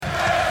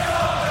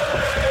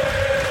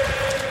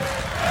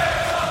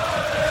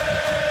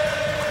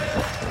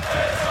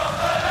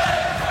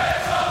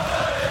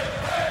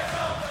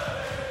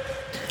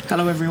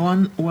Hello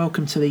everyone,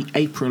 welcome to the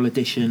April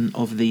edition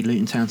of the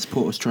Luton Town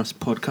Supporters Trust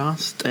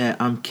podcast.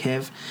 I'm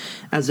Kev.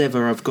 As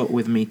ever, I've got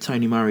with me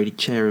Tony Murray, the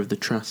chair of the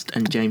trust,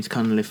 and James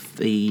Cunliffe,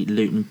 the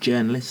Luton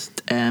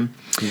journalist. You're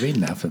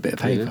reading that for a bit of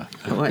paper.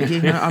 Well,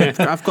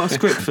 I've got a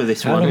script for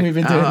this How one. long have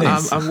you been doing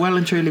this? I'm well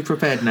and truly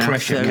prepared now.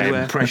 Pressure.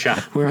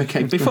 We're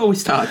okay. Before we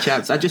start,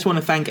 chaps, I just want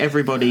to thank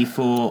everybody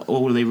for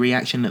all the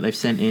reaction that they've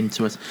sent in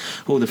to us,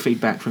 all the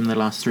feedback from the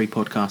last 3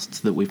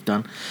 podcasts that we've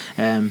done.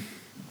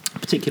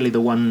 Particularly the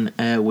one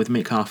with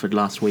Mick Harford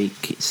last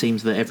week. It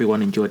seems that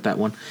everyone enjoyed that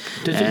one.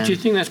 Do you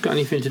think that's got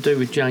anything to do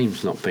with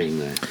James not being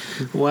there?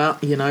 Well,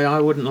 I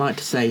wouldn't like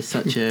to say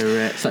such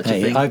a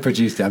thing. I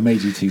produced it. I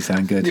made you two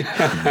sound good.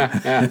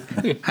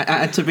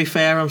 To be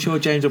fair, I'm sure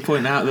James will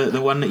point out that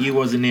the one that you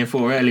wasn't here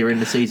for earlier in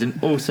the season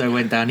also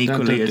went down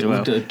equally as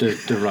well.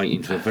 The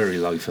ratings were very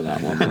low for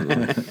that one,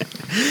 weren't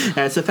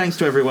they? So thanks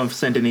to everyone for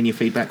sending in your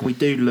feedback. We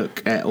do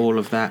look at all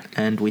of that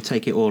and we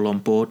take it all on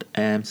board.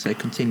 So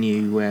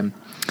continue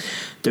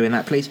doing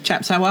that, please.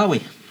 Chaps, how are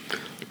we?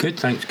 Good,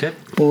 thanks, Kev.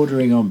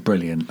 Bordering on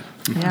brilliant.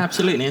 Yeah,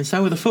 absolutely. And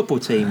so are the football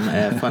team,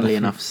 funnily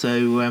enough.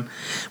 So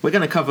we're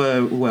going to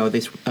cover,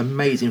 this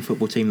amazing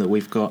football team that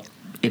we've got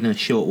in a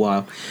short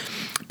while.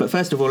 But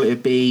first of all, it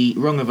would be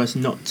wrong of us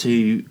not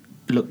to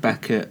look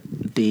back at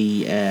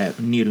the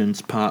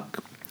Newlands Park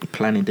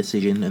planning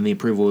decision and the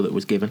approval that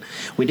was given.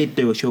 We did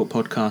do a short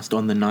podcast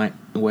on the night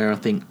where I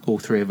think all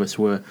 3 of us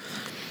were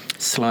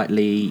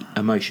slightly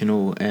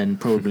emotional and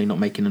probably not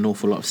making an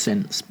awful lot of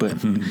sense, but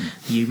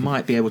you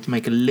might be able to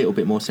make a little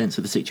bit more sense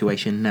of the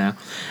situation now.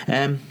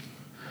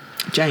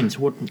 James,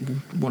 what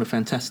a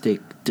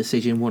fantastic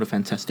decision, what a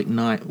fantastic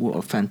night, what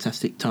a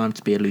fantastic time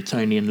to be a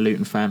Lutonian,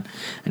 Luton fan,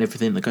 and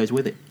everything that goes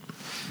with it.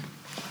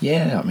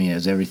 Yeah, I mean, it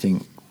was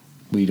everything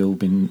we'd all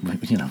been,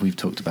 we've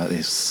talked about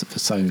this for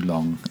so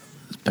long,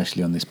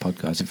 especially on this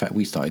podcast. In fact,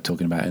 we started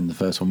talking about it in the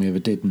first one we ever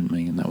did, didn't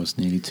we? And that was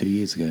nearly 2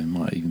 years ago, it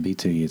might even be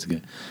 2 years ago.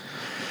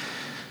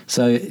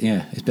 So,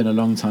 yeah, it's been a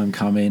long time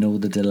coming, all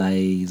the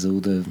delays,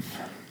 all the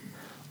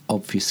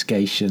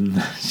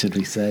obfuscation, should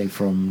we say,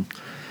 from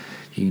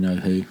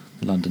you-know-who,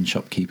 London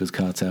Shopkeepers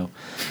Cartel.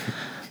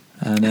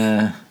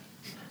 And,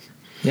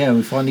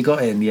 we finally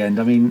got it in the end.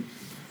 I mean,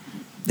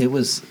 it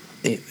was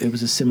a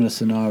similar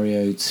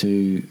scenario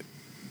to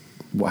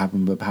what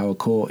happened with Power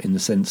Court in the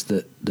sense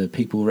that the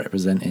people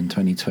representing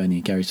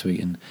 2020, Gary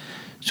Sweeten,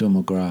 Sean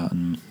McGrath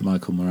and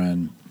Michael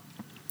Moran,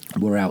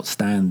 were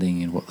outstanding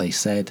in what they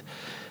said.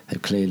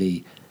 They've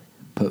clearly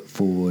put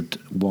forward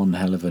one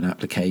hell of an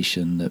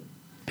application that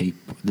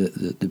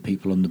the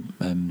people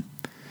on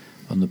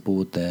the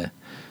board there,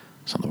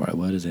 it's not the right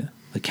word, is it?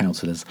 The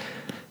councillors,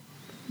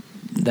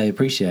 they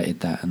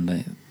appreciated that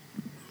and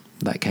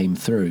that came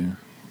through.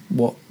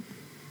 What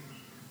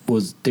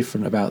was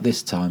different about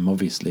this time,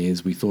 obviously,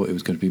 is we thought it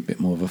was going to be a bit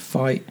more of a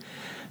fight,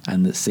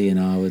 and that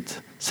CNR would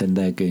send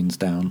their goons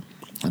down,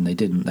 and they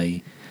didn't.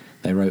 They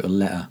wrote a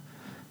letter.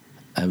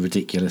 A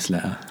ridiculous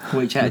letter,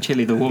 which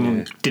actually the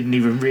woman didn't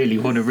even really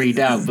want to read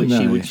out, but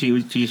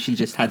she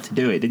just had to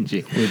do it, didn't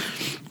she?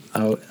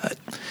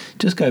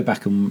 Just go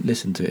back and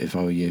listen to it if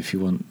I were you, if you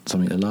want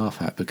something to laugh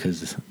at,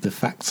 because the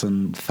facts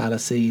and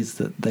fallacies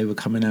that they were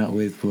coming out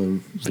with were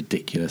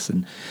ridiculous.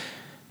 And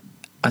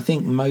I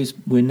think most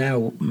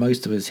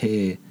of us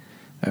here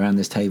around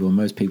this table,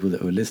 most people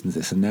that were listening to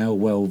this, are now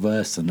well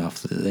versed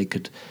enough that they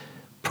could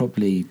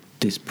probably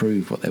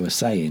disprove what they were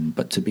saying,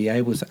 but to be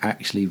able to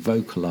actually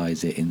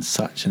vocalise it in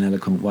such an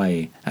eloquent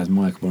way as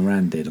Michael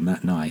Moran did on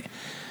that night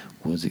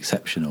was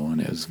exceptional, and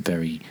it was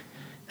very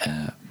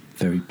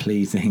very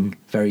pleasing,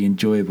 very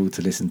enjoyable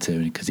to listen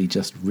to, because he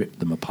just ripped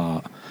them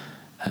apart,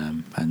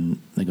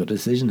 and they got a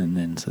decision, and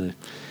then so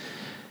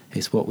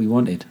it's what we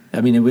wanted.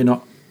 I mean, we're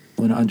not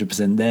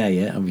 100% there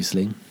yet,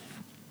 obviously,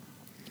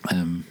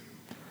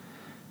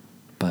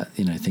 but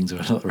things are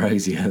a lot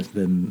rosier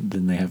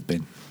than they have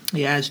been.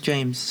 Yeah, as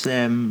James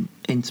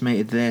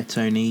intimated there,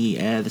 Tony,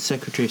 the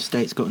Secretary of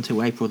State's got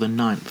until April the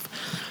 9th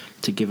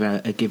to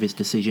give his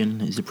decision,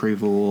 his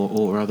approval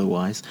or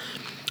otherwise.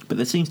 But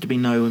there seems to be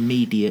no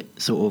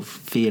immediate sort of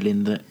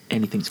feeling that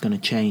anything's going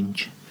to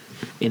change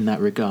in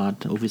that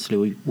regard.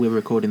 Obviously, we're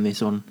recording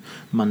this on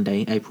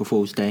Monday, April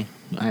Fool's Day.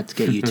 I had to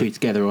get you two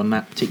together on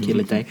that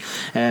particular day.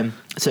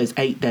 So it's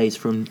 8 days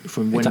from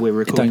when we're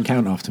recording. It don't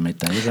count after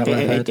midday, is that what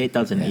I heard? It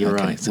doesn't, you're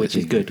right, so which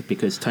is good,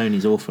 because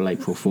Tony's awful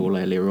April Fool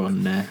earlier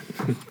on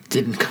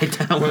didn't go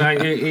down.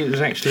 Well, it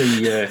was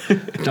actually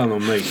done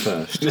on me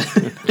first,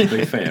 to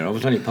be fair. I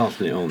was only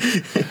passing it on.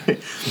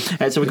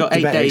 So we've got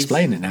 8 days.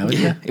 Explain it now,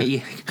 isn't it?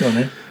 Yeah. Go on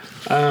then.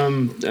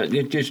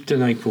 Just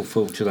an April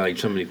Fool today,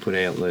 somebody put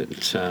out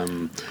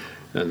that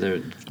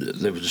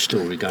there was a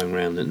story going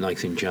around that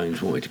Nathan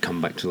Jones wanted to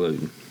come back to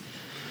Luton.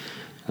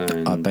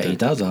 And I bet he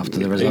does after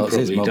the results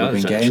his mob have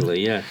been getting.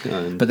 Actually, yeah.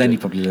 But then he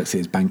probably looks at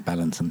his bank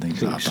balance and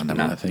thinks, I've done the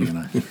right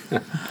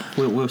thing.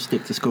 We'll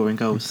stick to scoring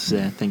goals.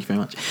 Thank you very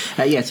much.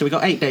 So we've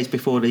got 8 days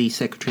before the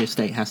Secretary of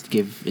State has to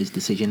give his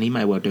decision. He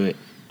may well do it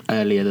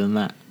earlier than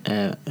that.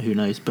 Who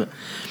knows? But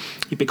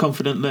you'd be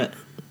confident that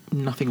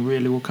nothing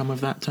really will come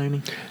of that,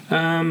 Tony?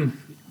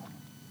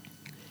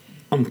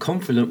 I'm I'm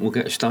confident we'll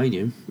get a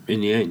stadium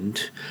in the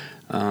end,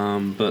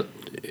 but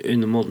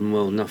in the modern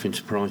world, nothing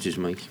surprises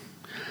me.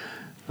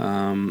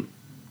 I'm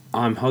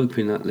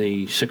hoping that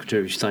the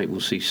Secretary of State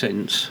will see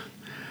sense.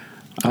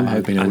 I'm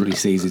hoping all he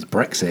sees is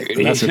Brexit.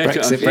 And that's a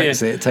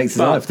Brexit. It takes his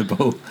eye off the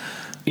ball.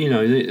 You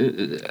know,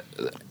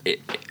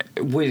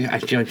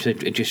 as James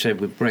just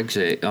said with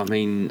Brexit, I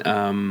mean,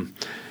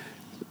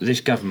 this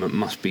government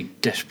must be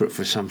desperate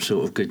for some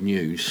sort of good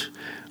news.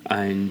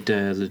 And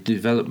the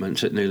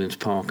developments at Newlands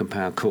Park and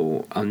Power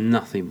Court are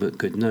nothing but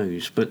good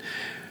news. But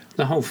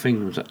the whole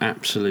thing was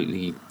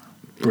absolutely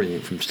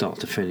brilliant from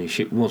start to finish.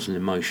 It was an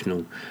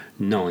emotional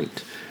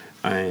night,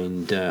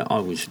 and I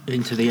was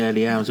into the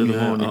early hours of the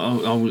morning.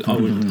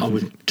 I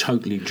was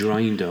totally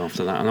drained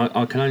after that, and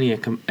I can only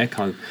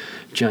echo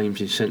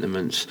James's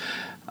sentiments.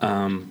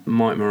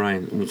 Mike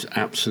Moran was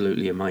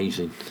absolutely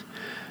amazing.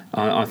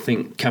 I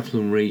think Capital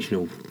and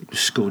Regional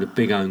scored a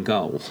big own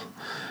goal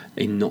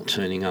in not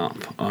turning up.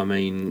 I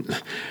mean,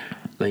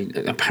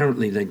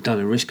 they'd done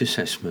a risk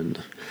assessment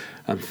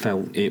and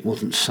felt it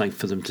wasn't safe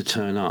for them to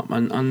turn up,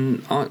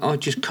 and I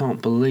just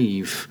can't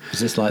believe. Is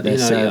this like their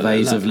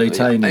surveys of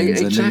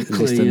Lutonians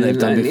exactly, and they've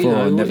done before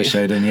and never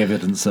showed any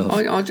evidence of?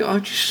 I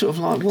just sort of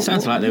like.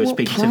 Sounds like they were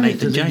speaking to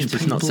Nathan Jones.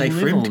 It's not safe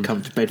for him to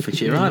come to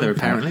Bedfordshire either.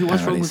 Apparently,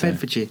 what's wrong with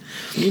Bedfordshire?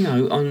 You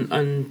know,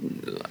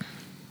 and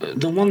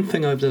the one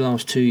thing over the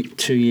last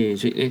 2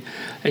 years,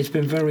 it's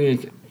been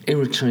very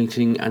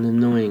irritating and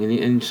annoying, and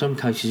in some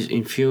cases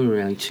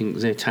infuriating,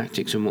 their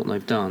tactics and what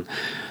they've done.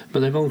 But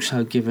they've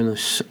also given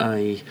us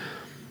a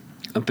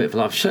bit of a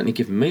laugh. Certainly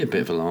given me a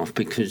bit of a laugh,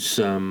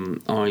 because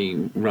I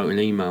wrote an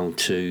email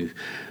to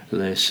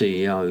their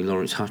CEO,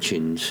 Lawrence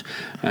Hutchins,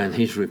 and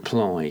his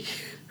reply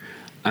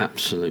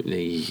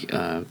absolutely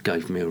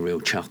gave me a real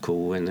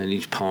chuckle. And then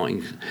his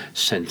parting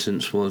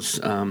sentence was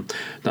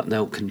that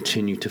they'll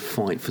continue to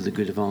fight for the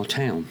good of our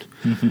town.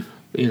 Mm-hmm.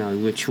 You know,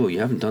 which, well, you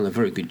haven't done a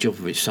very good job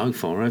of it so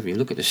far, have you?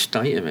 Look at the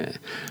state of it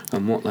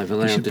and what they've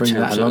allowed the town to do. Bring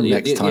that along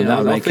next time.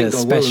 That'll make a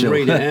special. I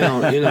read it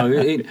out, you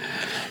know.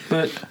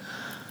 But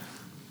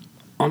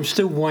I'm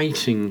still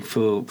waiting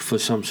for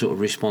some sort of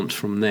response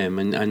from them,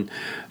 and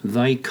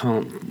they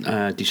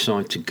can't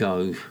decide to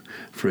go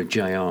for a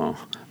JR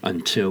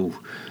until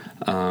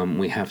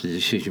we have the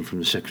decision from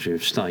the Secretary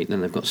of State. Then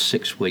they've got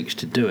 6 weeks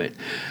to do it.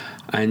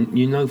 And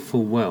you know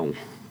full well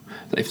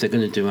that if they're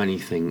going to do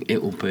anything,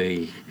 it will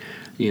be,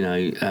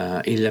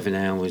 11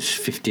 hours,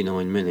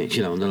 59 minutes,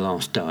 on the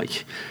last day.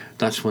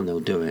 That's when they'll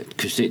do it,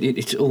 because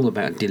it's all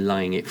about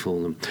delaying it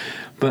for them.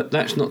 But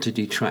that's not to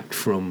detract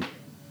from,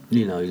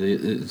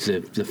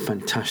 the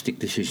fantastic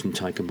decision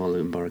taken by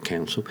Luton Borough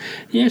Council.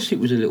 Yes, it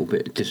was a little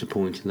bit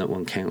disappointing that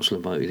one councillor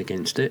voted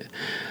against it.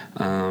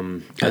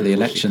 And the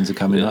elections are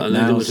coming up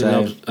now.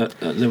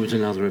 There was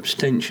another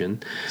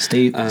abstention.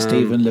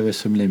 Stephen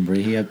Lewis from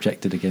Limbury, he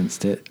objected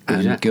against it. And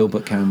exactly.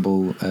 Gilbert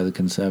Campbell, the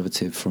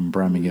Conservative from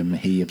Birmingham,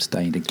 he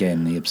abstained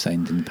again. He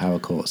abstained in the Power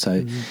Court. So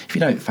if you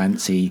don't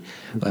fancy,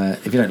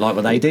 if you don't like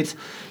what they did,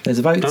 there's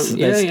a vote. There's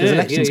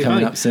elections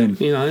coming up soon.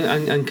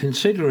 And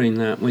considering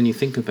that, when you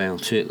think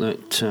about it,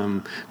 that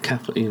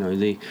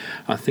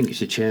I think it's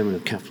the chairman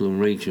of Capital and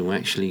Regional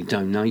actually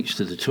donates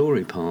to the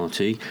Tory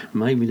party.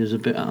 Maybe there's a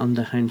bit of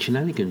underhand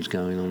shenanigans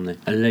going on there,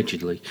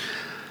 allegedly.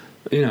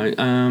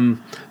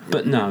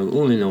 But no,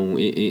 all in all,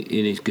 it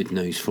is good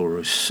news for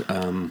us.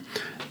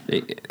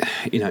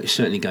 It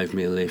certainly gave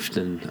me a lift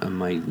and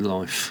made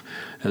life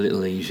a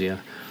little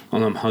easier.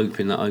 And I'm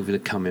hoping that over the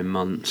coming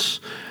months,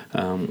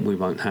 we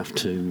won't have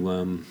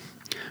to.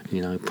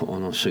 Put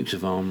on our suits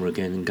of armour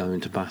again and go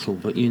into battle.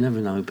 But you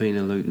never know, being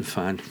a Luton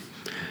fan.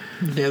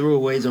 They're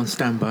always on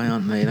standby,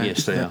 aren't they?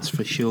 Yes, they are. That's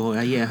for sure.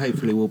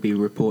 Hopefully we'll be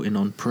reporting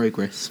on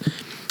progress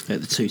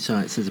at the two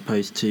sites as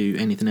opposed to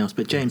anything else.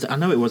 But James, I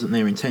know it wasn't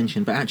their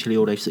intention, but actually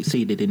all they've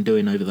succeeded in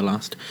doing over the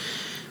last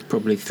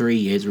probably 3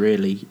 years,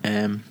 really,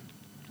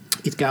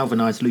 is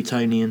galvanise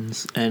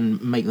Lutonians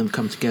and make them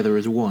come together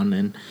as one.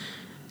 And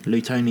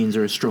Lutonians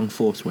are a strong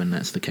force when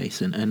that's the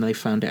case, and they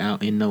found it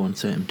out in no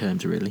uncertain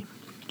terms, really.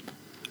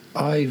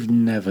 I've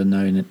never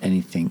known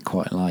anything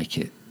quite like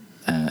it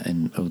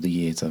in all the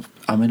years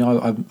I'm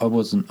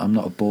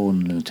not a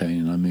born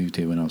Lutonian. I moved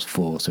here when I was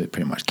 4, so it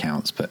pretty much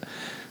counts, but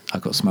I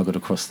got smuggled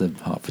across the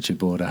Hertfordshire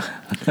border.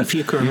 If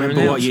you can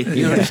remember what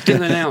you're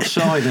still an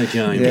outsider,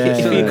 James.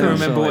 If you can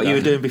remember what you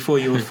were doing before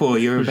you were 4,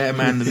 you're a better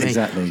man than me.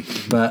 Exactly.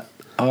 But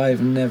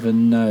I've never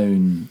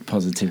known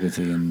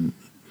positivity in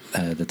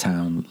the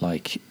town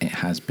like it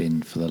has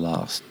been for the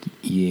last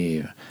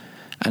year.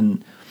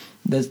 And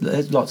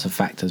there's lots of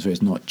factors where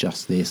it's not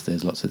just this.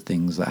 There's lots of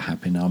things that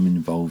happen. I'm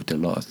involved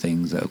in a lot of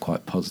things that are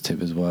quite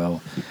positive as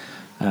well.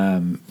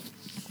 So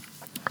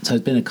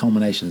it's been a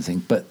combination of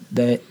things. But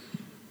the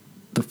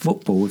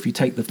football, if you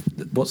take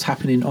what's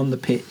happening on the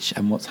pitch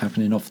and what's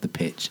happening off the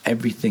pitch,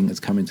 everything is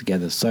coming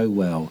together so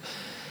well.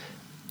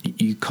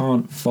 You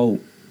can't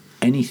fault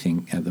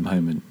anything at the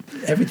moment.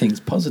 Everything's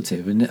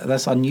positive, and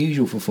that's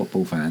unusual for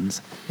football fans.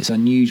 It's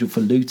unusual for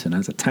Luton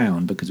as a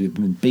town, because we've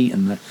been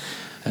beaten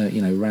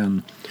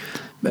around,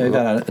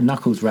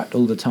 knuckles wrapped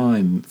all the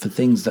time for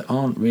things that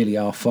aren't really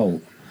our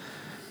fault.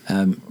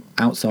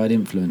 outside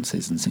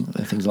influences and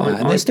things like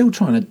that. And they're still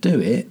trying to do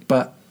it,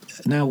 but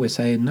now we're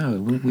saying no.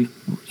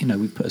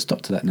 We've put a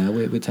stop to that now.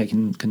 We're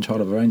taking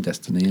control of our own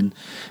destiny, and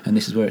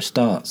this is where it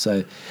starts.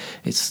 So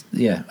it's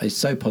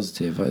so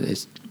positive.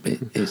 It's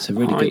a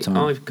really good time.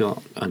 I've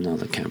got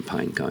another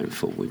campaign going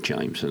forward,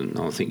 James, and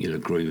I think you'll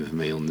agree with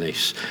me on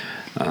this.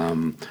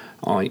 I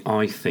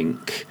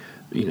think,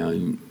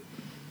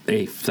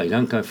 if they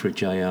don't go for a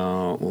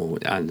JR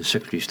and the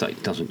Secretary of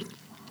State doesn't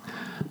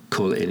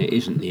call it in, it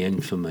isn't the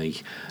end for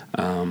me.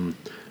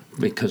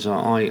 Because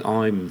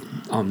I'm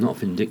not a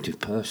vindictive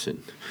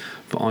person,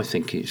 but I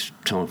think it's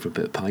time for a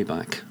bit of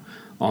payback.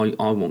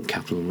 I want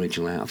Capital and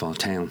Regional out of our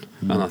town,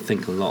 and I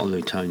think a lot of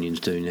Lutonians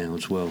do now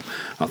as well.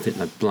 I think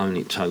they've blown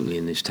it totally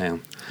in this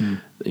town.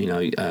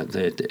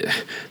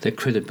 Their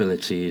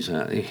credibility is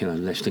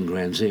less than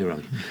ground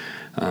zero,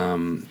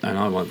 and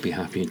I won't be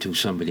happy until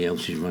somebody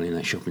else is running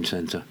that shopping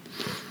centre.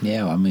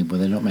 Yeah, I mean,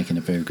 they're not making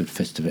a very good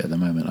fist of it at the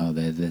moment, are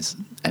they? There's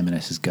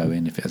M&S is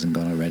going, if it hasn't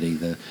gone already.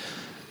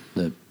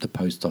 The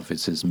post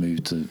office has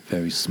moved to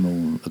very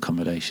small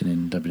accommodation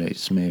in WH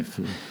Smith.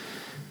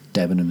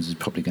 Debenhams is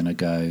probably going to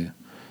go.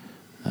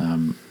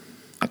 I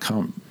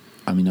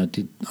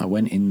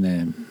went in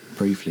there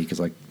briefly because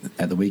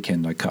at the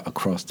weekend I cut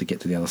across to get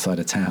to the other side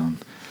of town,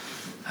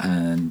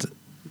 and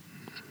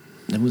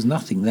there was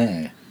nothing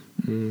there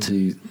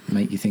to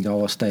make you think,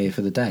 I'll stay here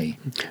for the day.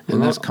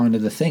 And that's kind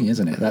of the thing,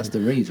 isn't it? That's the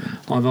reason.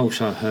 I've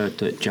also heard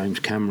that James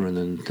Cameron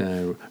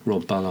and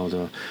Rob Ballard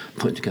are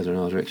putting together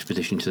another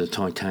expedition to the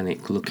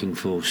Titanic looking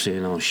for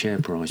CNR's share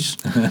price.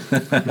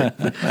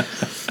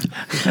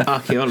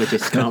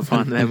 Archaeologists can't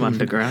find them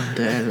underground,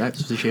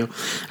 that's for sure.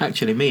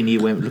 Actually, me and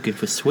you went looking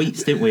for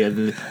sweets, didn't we?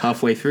 And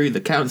halfway through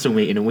the council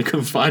meeting, and we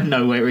couldn't find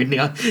nowhere in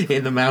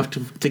the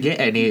mouth to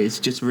get any. It's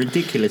just a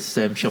ridiculous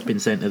shopping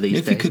centre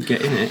these days. If you could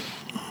get in it.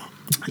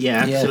 Yeah,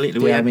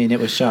 absolutely. Yeah, it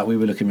was shut. We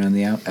were looking around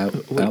the outside.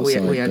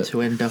 We had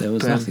to end up. There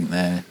was nothing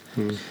there.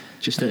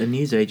 Just at a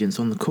newsagent's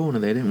on the corner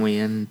there, didn't we?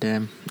 And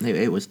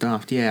it was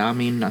daft. Yeah, I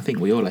mean, I think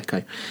we all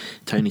echo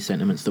Tony's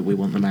sentiments that we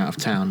want them out of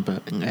town.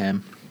 But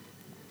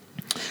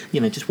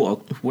just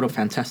what a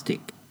fantastic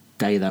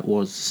day that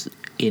was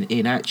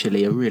in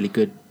actually a really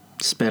good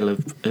spell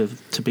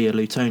of to be a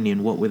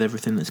Lutonian. What with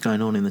everything that's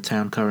going on in the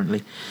town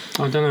currently.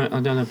 I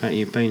don't know about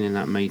you being in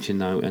that meeting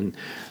though,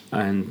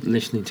 and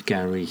listening to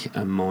Gary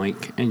and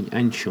Mike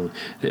and Sean,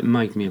 it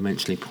made me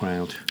immensely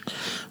proud.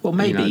 Well,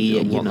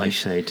 maybe what they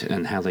said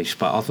and how they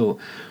spoke. I thought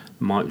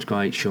Mike was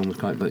great, Sean was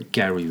great, but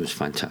Gary was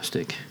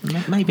fantastic.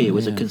 Maybe it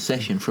was a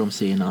concession from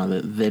CNR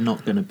that they're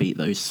not going to beat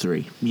those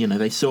three.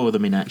 They saw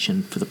them in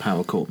action for the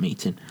Power Court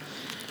meeting.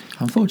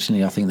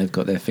 Unfortunately, I think they've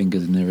got their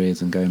fingers in their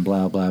ears and going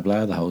blah blah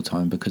blah the whole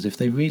time, because if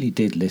they really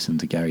did listen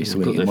to Gary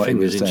Sweet and what he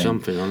was saying,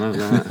 something, I know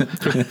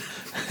that.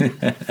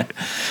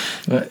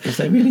 But if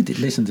they really did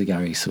listen to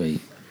Gary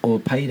Sweet or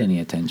paid any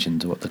attention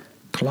to what the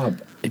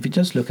club, if you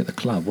just look at the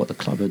club, what the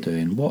club are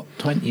doing, what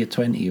 20 or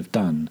 20 have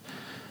done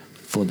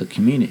for the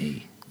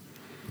community.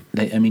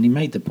 He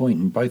made the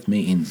point in both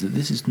meetings that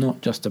this is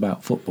not just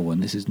about football,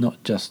 and this is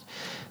not just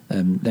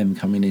them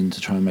coming in to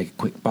try and make a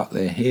quick buck.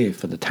 They're here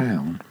for the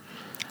town,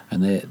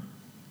 and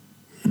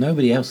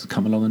nobody else has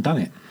come along and done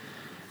it,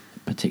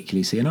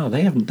 particularly CNR.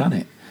 They haven't done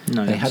it.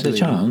 No, they had the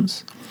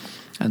chance,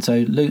 and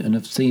so Luton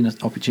have seen an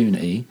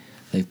opportunity.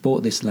 They've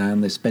bought this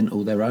land. They've spent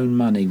all their own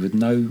money with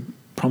no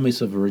promise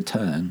of a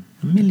return,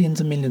 millions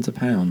and millions of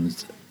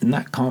pounds, and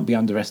that can't be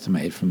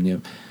underestimated from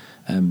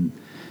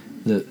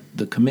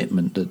the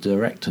commitment that the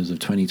directors of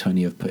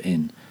 2020 have put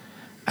in,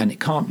 and it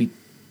can't be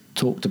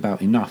talked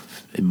about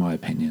enough, in my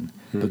opinion.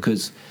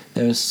 Because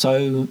there are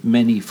so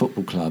many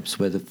football clubs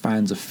where the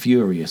fans are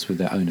furious with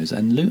their owners,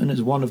 and Luton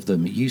is one of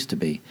them. It used to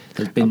be.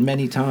 There's been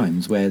many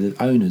times where the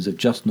owners have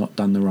just not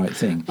done the right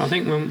thing. I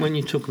think when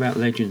you talk about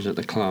legends at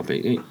the club,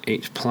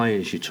 it's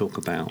players you talk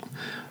about,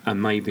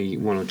 and maybe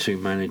one or two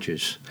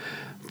managers.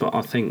 But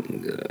I think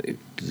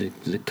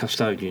the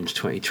custodians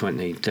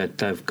 2020,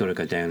 they've got to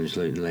go down as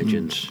Luton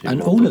legends.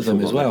 And all of them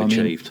as well.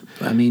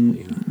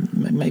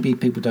 Maybe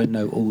people don't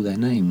know all their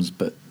names,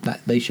 but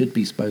that they should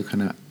be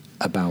spoken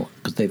about,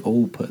 because they've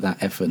all put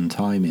that effort and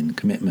time in,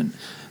 commitment,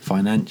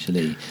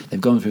 financially. They've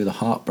gone through the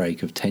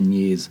heartbreak of 10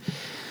 years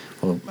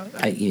or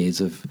 8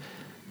 years of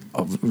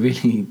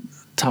really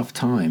tough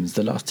times.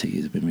 The last 2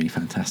 years have been really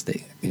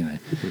fantastic,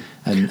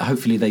 and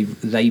hopefully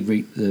they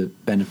reap the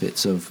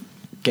benefits of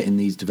getting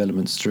these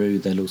developments through.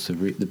 They'll also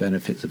reap the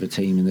benefits of a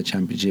team in the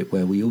Championship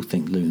where we all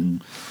think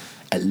Luton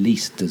at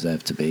least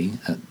deserve to be,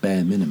 at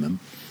bare minimum.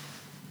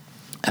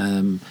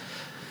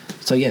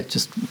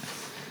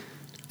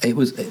 It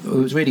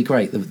was really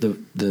great.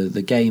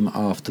 The game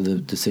after the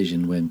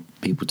decision, when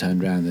people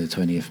turned around in the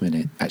 20th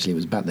minute. Actually, it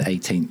was about the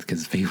 18th,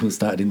 because people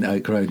started in the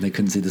Oak Road and they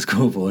couldn't see the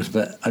scoreboard.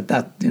 But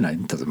that,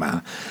 it doesn't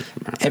matter.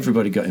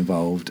 Everybody got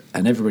involved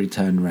and everybody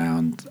turned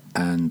around,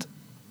 and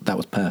that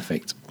was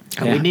perfect.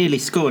 And we nearly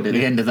scored at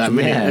the end of that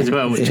minute as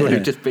well, which would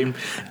have just been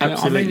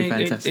absolutely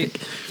fantastic.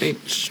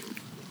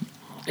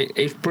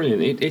 It's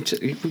brilliant.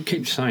 We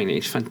keep saying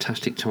it's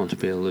fantastic time to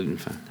be a Luton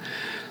fan.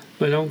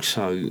 But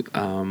also,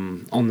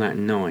 on that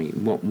night,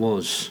 what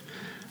was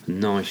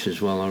nice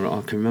as well,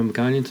 I can remember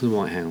going into the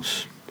White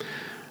House,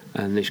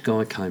 and this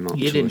guy came up to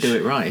us. You didn't do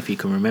it right if you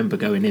can remember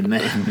going in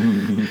there.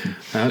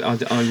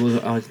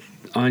 I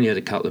only had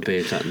a couple of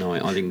beers that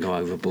night. I didn't go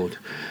overboard.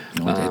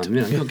 No, I did.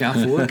 I've got to get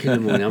up for work in the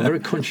morning. I'm very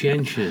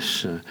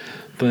conscientious.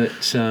 But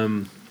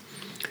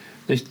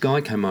this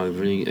guy came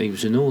over, and he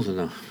was a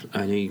northerner,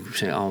 and he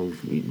said, "Oh,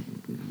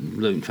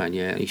 Luton fan,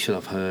 yeah." He said,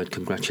 "I've heard,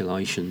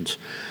 congratulations."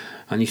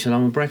 And he said,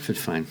 "I'm a Bradford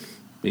fan."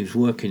 He was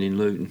working in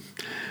Luton.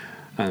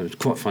 And it was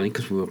quite funny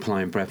because we were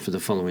playing Bradford the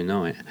following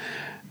night.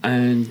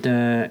 And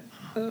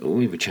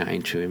we were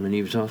chatting to him, and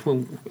he was asked,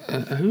 "Well,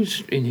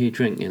 who's in here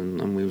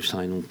drinking?" And we were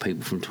saying, "All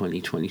people from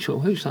 2020." So,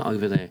 "Who's that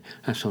over there?"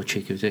 "That's our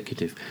chief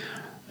executive."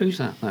 "Who's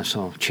that?" "That's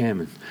our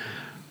chairman."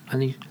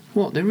 And he,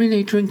 "What? They're in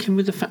here drinking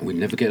with the fact we'd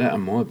never get that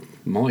at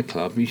my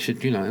club." He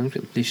said, "You know,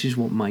 this is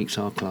what makes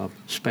our club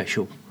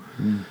special."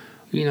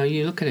 You know,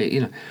 you look at it.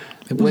 You know,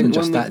 It wasn't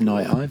just that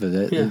night either.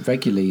 They're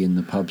regularly in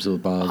the pubs or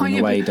bars on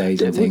away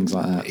days and things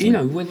like that. So. You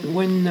know,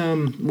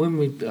 when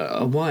we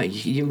away,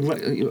 you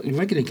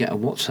regularly get a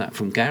WhatsApp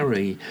from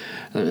Gary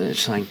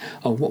saying,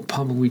 "Oh, what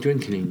pub are we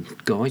drinking in,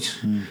 guys?"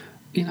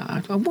 You know,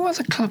 what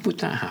other club would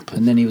that happen?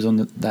 And then he was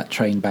on that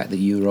train back that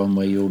you were on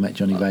where you all met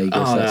Johnny Vegas.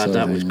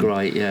 That was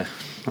great. Yeah.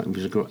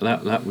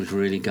 That was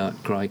really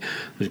great.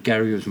 Because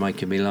Gary was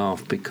making me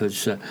laugh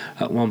because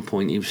at one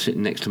point he was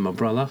sitting next to my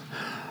brother.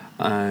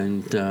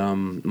 And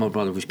my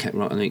brother was kept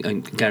right,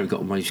 and Gary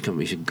got away.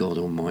 He said, "God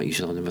Almighty," he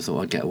said, "I never thought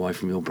I'd get away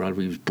from your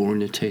brother. He was boring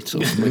the tits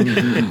off me."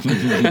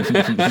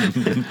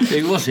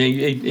 He was.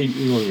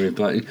 He wasn't,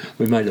 but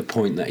we made a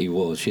point that he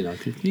was. You know,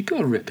 you got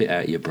to rip it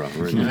out of your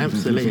brother. No,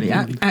 absolutely.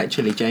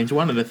 Actually, James,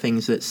 one of the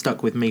things that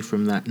stuck with me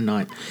from that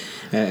night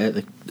at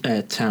the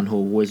town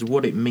hall was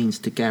what it means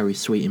to Gary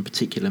Sweet in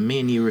particular. Me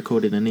and you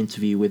recorded an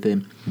interview with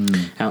him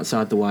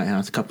outside the White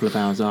House a couple of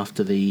hours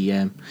after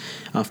the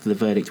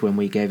verdict, when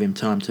we gave him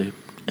time to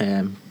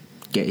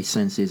get his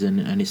senses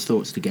and his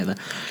thoughts together,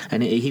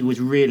 and he was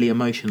really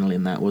emotional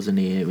in that, wasn't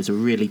he? It was a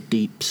really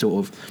deep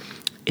sort of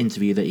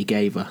interview that he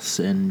gave us,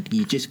 and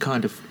you just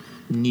kind of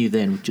knew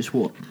then just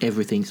what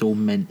everything's all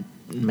meant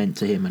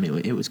to him, and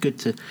it was good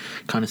to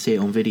kind of see it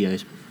on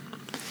videos.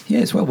 Yeah,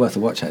 it's well worth a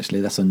watch actually.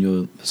 That's on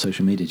your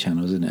social media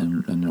channel, isn't it,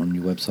 and on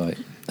your website.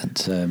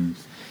 And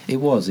it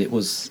was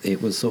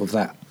sort of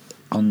that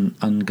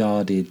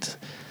unguarded.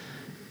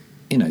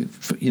 You know,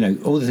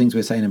 all the things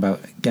we're saying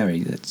about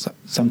Gary, that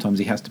sometimes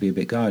he has to be a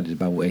bit guarded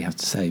about what he has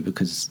to say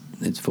because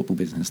it's football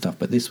business stuff.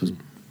 But this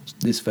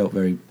felt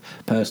very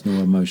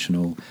personal,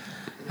 emotional,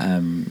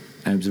 and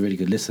it was a really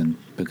good listen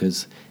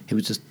because it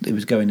was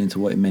going into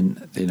what it meant,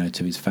 you know,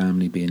 to his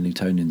family being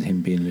Lutonian,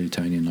 him being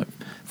Lutonian, like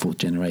fourth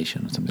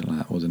generation or something like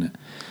that, wasn't it?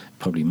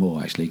 Probably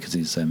more actually, because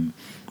his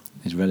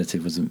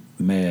relative was a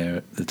mayor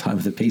at the time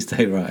of the Peace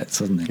Day riots,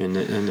 wasn't he? And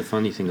the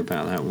funny thing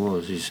about that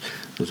was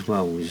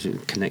a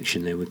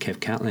connection there with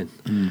Kev Catlin,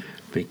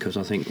 because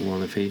I think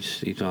one of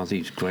his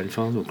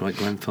grandfather or great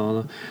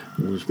grandfather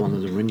was one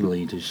of the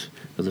ringleaders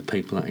of the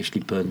people that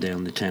actually burned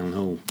down the town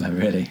hall. Oh,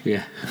 really?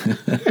 Yeah.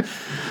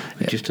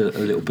 Just a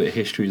little bit of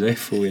history there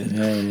for you.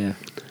 Yeah.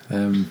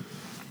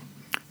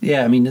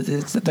 Yeah, I mean,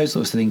 it's those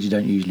sorts of things you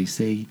don't usually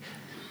see,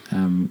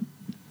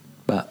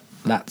 but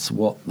that's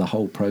what the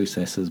whole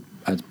process has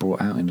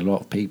brought out in a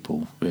lot of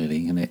people,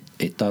 really, and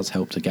it does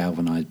help to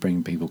galvanise,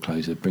 bring people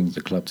closer, brings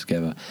the club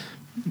together.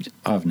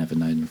 I've never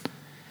known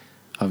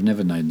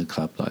the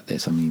club like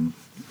this. I mean,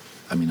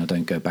 I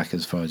don't go back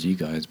as far as you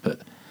guys,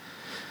 but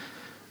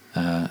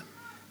the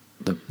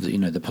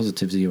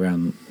positivity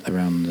around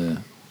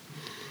the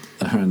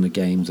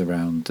games,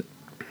 around,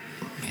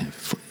 you know,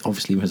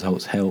 obviously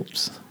results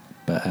helps,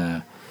 but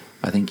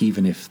I think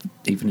even if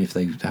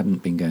they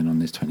hadn't been going on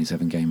this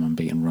 27 game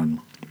unbeaten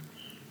run,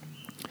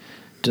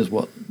 just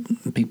what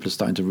people are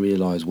starting to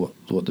realise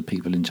what the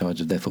people in charge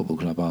of their football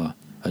club are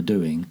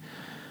doing,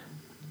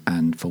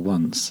 and for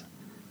once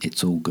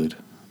it's all good,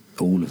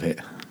 all of it.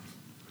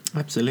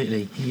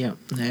 Absolutely, yeah.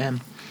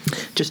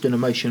 Just an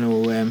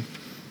emotional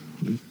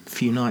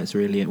few nights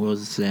really it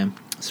was,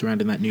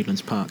 surrounding that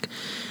Newlands Park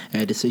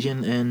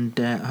decision, and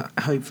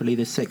hopefully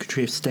the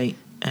Secretary of State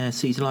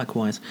sees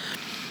likewise.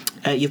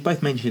 You've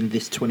both mentioned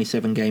this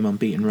 27 game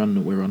unbeaten run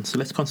that we're on, so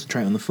let's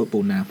concentrate on the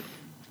football now.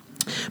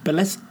 But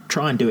let's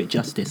try and do it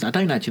justice. I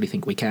don't actually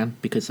think we can,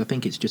 because I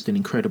think it's just an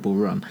incredible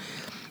run.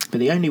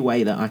 But the only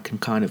way that I can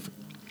kind of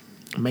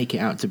make it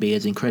out to be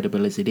as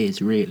incredible as it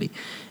is, really,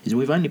 is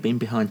we've only been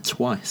behind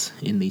twice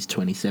in these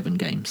 27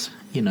 games.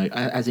 You know,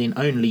 as in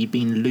only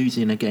been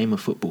losing a game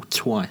of football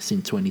twice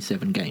in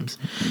 27 games.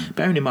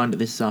 Bearing in mind that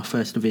this is our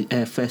first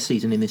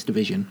season in this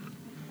division.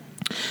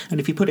 And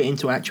if you put it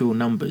into actual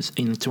numbers,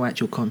 into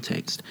actual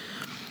context,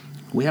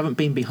 we haven't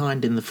been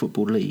behind in the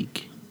Football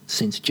League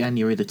since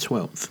January the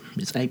 12th.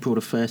 It's April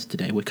the 1st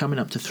today. We're coming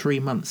up to 3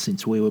 months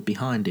since we were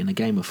behind in a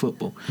game of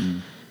football.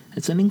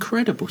 It's an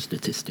incredible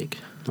statistic.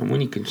 And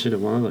when you consider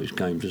one of those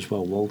games as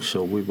well,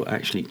 Walsall, we were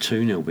actually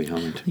 2-0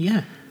 behind.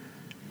 Yeah.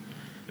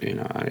 You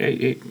know,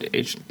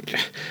 it's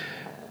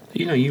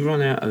You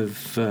run out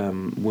of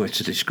words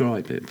to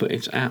describe it, but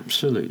it's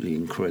absolutely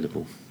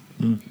incredible.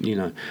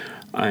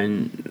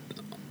 And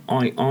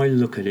I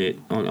look at it.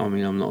 I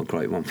mean, I'm not a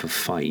great one for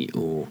fate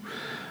or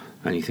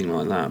anything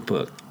like that,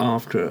 but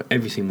after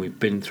everything we've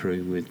been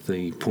through with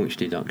the points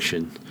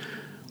deduction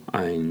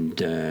and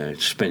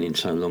spending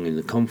so long in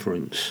the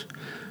conference,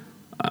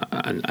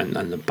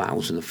 and the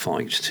battles and the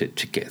fights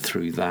to get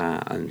through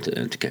that, and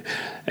to get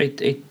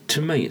it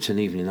to me, it's an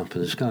evening up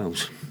of the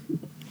scales.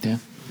 Yeah,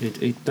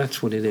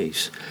 that's what it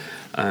is,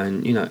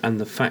 and and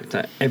the fact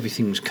that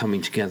everything's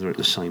coming together at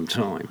the same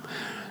time,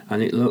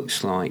 and it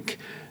looks like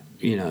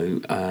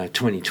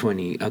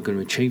 2020 are going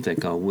to achieve their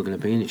goal. We're going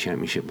to be in the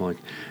championship by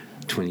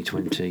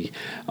 2020.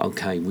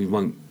 Okay, we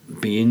won't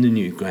be in the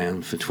new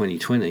ground for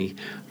 2020,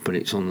 but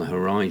it's on the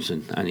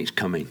horizon and it's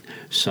coming.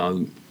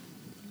 So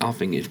I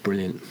think it's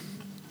brilliant.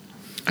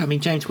 I mean,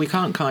 James, we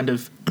can't kind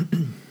of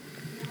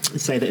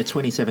say that a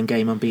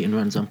 27-game unbeaten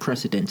run's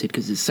unprecedented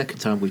because it's the second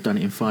time we've done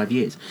it in 5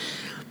 years.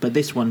 But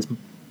this one's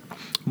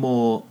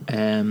more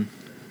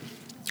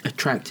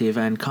attractive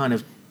and kind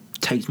of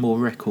takes more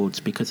records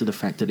because of the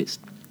fact that it's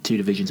 2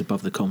 divisions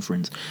above the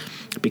conference,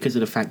 because of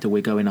the fact that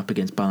we're going up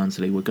against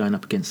Barnsley, we're going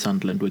up against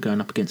Sunderland, we're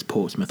going up against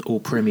Portsmouth, all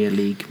Premier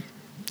League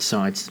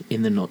sides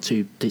in the not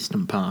too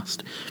distant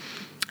past,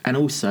 and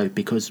also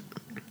because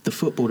the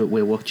football that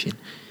we're watching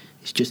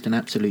is just an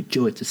absolute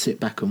joy to sit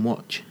back and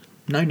watch.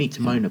 No need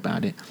to moan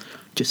about it.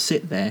 Just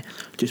sit there,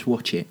 just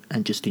watch it,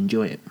 and just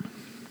enjoy it.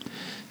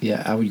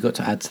 Yeah, you've got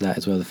to add to that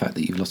as well the fact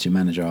that you've lost your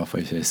manager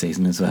halfway through the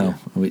season as well,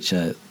 which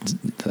the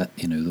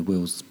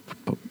wheels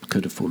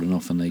could have fallen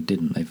off and they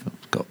didn't. They've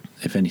got,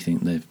 if anything,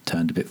 they've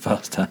turned a bit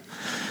faster.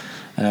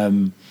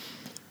 But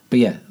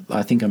yeah,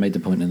 I think I made the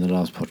point in the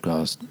last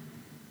podcast.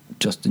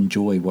 Just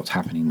enjoy what's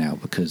happening now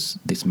because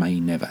this may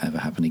never ever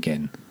happen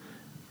again.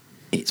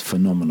 It's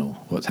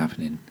phenomenal what's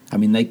happening. I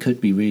mean, they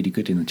could be really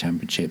good in the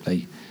Championship.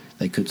 They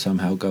could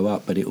somehow go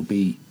up, but it will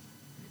be.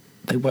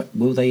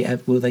 Will they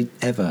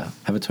ever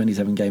have a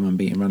 27-game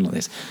unbeaten run like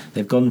this?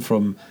 They've gone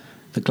from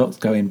the clock's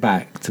going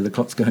back to the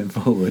clock's going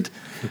forward,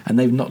 and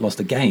they've not lost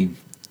a game.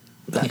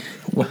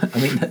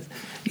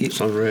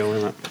 It's unreal,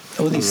 isn't it?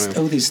 All these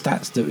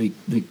stats that we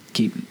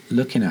keep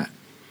looking at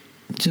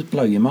just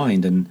blow your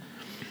mind. And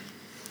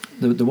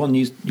the one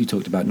you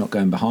talked about, not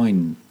going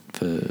behind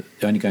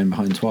only going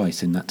behind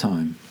twice in that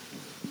time,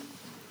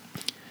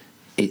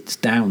 it's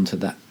down to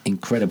that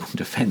incredible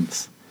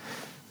defence.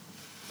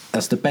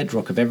 That's the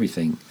bedrock of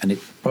everything, and it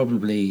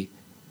probably.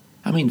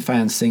 I mean,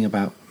 fans sing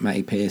about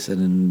Matty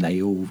Pearson, and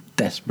they all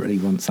desperately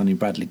want Sonny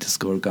Bradley to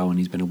score a goal, and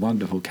he's been a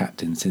wonderful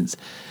captain since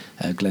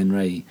Glenn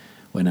Ray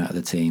went out of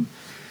the team.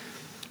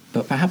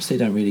 But perhaps they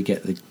don't really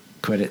get the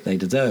credit they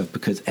deserve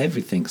because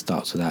everything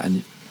starts with that,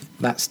 and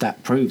that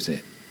stat proves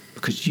it.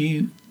 Because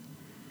you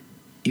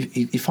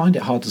find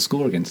it hard to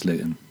score against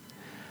Luton,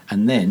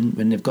 and then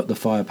when they've got the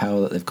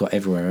firepower that they've got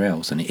everywhere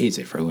else, and it is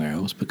everywhere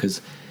else,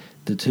 because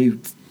the two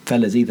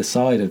fellas either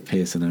side of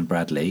Pearson and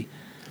Bradley,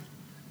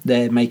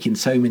 they're making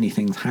so many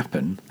things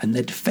happen, and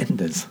they're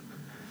defenders.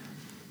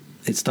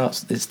 It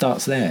starts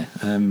there.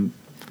 I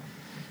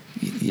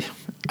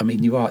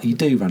mean, you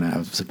do run out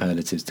of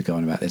superlatives to go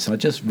on about this. I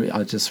just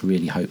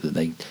really hope that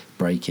they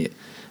break it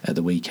at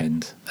the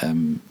weekend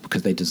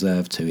because they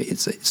deserve to.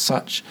 It's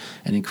such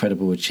an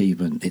incredible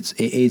achievement. It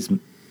is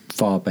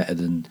far better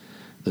than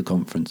the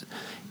conference,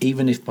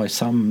 even if by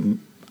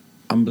some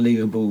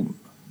unbelievable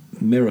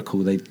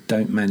miracle they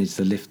don't manage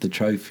to lift the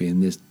trophy in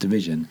this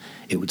division,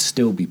 it would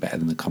still be better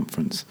than the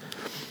conference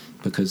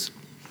because,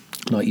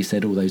 like you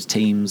said, all those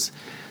teams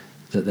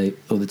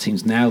all the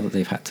teams now that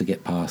they've had to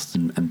get past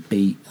and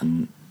beat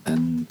and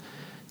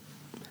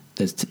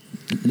there's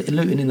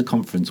Luton in the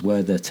conference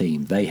were their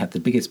team. They had the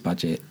biggest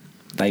budget.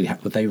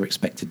 They were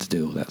expected to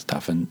do all that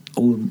stuff, and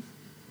all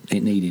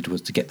it needed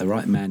was to get the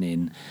right man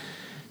in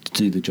to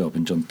do the job,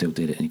 and John Still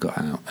did it, and he got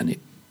out, and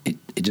it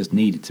just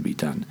needed to be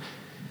done.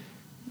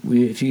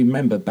 If you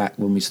remember back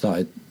when we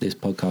started this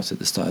podcast at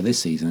the start of this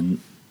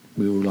season,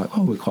 we were like,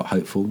 we're quite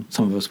hopeful.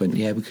 Some of us went,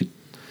 yeah, we could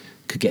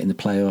get in the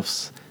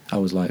playoffs. I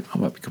was like, I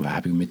might be quite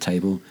happy with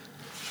mid-table.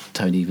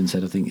 Tony even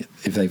said, I think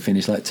if they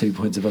finish like 2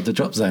 points above the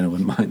drop zone, I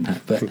wouldn't mind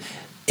that. But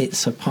it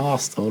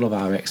surpassed all of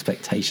our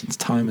expectations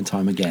time and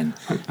time again.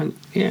 And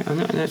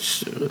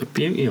that's the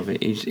beauty of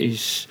it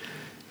is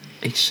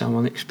it's so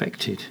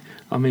unexpected.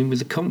 I mean, with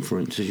the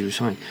conference, as you were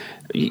saying,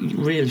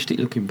 realistic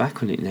looking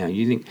back on it now,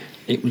 you think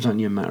it was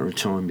only a matter of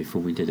time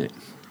before we did it.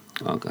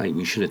 Okay,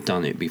 we should have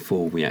done it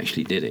before we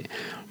actually did it,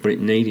 but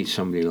it needed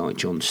somebody like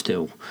John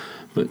Still.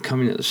 But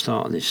coming at the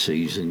start of this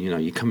season,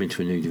 you come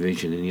into a new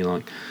division and you're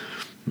like,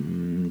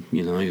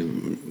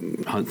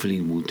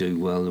 hopefully we'll do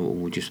well,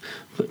 or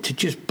but to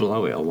just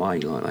blow it away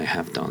like they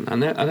have done,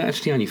 and that's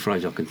the only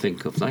phrase I can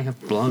think of. They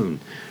have blown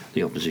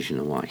the opposition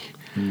away.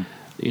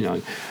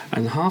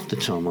 And half the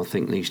time I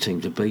think these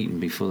teams are beaten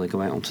before they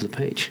go out onto the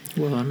pitch.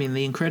 Well, I mean,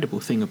 the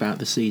incredible thing about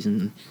the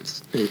season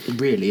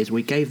really is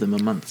we gave them a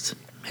month's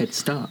head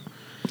start.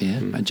 Yeah,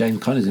 and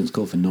James Conner didn't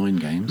score for 9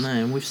 games. No,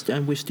 and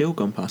we've still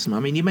gone past them. I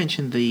mean, you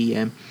mentioned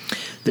the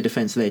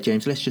defence there,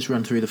 James. Let's just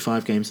run through the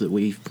 5 games that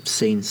we've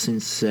seen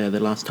since the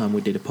last time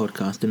we did a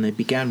podcast, and they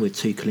began with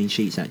 2 clean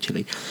sheets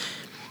actually.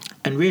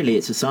 And really,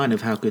 it's a sign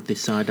of how good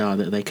this side are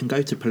that they can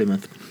go to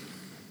Plymouth,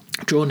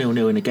 draw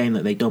 0-0 in a game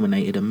that they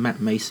dominated, and Matt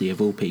Macy,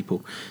 of all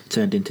people,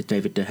 turned into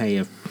David De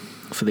Gea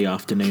for the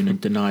afternoon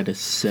and denied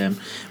us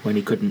when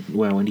he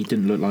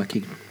didn't look like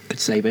he could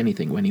save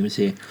anything when he was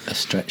here. A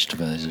stretched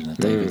version of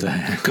David De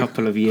Gea. A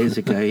couple of years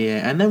ago,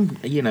 yeah. And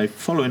then,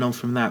 following on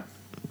from that,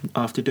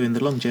 after doing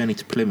the long journey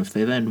to Plymouth,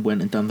 they then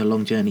went and done the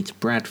long journey to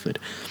Bradford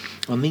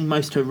on the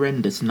most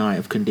horrendous night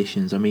of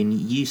conditions. I mean,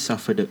 you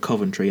suffered at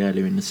Coventry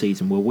earlier in the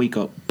season. Well, we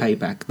got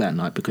payback that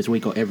night because we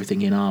got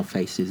everything in our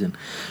faces. And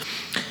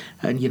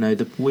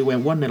we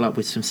went 1-0 up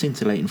with some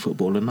scintillating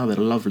football, another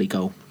lovely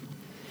goal.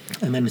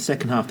 And then the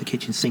second half, the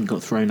kitchen sink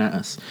got thrown at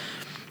us.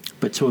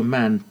 But to a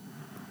man,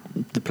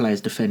 the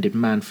players defended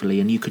manfully,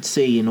 and you could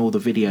see in all the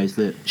videos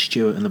that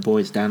Stuart and the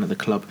boys down at the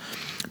club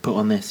put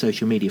on their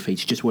social media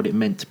feeds just what it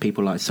meant to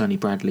people like Sonny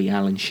Bradley,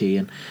 Alan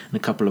Sheehan, and a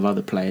couple of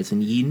other players.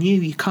 And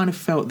you kind of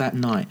felt that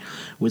night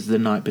was the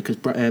night, because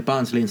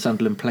Barnsley and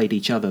Sunderland played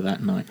each other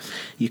that night.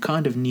 You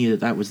kind of knew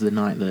that was the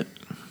night that,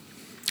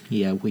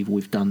 yeah,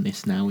 we've done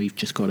this now. We've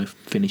just got to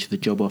finish the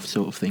job off,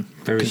 sort of thing.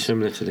 Very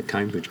similar to the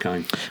Cambridge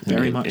game.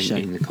 Very much so.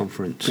 In the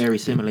conference. Very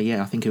similar,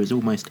 yeah. I think it was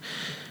almost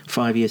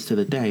 5 years to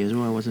the day as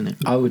well, wasn't it?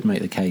 I would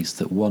make the case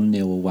that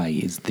 1-0 away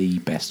is the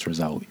best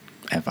result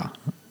ever.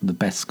 The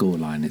best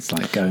scoreline. It's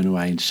like going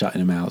away and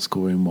shutting them out,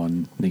 scoring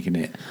one, nicking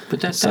it.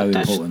 But that's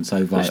important,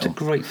 so vital. That's the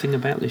great thing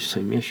about this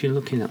team. Yes, you're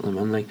looking at them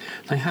and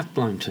they have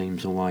blown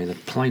teams away.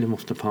 They've played them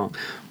off the park.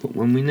 But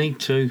when we need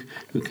to,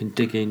 we can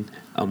dig in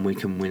and we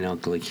can win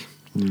ugly.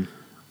 And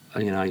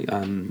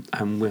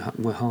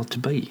we're hard to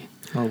beat.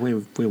 Oh,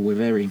 we're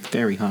very,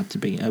 very hard to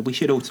beat. We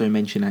should also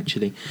mention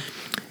actually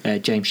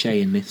James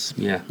Shea in this.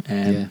 Yeah.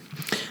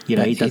 He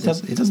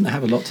doesn't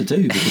have a lot to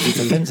do because his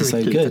defence is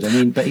so good. I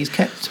mean, but he's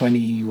kept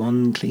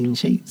 21 clean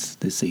sheets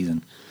this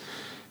season.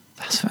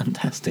 That's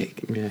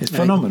fantastic. Yeah. It's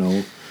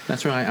phenomenal.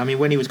 That's right. I mean,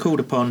 when he was called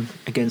upon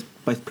against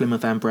both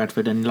Plymouth and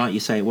Bradford, and like you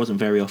say, it wasn't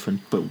very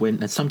often. But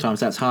sometimes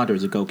that's harder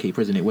as a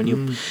goalkeeper, isn't it? When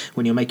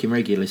you're making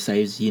regular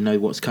saves, you know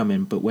what's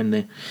coming. But when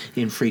they're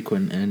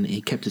infrequent, and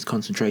he kept his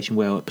concentration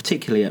well,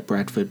 particularly at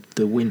Bradford,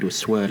 the wind was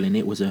swirling.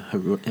 It was a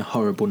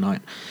horrible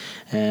night.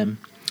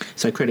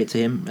 So credit to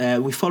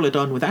him. We followed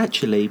on with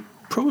actually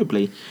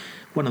probably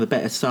one of the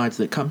better sides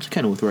that come to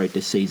Kenilworth Road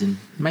this season.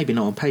 Maybe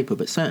not on paper,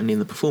 but certainly in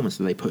the performance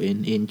that they put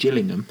in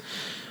Gillingham.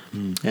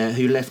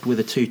 Who left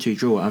with a 2-2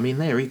 draw. I mean,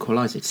 their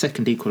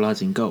second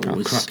equalising goal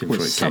was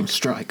some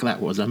strike,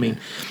 that was. I mean,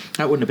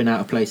 that wouldn't have been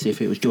out of place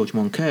if it was George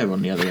Moncur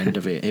on the other end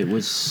of it. It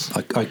was...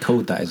 I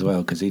called that as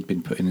well because he'd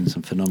been putting in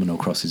some phenomenal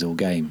crosses all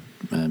game.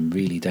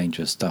 Really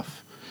dangerous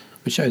stuff.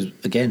 Which shows,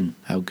 again,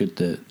 how good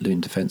the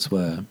Luton defence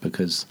were,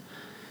 because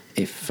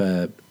if...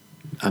 the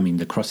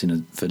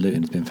crossing for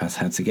Luton has been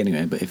fantastic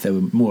anyway, but if there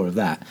were more of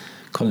that,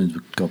 Collins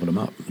would gobble them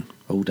up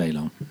all day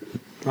long.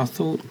 I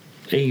thought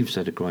Eves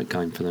had a great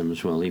game for them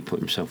as well. He put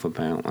himself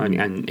about,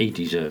 and he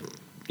deserved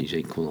his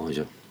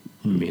equaliser,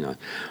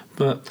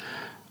 But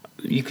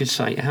you could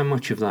say how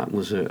much of that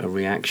was a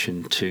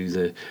reaction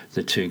to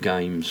the 2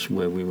 games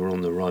where we were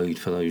on the road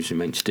for those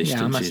immense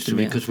distances,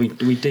 because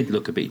we did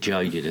look a bit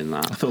jaded in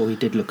that. I thought we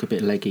did look a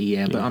bit leggy,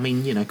 yeah. But I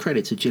mean,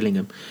 credit to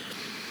Gillingham.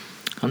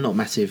 I'm not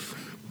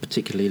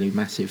particularly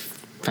massive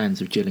fans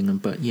of Gillingham,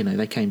 but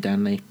they came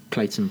down, they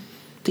played some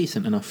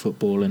decent enough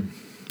football, and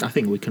I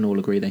think we can all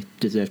agree they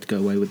deserve to go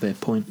away with their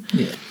point.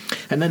 Yeah.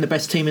 And then the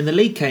best team in the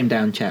league came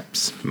down,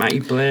 chaps. Matty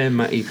Blair.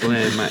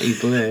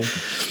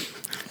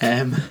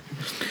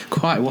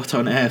 Quite what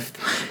on earth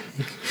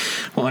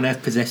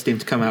possessed him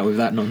to come out with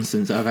that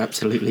nonsense? I've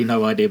absolutely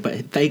no idea,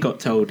 but they got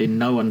told in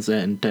no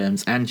uncertain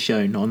terms and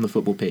shown on the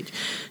football pitch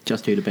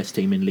just who the best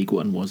team in League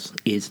One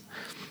is.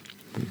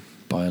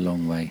 By a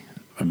long way.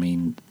 I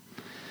mean,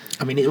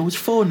 it was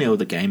 4-0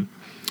 the game.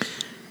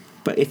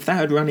 But if that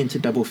had run into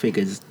double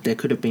figures, there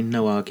could have been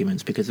no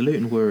arguments, because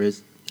Luton were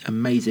as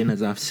amazing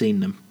as I've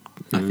seen them,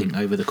 I think,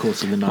 over the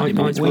course of the 90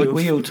 minutes.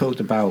 We all talked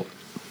about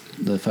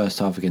the first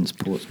half against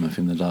Portsmouth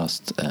in the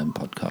last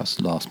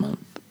podcast last month.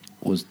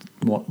 Was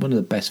one of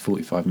the best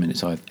 45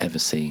 minutes I've ever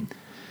seen.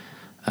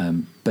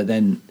 But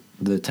then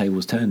the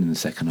tables turned in the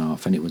second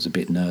half, and it was a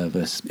bit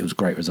nervous. It was a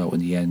great result in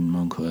the end.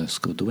 Moncur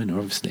scored the winner,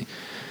 obviously.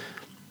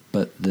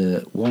 But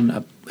the one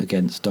up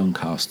against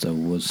Doncaster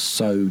was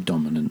so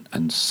dominant,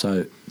 and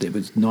it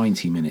was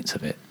 90 minutes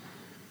of it.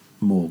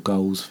 More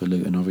goals for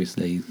Luton,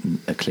 obviously,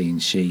 a clean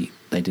sheet.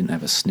 They didn't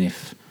have a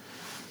sniff.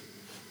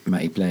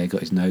 Matty Blair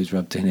got his nose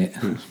rubbed in it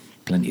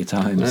plenty of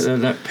times.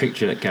 That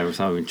picture that Gareth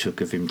Owen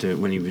took of him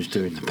when he was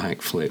doing the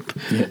backflip,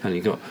 and he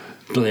got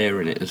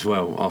Blair in it as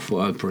well. I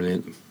thought, oh,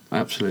 brilliant.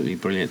 Absolutely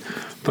brilliant.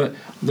 But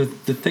the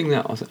thing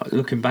that,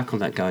 looking back on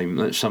that game,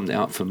 that summed it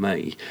up for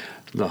me,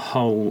 the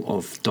whole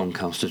of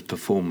Doncaster's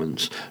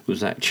performance was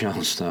that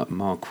chance that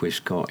Marquis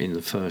got in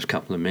the first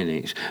couple of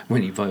minutes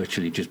when he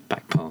virtually just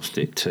back-passed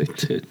it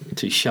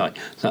to Shea.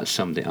 That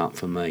summed it up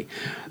for me.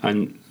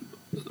 And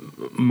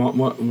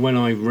when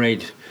I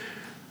read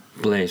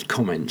Blair's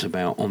comments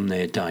about on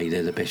their day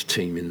they're the best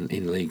team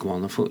in League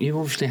One, I thought, you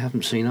obviously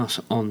haven't seen us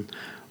on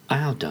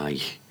our day,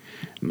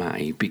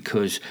 Matty,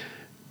 because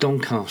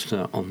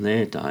Doncaster on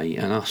their day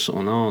and us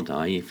on our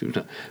day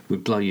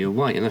would blow you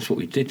away, and that's what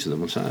we did to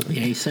them on Saturday.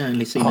 Yeah, he's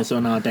certainly seen us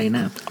on our day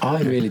now.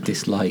 I really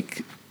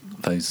dislike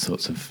those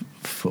sorts of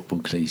football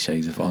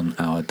cliches of on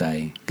our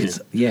day,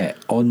 because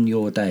on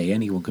your day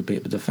anyone could be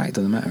it, but the fact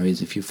of the matter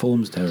is if your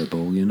form's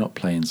terrible, you're not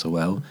playing so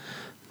well,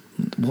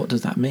 what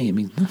does that mean? It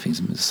means nothing.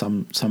 It's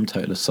some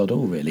total of sod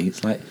all, really.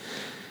 It's like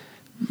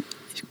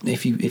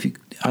if you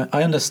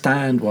I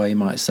understand why he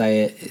might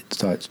say it.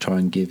 It's like to try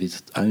and give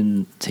his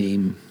own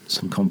team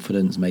some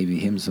confidence, maybe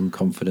him some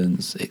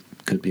confidence. It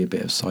could be a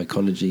bit of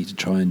psychology to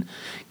try and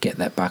get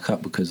that back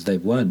up, because they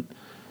weren't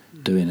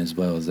doing as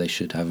well as they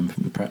should have,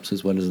 and perhaps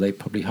as well as they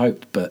probably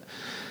hoped. But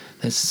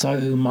there's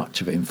so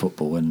much of it in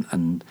football,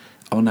 and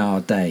on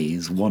our day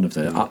is one of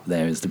the up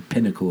there is the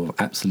pinnacle of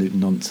absolute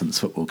nonsense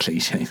football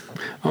cliche.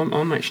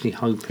 I'm actually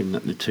hoping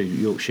that the two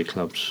Yorkshire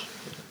clubs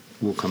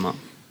will come up.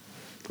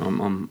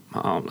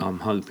 I'm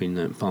hoping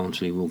that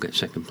Barnsley will get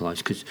second place,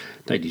 because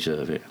they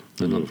deserve it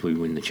as long as we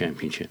win the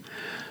championship.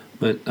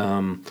 But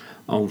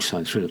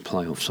also through the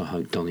playoffs, I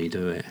hope Donny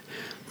do it,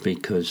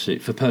 because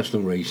for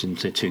personal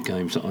reasons, they're two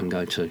games that I can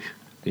go to,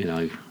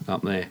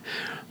 up there.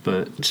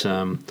 But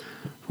for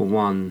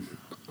one,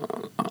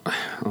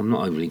 I'm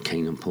not overly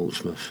keen on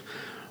Portsmouth,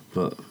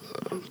 but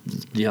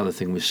the other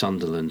thing with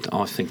Sunderland,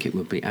 I think it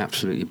would be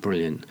absolutely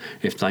brilliant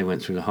if they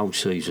went through the whole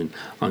season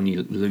only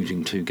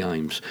losing 2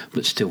 games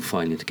but still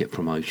failing to get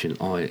promotion.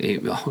 I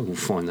will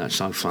find that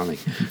so funny.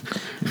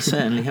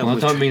 Certainly help. I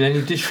don't mean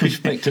any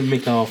disrespect to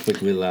Mick Arthur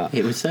with that.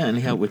 It would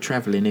certainly help with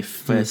travelling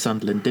if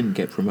Sunderland didn't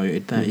get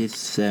promoted. That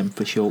is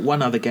for sure.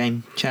 One other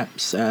game,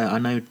 chaps. I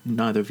know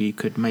neither of you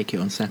could make it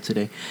on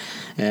Saturday,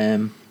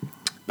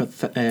 but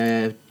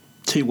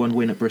 2-1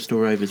 win at Bristol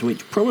Rovers,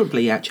 which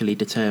probably actually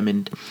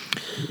determined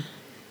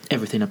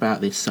everything about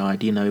this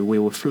side. We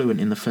were fluent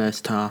in the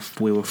first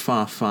half. We were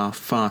far, far,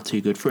 far too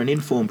good for an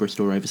informed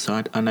Bristol Rovers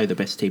side. I know the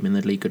best team in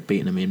the league had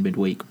beaten them in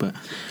midweek, but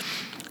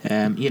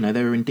they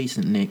were in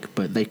decent nick,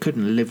 but they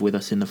couldn't live with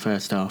us in the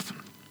first half.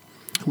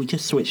 We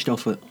just switched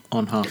off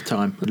on half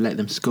time and let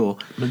them score.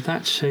 But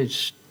that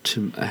says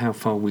to how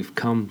far we've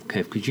come,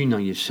 Kev, because you know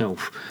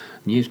yourself,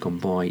 years gone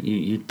by,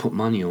 you'd put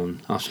money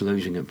on us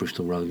losing at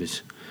Bristol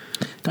Rovers.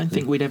 Don't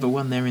think we'd ever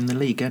won there in the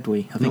league, had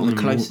we? I think the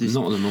closest.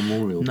 Not at the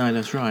Memorial. No,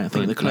 that's right. I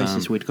think the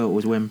closest we'd got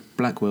was when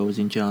Blackwell was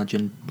in charge,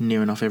 and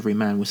near enough every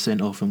man was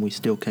sent off, and we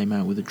still came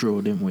out with a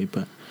draw, didn't we?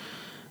 But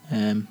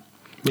even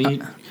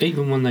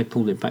when they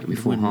pulled it back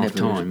before half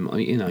time,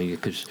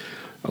 because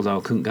although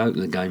I couldn't go to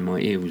the game, my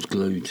ear was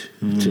glued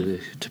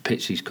to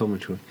Pitsy's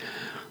commentary.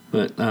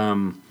 But I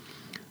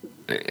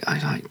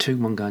like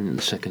 2-1 going in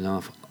the second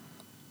half.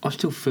 I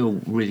still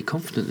feel really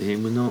confident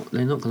in them.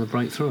 They're not going to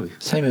break through.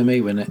 Same with me.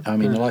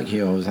 Like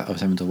you, I was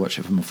having to watch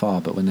it from afar.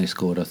 But when they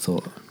scored, I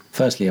thought.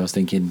 Firstly, I was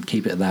thinking,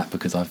 keep it at that,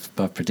 because I've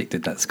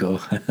predicted that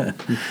score,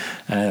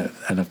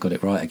 and I've got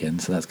it right again,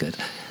 so that's good.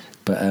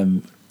 But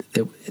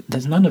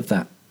there's none of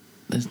that.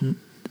 There's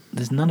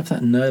none of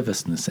that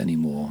nervousness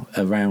anymore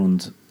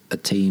around a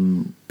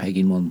team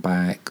pegging one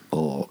back,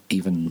 or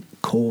even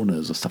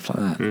corners or stuff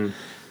like that.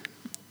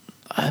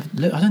 I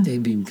don't think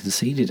they've even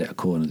conceded at a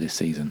corner this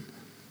season.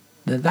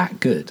 They're that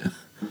good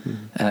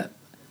at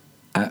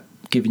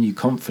giving you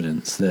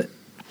confidence that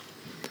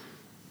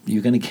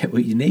you're going to get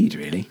what you need,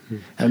 really.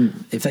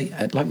 If they,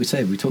 like we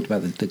said, we talked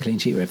about the clean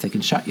sheet, where if they can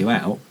shut you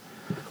out,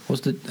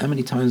 how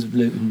many times have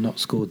Luton not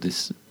scored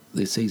this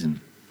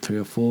season? 3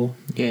 or 4?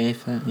 Yeah,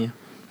 if that, yeah.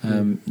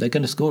 They're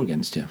going to score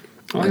against you.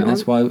 And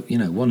that's why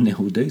 1-0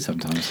 will do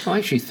sometimes. I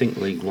actually think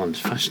League One's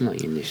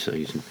fascinating this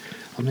season.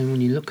 I mean,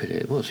 when you look at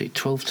it,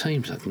 12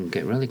 teams that can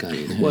get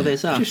relegated? Well,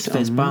 there's us,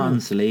 there's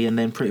Barnsley, and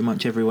then pretty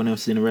much everyone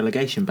else is in a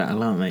relegation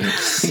battle, aren't they?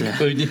 It's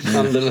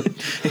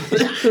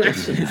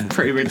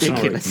pretty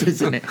ridiculous,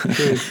 isn't it?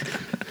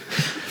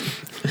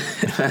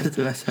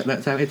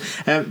 That's how it is.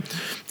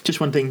 Just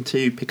one thing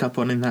to pick up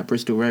on in that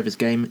Bristol Rovers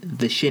game,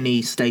 the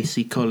Shinnie,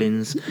 Stacey,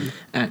 Collins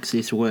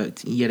axis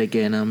worked yet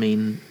again. I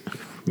mean,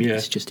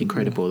 it's just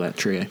incredible, that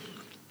trio.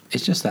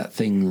 It's just that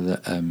thing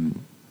that...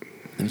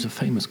 there was a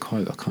famous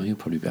quote, you'll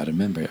probably be able to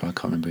remember it, I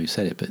can't remember who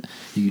said it, but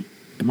it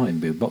might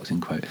even be a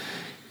boxing quote.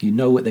 You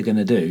know what they're going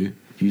to do,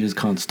 you just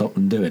can't stop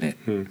them doing it.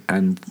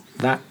 And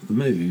that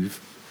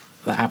move,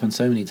 that happened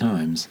so many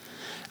times,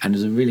 and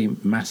is a really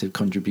massive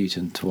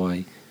contributor to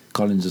why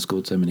Collins has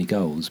scored so many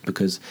goals,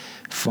 because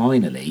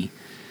finally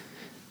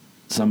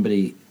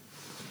the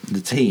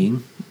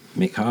team,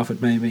 Mick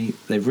Harford maybe,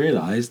 they've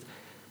realised,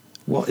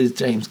 what is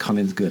James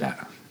Collins good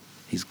at?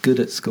 He's good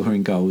at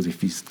scoring goals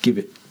if you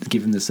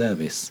give him the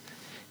service.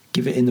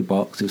 Give it in the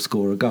box, he'll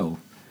score a goal.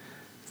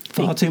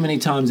 far too many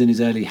times in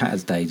his early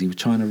Hatters days, he was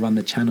trying to run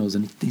the channels,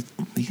 and he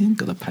didn't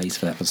got the pace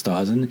for that for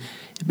starters. And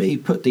he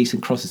put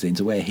decent crosses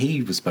into where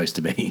he was supposed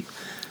to be.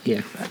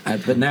 Yeah.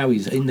 But now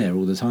he's in there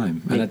all the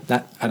time, and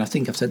I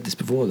think I've said this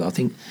before. I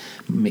think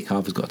Mick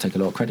Harper's got to take a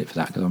lot of credit for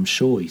that, because I'm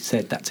sure he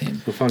said that to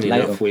him. Well, funny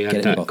enough, we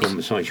had that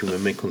conversation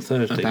with Mick on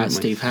Thursday about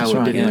Steve we? Howard,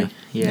 right, didn't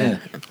we? Yeah.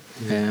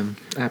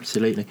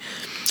 Absolutely.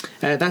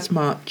 That's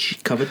March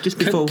covered. Just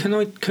before, can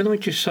I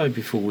just say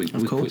before we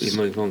quickly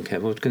move on, Kev? I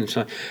was going to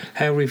say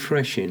how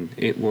refreshing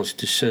it was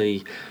to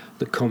see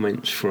the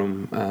comments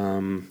from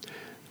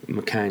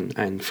McCann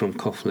and from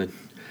Coughlin,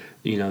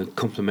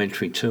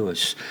 complimentary to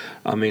us.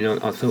 I mean,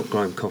 I thought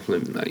Graham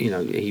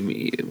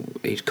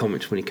Coughlin, his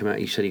comments when he came out,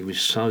 he said he was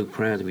so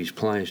proud of his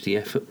players, the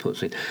effort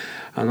puts in,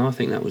 and I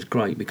think that was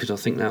great, because I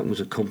think that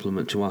was a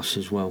compliment to us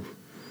as well,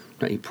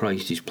 that he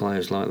praised his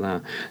players like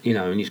that,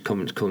 and his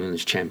comments calling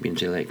us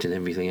champions elect and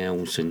everything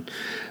else, and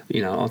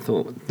I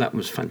thought that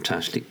was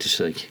fantastic to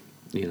see.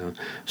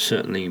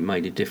 Certainly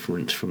made a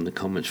difference from the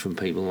comments from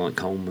people like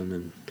Coleman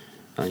and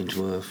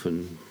Ainsworth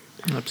and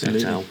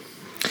absolutely.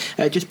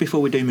 Just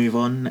before we do move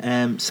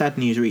on, sad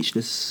news reached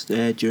us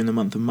during the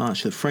month of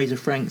March that Fraser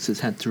Franks has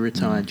had to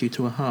retire due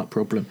to a heart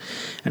problem,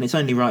 and it's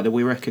only right that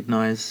we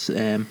recognise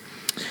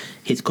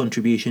his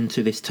contribution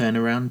to this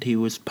turnaround. He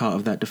was part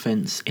of that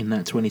defence in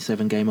that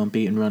 27-game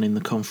unbeaten run in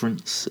the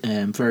conference,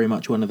 very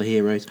much one of the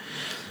heroes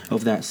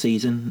of that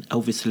season.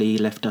 Obviously, he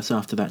left us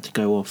after that to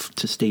go off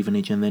to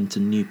Stevenage and then to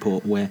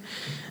Newport, where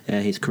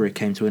his career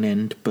came to an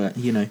end. But,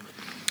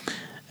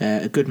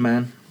 a good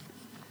man.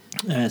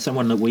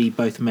 Someone that we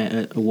both met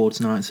at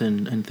awards nights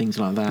and things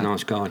like that.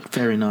 Nice guy.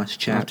 Very nice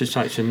chap. I have to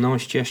say, it's a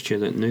nice gesture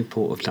that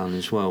Newport have done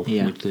as well,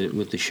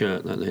 with the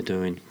shirt that they're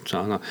doing.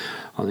 So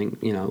I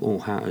think,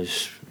 all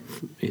Hatters,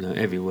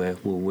 everywhere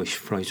will wish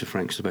Fraser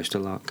Franks the best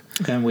of luck.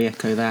 And we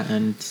echo that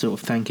and sort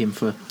of thank him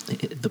for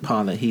the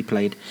part that he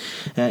played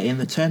in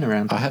the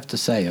turnaround. I have to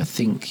say, I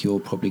think you're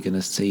probably going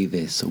to see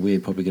this, or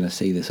we're probably going to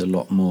see this a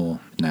lot more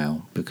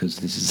now, because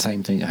this is the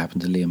same thing that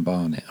happened to Liam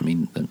Barnett. I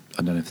mean, I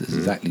don't know if it's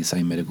exactly the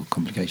same medical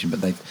complication, but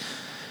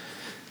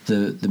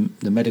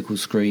the medical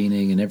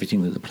screening and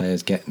everything that the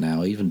players get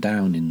now, even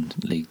down in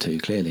League Two,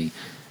 clearly,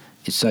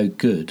 is so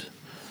good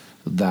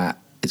that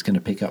it's going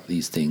to pick up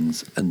these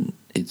things, and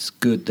it's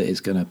good that it's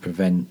going to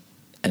prevent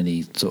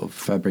any sort of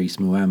Fabrice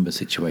Muamba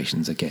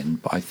situations again.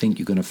 But I think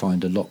you're going to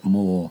find a lot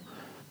more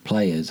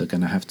players are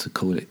going to have to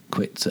call it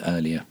quits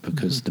earlier,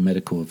 because the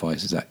medical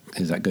advice is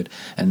that good,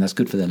 and that's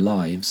good for their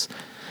lives.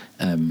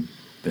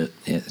 But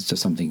it's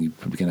just something you're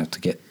probably going to have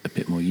to get a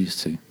bit more used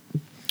to.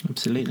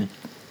 Absolutely.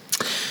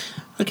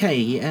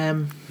 Okay,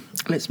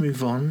 let's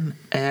move on.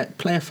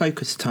 Player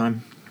focus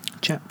time,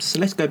 chaps. So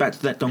let's go back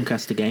to that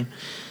Doncaster game,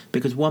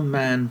 because one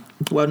man,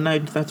 well, no,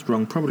 that's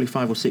wrong, probably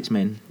 5 or 6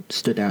 men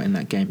stood out in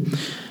that game.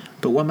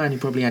 But one man who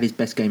probably had his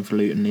best game for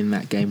Luton in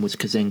that game was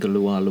Kazenga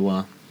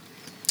Luar.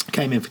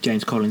 Came in for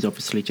James Collins,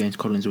 obviously. James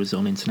Collins was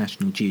on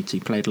international duty,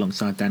 played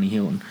alongside Danny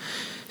Hilton,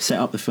 set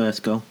up the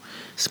first goal,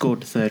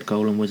 scored the third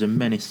goal, and was a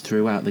menace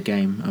throughout the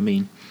game. I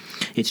mean,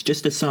 it's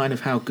just a sign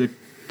of how good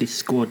this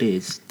squad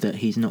is that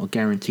he's not a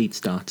guaranteed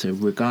starter,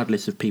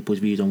 regardless of people's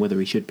views on whether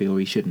he should be or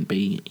he shouldn't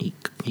be.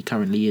 He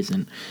currently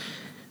isn't.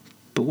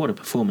 But what a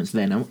performance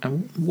then,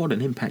 and what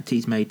an impact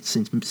he's made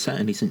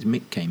certainly since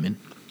Mick came in.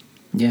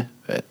 Yeah,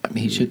 I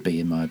mean, he should be,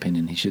 in my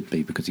opinion. He should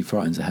be, because he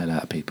frightens the hell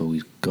out of people.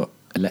 He's got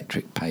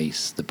electric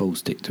pace, the ball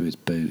stick to his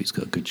boot, he's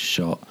got a good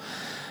shot,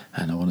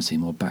 and I want to see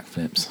more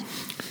backflips.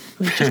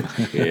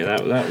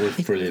 That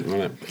was brilliant,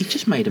 wasn't it? He's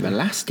just made of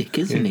elastic,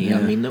 isn't he? Yeah.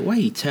 I mean, the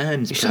way he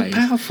turns, he's so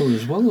powerful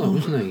as well, though,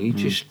 isn't he? He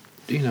just,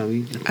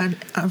 and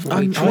what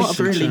I've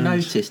really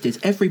noticed is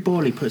every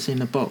ball he puts in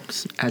the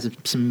box has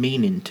some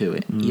meaning to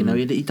it.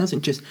 He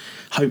doesn't just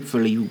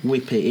hopefully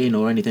whip it in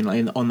or anything like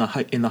in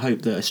the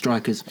hope that a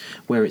striker's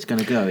where it's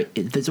going to go.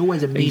 There's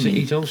always a meaning.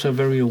 He's also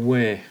very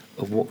aware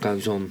of what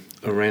goes on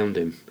around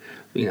him.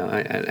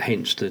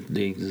 Hence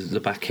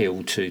the back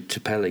heel to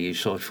Pelly, who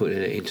side-footed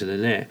it into the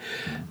net.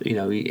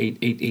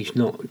 He's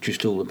not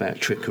just all about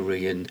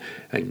trickery and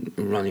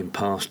running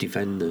past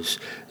defenders.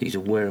 He's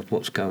aware of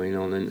what's going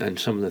on, and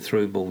some of the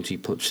through balls he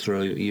puts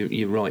through.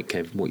 You're right,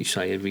 Kev. What you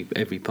say,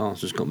 every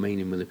pass has got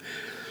meaning with him.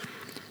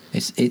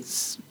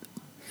 It's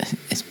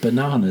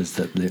bananas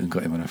that Luton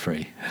got him on a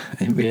free.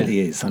 It really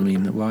is. I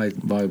mean, why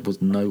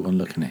was no one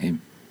looking at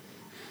him?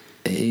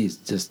 It is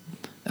just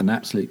an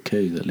absolute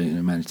coup that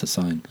Luton managed to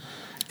sign.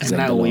 And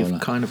now we've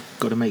kind of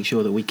got to make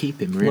sure that we keep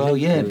him, really. Well,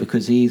 yeah,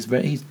 because he's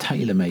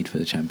tailor-made for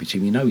the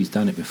Championship. He's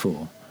done it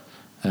before.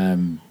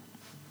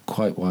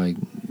 Quite why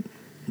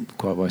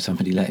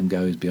somebody let him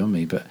go is beyond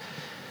me. But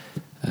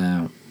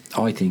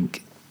I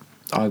think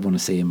I want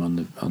to see him on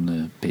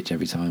the pitch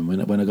every time.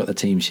 When I got the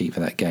team sheet for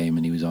that game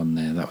and he was on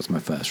there, that was my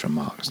first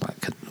remark. It's like,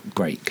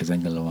 great,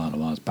 Kazenga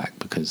Luar's back,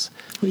 because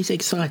he's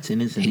exciting,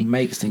 isn't he? He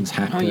makes things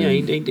happen. Oh yeah,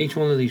 he's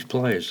one of these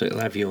players that'll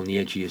have you on the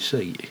edge of your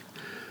seat.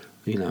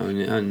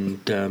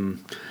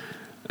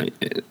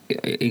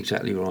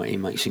 Exactly right. He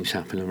makes things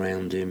happen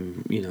around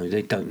him.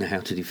 They don't know how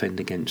to defend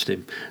against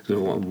him.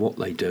 So what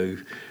they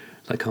do,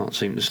 they can't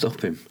seem to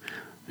stop him.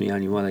 the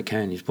only way they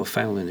can is by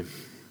fouling him.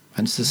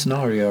 And it's the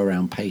scenario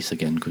around pace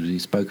again, because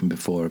we've spoken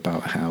before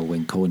about how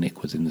when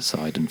Cornick was in the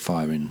side and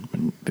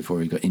firing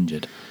before he got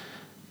injured,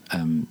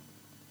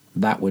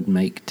 that would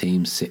make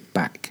teams sit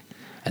back,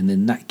 and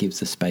then that gives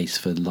the space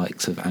for the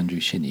likes of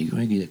Andrew Shinnie.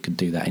 He could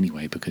do that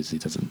anyway because he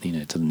doesn't need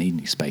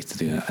any space to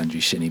do that,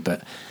 Andrew Shinnie.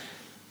 But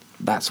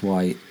that's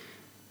why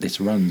this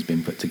run's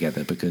been put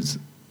together, because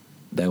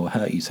they will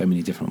hurt you so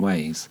many different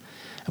ways,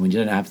 and when you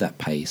don't have that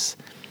pace,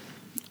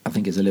 I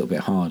think it's a little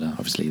bit harder.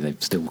 Obviously,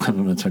 they've still gone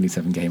on a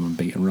 27-game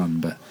unbeaten run,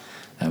 but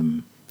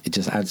it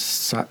just adds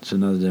such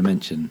another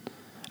dimension,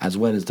 as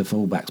well as the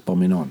fullbacks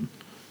bombing on.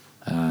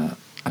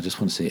 I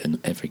just want to see it in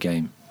every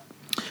game.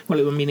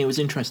 Well, I mean, it was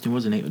interesting,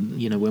 wasn't it?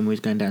 You know, when we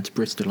were going down to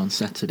Bristol on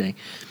Saturday,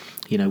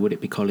 you know, would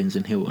it be Collins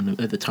and Hilton?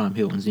 At the time,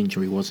 Hilton's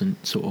injury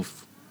wasn't sort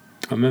of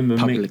I remember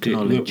public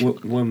knowledge.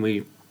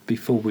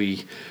 Before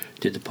we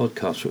did the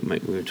podcast with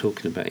Mick, we were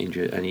talking about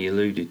injury, and he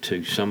alluded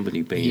to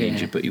somebody being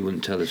injured, but he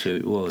wouldn't tell us who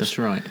it was. That's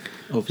right.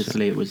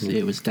 Obviously, it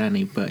was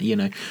Danny, but you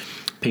know,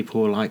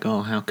 people were like,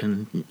 "Oh, how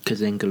can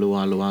Kazenga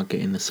Lualua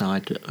get in the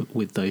side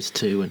with those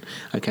two?" And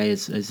okay,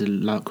 as the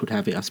luck would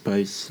have it, I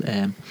suppose,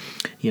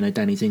 you know,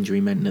 Danny's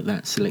injury meant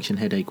that selection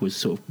headache was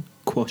sort of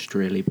quashed,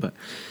 really. But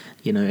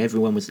you know,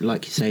 everyone was,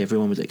 like you say,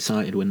 everyone was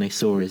excited when they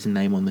saw his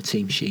name on the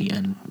team sheet,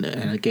 and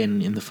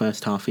again in the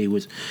first half, he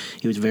was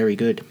very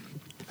good.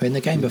 In the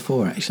game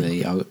before,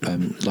 actually,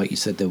 like you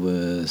said, there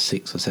were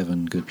 6 or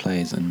 7 good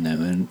players,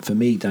 and for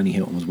me, Danny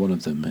Hilton was one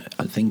of them.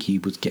 I think he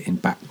was getting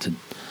back to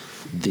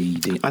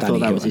the I thought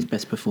that was his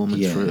best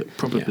performance for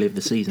probably of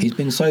the season. He's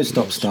been so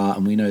stop-start,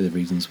 and we know the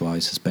reasons why: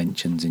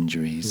 suspensions,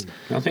 injuries.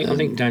 I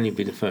think Danny would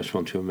be the first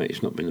one to admit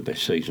it's not been the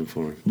best season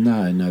for him.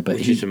 No, but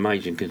which is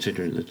amazing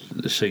considering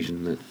the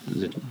season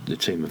that the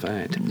team have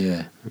had.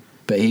 Yeah,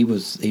 but he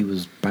was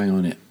bang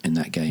on it in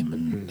that game,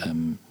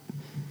 and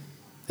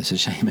it's a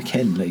shame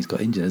again that he's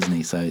got injured, hasn't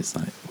he? So it's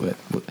like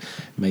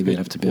maybe he'll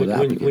have to build that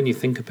up again. When you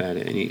think about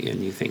it, and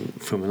you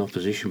think from an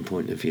opposition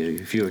point of view,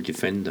 if you're a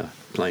defender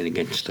playing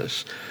against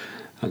us,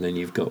 and then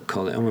you've got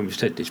Collins, and we've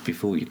said this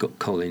before, you've got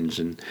Collins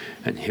and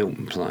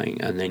Hilton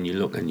playing, and then you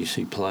look and you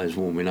see players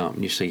warming up,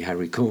 and you see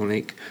Harry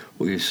Cornick,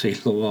 or you see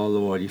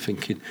Lualua, and you're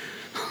thinking,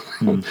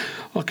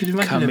 I could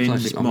imagine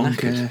Cummins,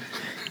 Monk,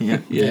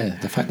 yeah.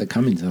 The fact that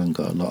Cummins hasn't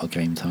got a lot of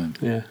game time.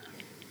 Yeah.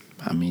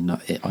 I mean, I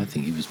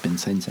think he's been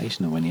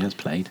sensational when he has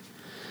played.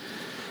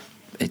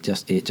 It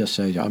just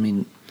shows you. I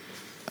mean,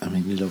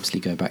 he'll obviously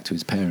go back to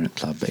his parent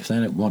club, but if they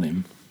don't want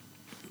him,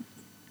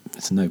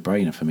 it's a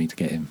no-brainer for me to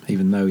get him,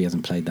 even though he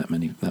hasn't played that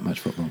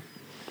much football.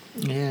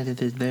 Yeah,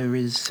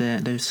 there's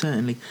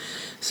certainly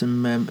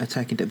some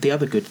attacking depth. The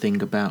other good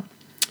thing about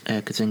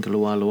Kazenga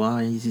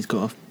Lualua is he's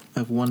got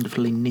a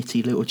wonderfully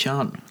nitty little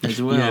chant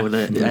as well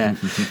that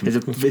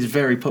is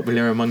very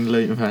popular among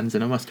Luton fans,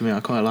 and I must admit I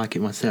quite like it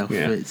myself.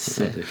 It's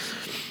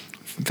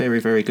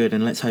very, very good,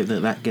 and let's hope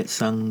that gets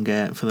sung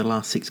for the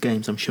last 6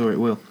 games. I'm sure it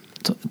will.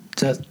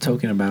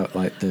 Talking about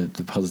like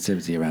the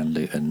positivity around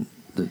Luton,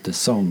 the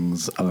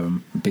songs are a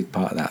big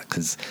part of that,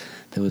 because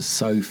there was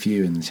so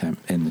few in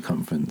the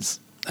conference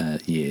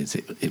years.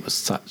 It was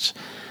such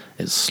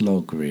a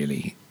slog,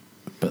 really,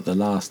 but the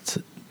last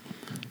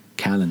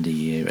calendar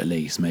year, at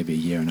least maybe a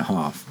year and a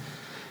half,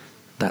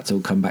 that's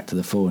all come back to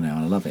the fore now,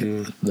 and I love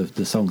it.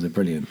 The songs are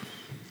brilliant,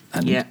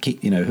 and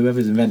keep,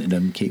 whoever's invented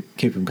them, keep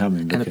them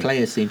coming. And the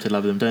players seem to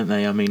love them, don't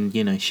they? I mean,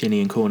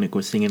 Shinnie and Cornick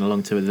were singing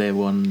along to their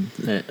one.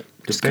 The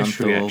best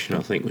reaction,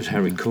 I think, was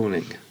Harry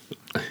Cornick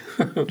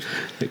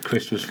at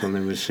Christmas when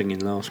they were singing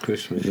Last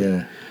Christmas.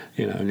 Yeah.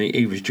 And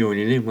he was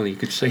joining in when you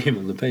could see him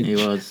on the bench. He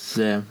was,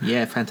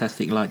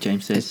 fantastic. Like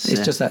James says,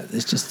 it's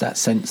just that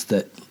sense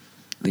that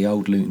the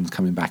old Luton's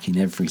coming back in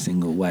every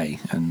single way,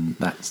 and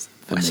that's.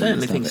 I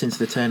certainly think since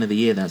the turn of the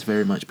year that's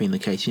very much been the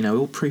case.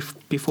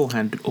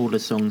 Beforehand, all the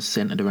songs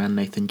centred around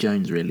Nathan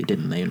Jones, really,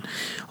 didn't they? And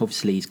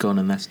obviously he's gone,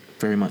 and that's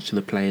very much to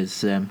the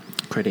players'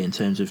 credit in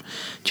terms of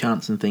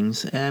chants and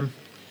things.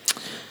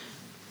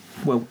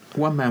 Well,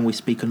 one man we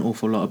speak an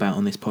awful lot about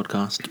on this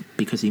podcast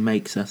because he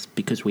makes us,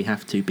 because we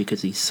have to,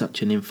 because he's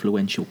such an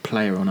influential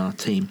player on our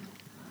team.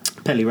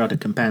 Pelly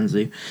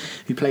Ruddock-Mpanzu,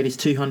 who played his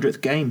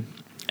 200th game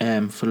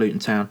for Luton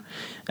Town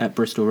at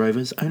Bristol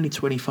Rovers, only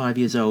 25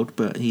 years old,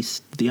 but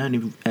he's the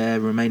only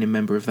remaining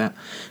member of that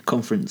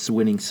conference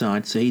winning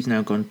side, so he's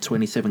now gone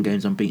 27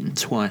 games unbeaten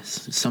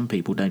twice. Some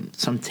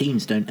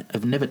teams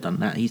have never done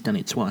that. He's done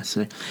it twice,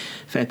 so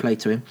fair play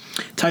to him.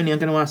 Tony, I'm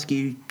going to ask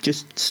you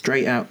just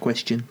straight out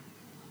question: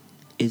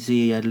 is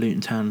he a Luton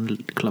Town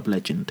club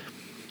legend?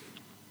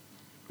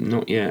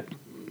 Not yet,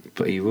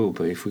 but he will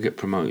be if we get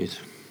promoted.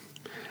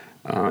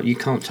 You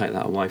can't take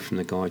that away from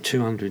the guy.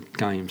 200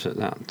 games at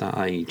that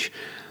age,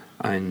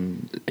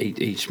 and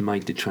he's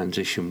made the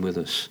transition with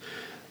us.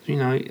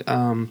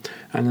 And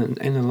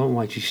in a lot of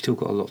ways he's still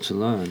got a lot to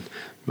learn.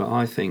 But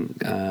I think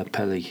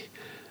Pelly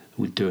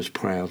would do us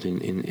proud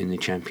in the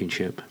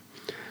Championship.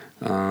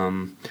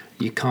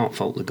 You can't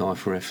fault the guy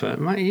for effort.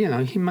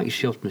 He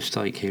makes the odd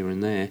mistake here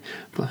and there,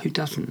 but who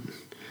doesn't?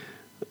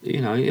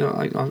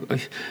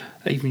 Even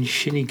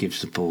Shinnie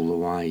gives the ball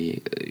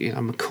away.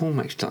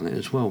 McCormack's done it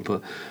as well,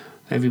 but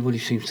everybody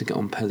seems to get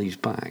on Pelly's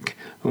back.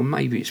 Well,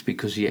 maybe it's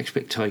because the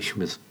expectation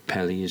with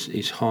Pelly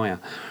is higher,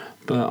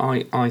 but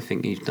I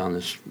think he's done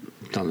us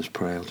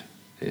proud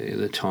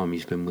the time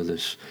he's been with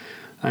us,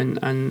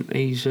 and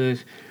he's a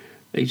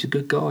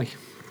good guy.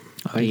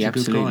 He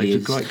absolutely He's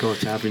is. a great guy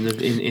to have in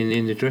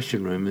the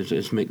dressing room, as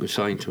Mick was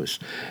saying to us.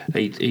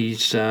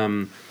 He's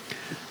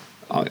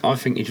I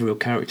think he's a real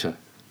character,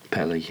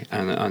 Pelly,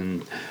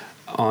 and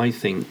I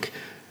think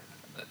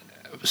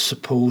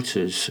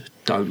supporters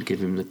don't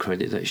give him the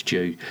credit that's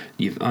due.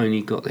 You've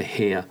only got to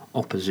hear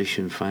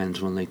opposition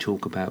fans when they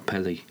talk about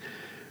Pelly,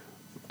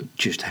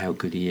 just how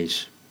good he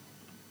is.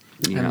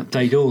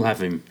 They'd all have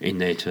him in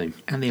their team.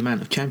 And the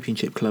amount of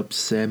championship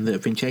clubs that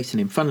have been chasing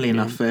him. Funnily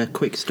enough, a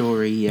quick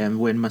story,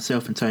 when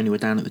myself and Tony were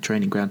down at the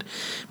training ground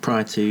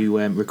prior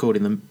to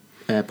recording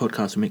the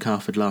podcast with Mick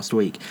Harford last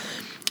week,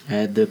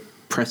 the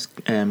press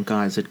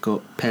guys had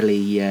got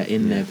Pelly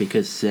in there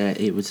because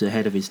it was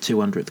ahead of his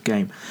 200th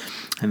game,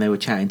 and they were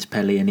chatting to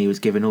Pelly, and he was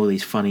giving all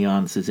these funny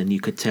answers, and you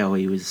could tell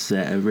he was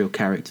a real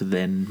character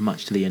then,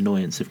 much to the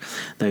annoyance of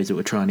those that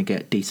were trying to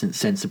get decent,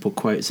 sensible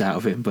quotes out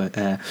of him. But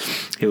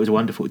it was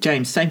wonderful.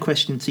 James, same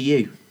question to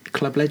you.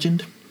 Club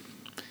legend?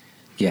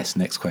 Yes,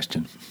 next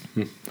question.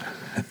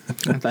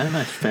 Fair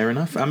enough. Fair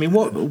enough. I mean,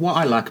 what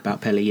I like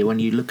about Pelly, when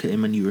you look at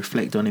him and you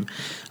reflect on him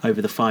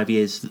over the 5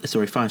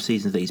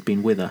 seasons that he's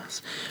been with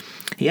us,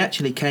 he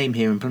actually came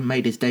here and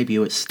made his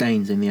debut at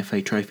Staines in the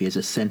FA Trophy as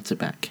a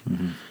centre-back.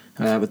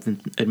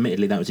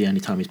 Admittedly, that was the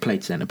only time he's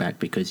played centre-back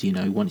because,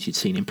 once you'd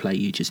seen him play,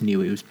 you just knew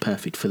he was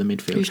perfect for the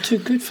midfield. He's too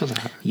good for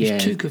that. Yeah,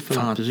 he's too good for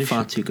that position.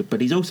 Far too good.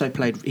 But he's also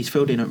he's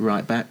filled in at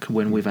right-back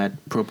when we've had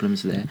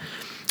problems there.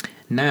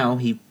 Now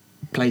he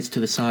plays to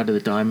the side of the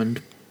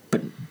diamond,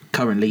 but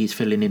currently he's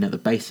filling in at the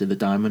base of the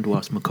diamond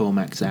whilst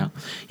McCormack's out.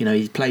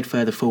 He's played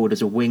further forward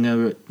as a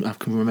winger. I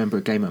can remember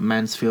a game at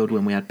Mansfield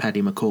when we had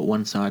Paddy McCourt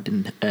one side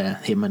and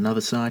him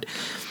another side.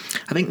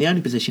 I think the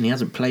only position he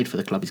hasn't played for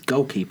the club is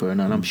goalkeeper, and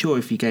I'm sure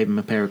if you gave him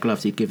a pair of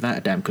gloves, he'd give that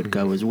a damn good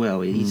go as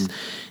well. He's,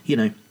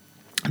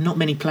 not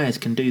many players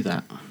can do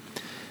that.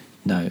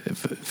 No,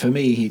 for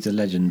me, he's a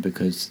legend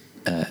because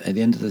at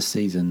the end of the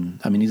season,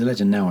 I mean, he's a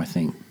legend now, I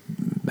think.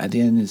 At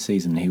the end of the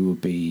season, he will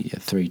be a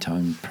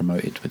 3-time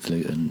promoted with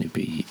Luton. He'd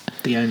be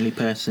the only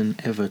person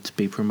ever to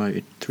be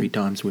promoted 3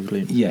 times with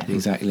Luton. Yeah,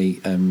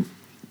 exactly.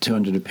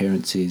 200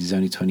 appearances, he's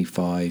only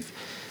 25.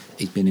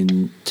 He's been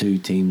in 2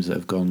 teams that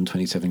have gone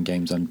 27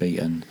 games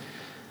unbeaten.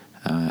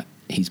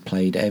 He's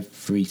played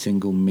every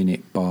single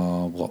minute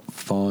bar,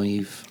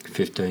 5?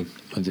 15.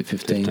 Was it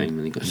 15? 15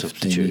 when he got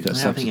substituted.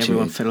 I think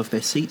everyone fell off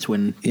their seats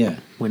when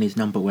his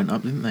number went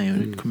up, didn't they? I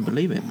couldn't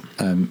believe it.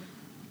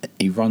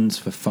 He runs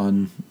for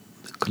fun,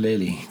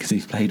 clearly, because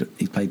he's played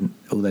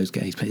all those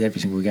games. He's played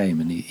every single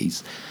game, and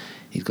he's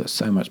got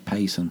so much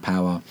pace and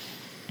power.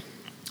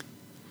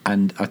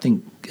 And I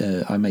think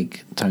I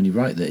make Tony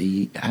right that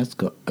he has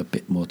got a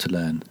bit more to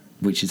learn,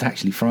 which is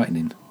actually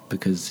frightening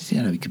because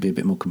he could be a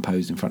bit more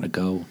composed in front of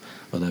goal,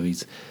 although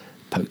he's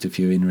poked a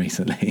few in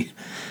recently.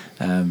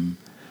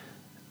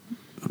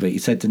 But he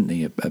said, didn't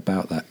he,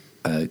 about that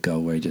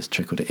goal where he just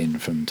trickled it in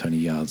from 20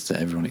 yards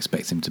that everyone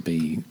expects him to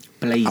be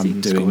blazing.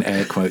 I'm doing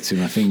air quotes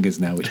with my fingers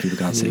now, which people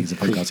can't see because the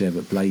podcast,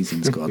 but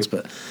blazing squads.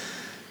 But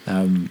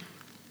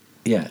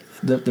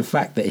the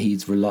fact that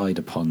he's relied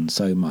upon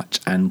so much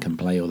and can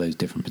play all those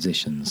different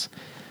positions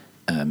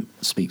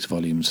speaks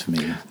volumes for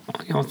me.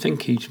 I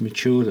think he's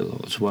matured a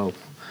lot as well,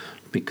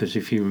 because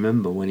if you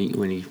remember when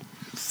he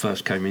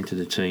first came into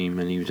the team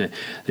and he was there,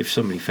 if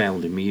somebody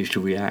fouled him, he used to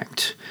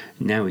react.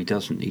 Now he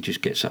doesn't. He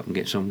just gets up and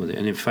gets on with it.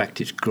 And in fact,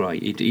 it's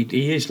great.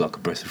 He is like a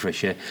breath of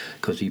fresh air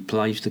because he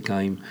plays the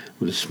game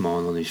with a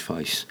smile on his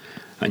face,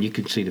 and you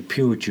can see the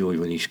pure joy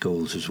when he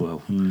scores as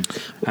well. And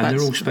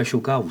they're all special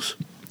goals.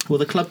 Well,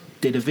 the club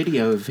did a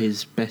video of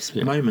his best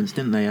moments,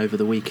 didn't they, over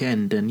the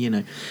weekend?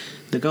 And,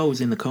 the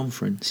goals in the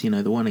conference,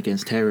 the one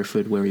against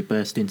Hereford where he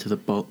burst into the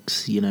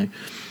box,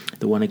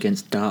 the one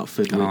against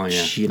Dartford,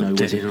 which,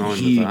 was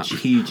a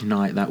huge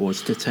night that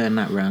was, to turn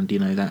that round,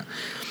 that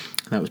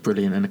was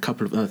brilliant. And a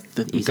couple of...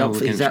 he's up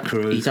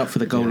for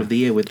the goal of the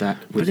year with that.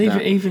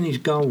 Even his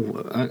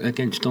goal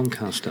against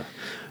Doncaster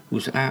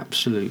was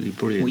absolutely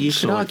brilliant. Well, you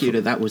could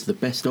argue that was the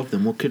best of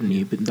them, couldn't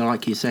you? But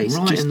like you say,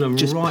 right just, in the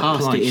just right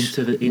passed place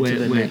it into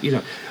the net.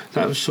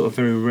 That was sort of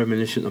very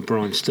reminiscent of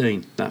Brian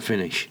Steen, that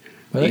finish.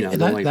 Well,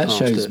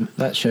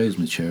 that shows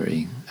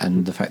maturity,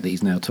 and the fact that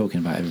he's now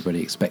talking about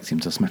everybody expects him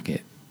to smack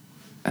it.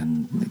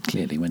 And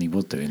clearly, when he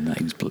was doing that,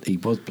 he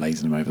was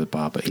blazing them over the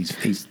bar. But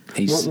he's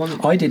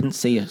I didn't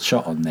see a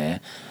shot on there.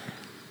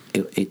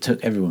 It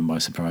took everyone by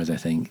surprise, I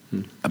think.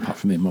 Apart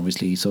from him,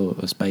 obviously, he saw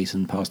a space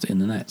and passed it in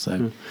the net.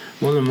 So,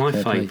 one of my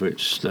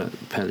favourites that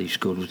Pelly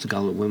scored was the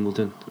goal at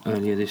Wimbledon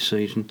earlier this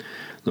season,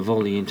 the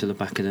volley into the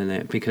back of the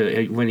net.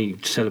 Because when he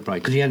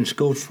celebrated, because he hadn't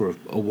scored for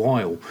a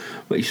while,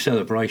 but his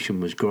celebration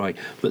was great.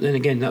 But then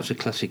again, that's a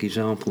classic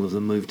example of the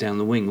move down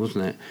the wing,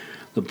 wasn't it?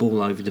 The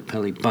ball over to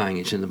Pelly, bang!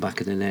 It's in the back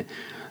of the net,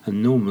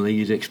 and normally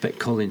you'd expect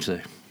Collins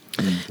there.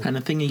 And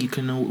the thing you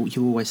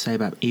always say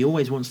about, he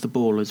always wants the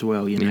ball as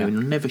well, you know,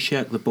 and never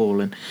shirk the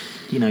ball. And,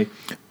 you know,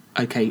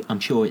 okay, I'm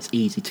sure it's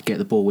easy to get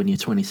the ball when you're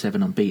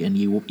 27 unbeaten.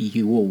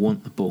 You all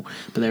want the ball.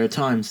 But there are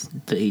times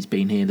that he's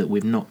been here that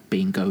we've not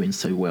been going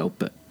so well.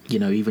 But, you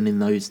know, even in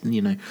those,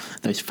 you know,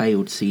 those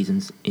failed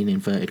seasons, in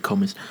inverted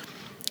commas,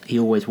 he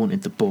always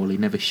wanted the ball. He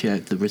never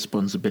shirked the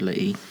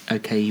responsibility.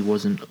 Okay, he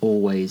wasn't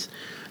always,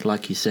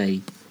 like you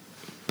say,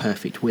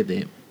 perfect with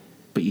it.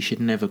 But you should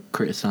never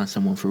criticise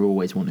someone for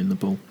always wanting the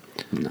ball.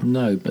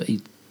 No, but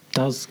he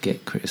does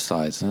get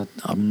criticised. I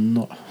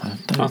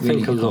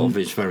think a lot of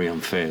it's very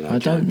unfair. I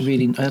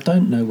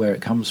don't know where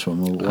it comes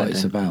from or what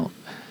it's about.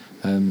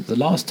 The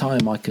last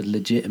time I could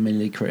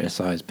legitimately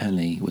criticise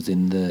Penny was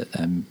in the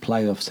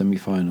playoff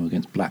semi-final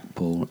against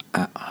Blackpool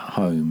at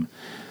home,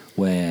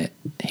 where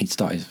he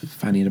started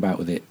fanning about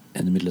with it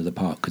in the middle of the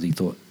park because he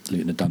thought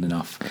Luton had done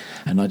enough,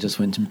 and I just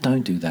went to him,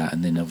 don't do that.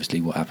 And then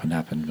obviously what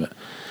happened. But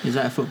is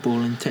that a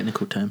footballing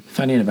technical term?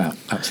 Fanning about,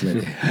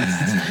 absolutely.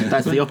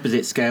 That's the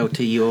opposite scale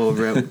to your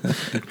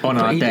on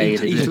our day.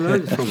 He's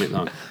learned from it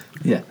though.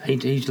 Yeah,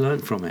 he's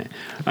learned from it,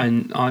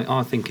 and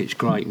I think it's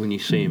great when you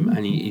see him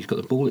and he's got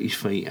the ball at his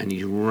feet and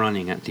he's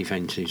running at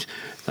defences.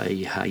 They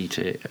hate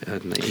it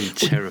and he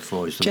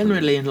terrifies them.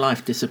 Generally in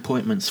life,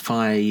 disappointments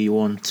fire you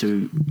on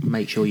to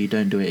make sure you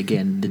don't do it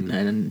again,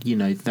 and you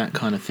know, that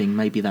kind of thing.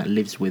 Maybe that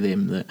lives with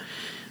him, that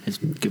has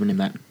given him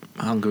that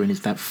hunger and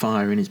that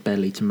fire in his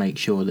belly to make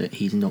sure that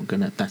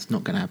that's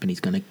not gonna happen. He's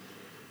gonna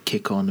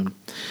kick on,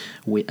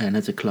 and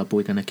as a club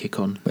we're going to kick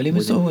on. Well, he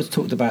was always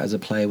talked about as a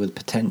player with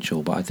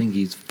potential, but I think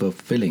he's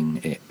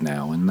fulfilling it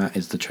now, and that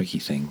is the tricky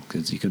thing,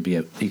 because you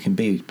can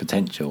be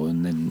potential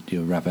and then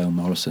you're Ravel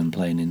Morrison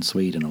playing in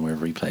Sweden or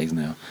wherever he plays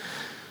now,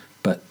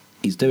 but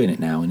he's doing it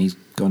now, and he's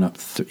gone up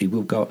he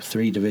will go up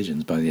 3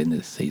 divisions by the end of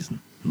the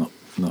season, not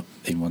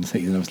in one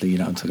season, obviously, you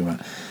know what I'm talking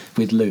about.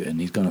 With Luton,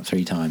 he's gone up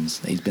 3 times.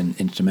 He's been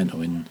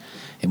instrumental in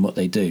what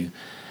they do,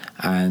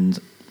 and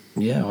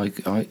yeah,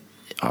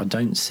 I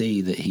don't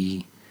see that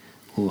he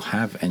will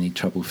have any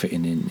trouble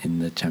fitting in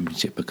the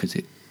Championship, because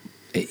it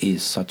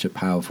is such a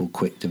powerful,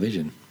 quick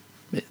division.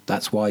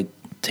 That's why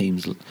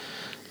teams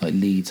like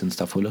Leeds and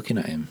stuff were looking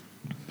at him,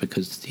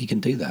 because he can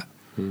do that.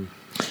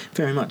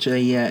 Very much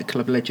a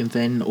club legend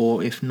then,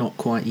 or if not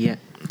quite yet,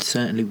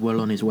 certainly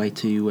well on his way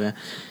to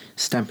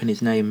stamping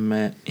his name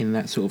in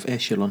that sort of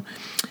echelon.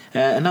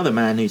 Another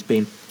man who's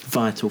been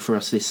vital for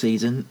us this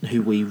season,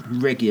 who we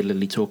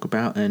regularly talk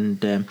about,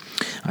 and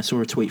I saw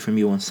a tweet from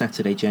you on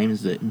Saturday,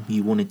 James, that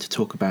you wanted to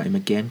talk about him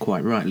again,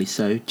 quite rightly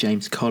so.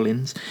 James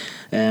Collins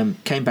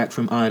came back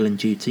from Ireland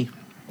duty.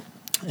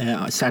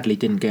 I sadly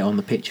didn't get on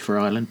the pitch for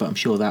Ireland, but I'm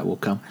sure that will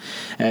come.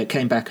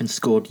 Came back and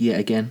scored yet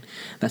again.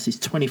 That's his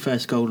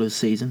 21st goal of the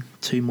season,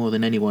 2 more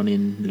than anyone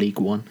in League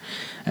One.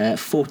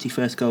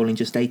 41st goal in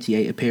just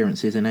 88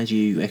 appearances, and as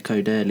you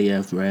echoed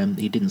earlier,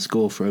 he didn't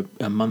score for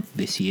a month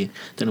this year.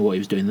 Don't know what he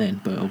was doing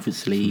then, but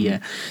obviously,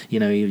 you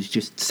know, he was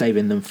just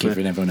saving them for...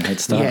 Giving everyone a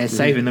head start. Yeah,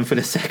 saving them for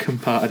the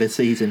second part of the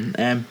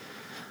season.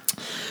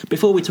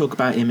 Before we talk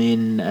about him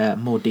in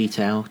more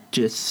detail,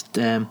 just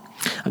I'm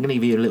going to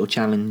give you a little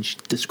challenge.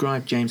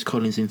 Describe James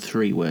Collins in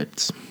 3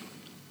 words.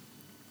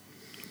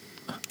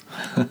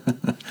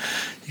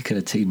 You could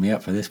have teed me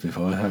up for this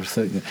before.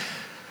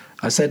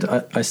 I said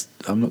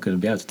I'm not going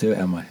to be able to do it,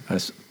 am I?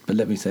 But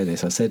let me say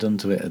this. I said on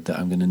Twitter that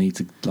I'm going to need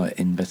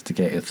to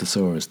investigate a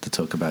thesaurus to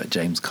talk about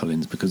James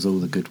Collins, because all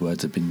the good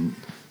words have been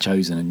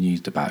chosen and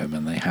used about him,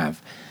 and they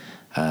have.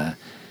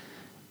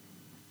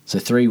 So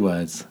 3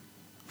 words.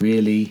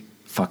 Really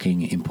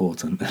fucking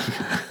important. Do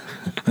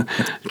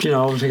you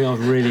know, I was thinking I was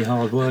a really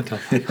hard worker.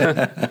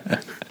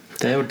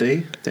 They'll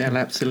do. They'll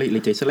absolutely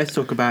do. So let's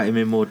talk about him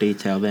in more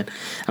detail then.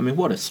 I mean,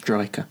 what a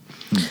striker.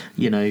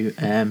 You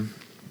know,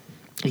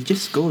 he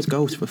just scores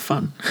goals for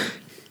fun.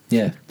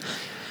 Yeah.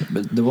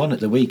 But the one at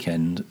the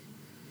weekend,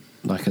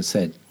 like I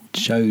said,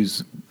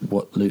 shows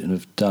what Luton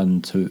have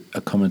done to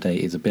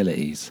accommodate his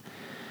abilities.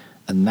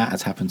 And that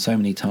has happened so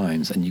many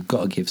times, and you've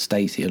got to give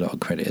Stacey a lot of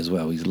credit as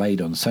well. He's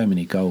laid on so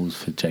many goals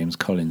for James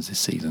Collins this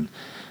season.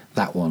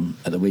 That one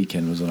at the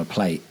weekend was on a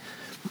plate,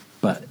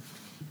 but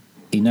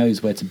he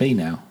knows where to be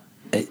now.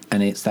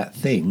 And it's that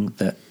thing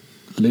that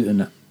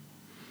Luton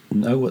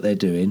know what they're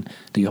doing,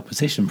 the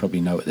opposition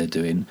probably know what they're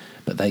doing,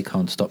 but they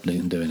can't stop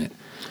Luton doing it.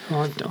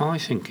 I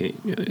think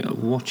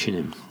watching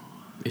him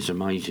is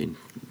amazing.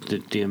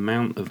 The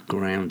amount of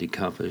ground he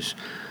covers.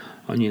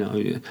 And, you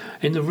know,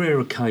 in the rare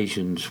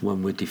occasions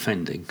when we're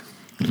defending,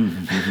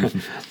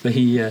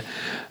 you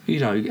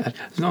know,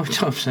 9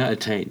 times out of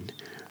 10,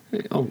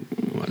 well,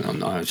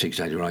 no, it's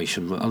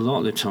exaggeration, but a lot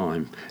of the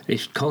time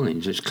it's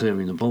Collins that's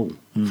clearing the ball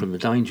from the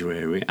danger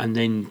area, and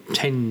then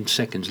 10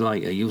 seconds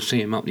later you'll see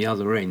him up the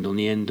other end on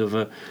the end of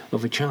a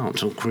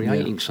chance or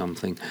creating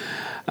something,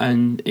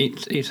 and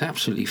it's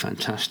absolutely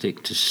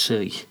fantastic to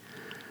see.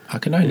 I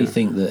can only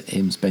think that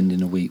him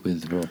spending a week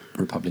with the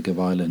Republic of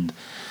Ireland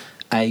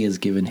has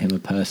given him a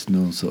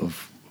personal sort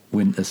of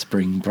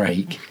winter-spring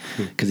break,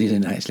 because he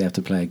didn't actually have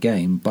to play a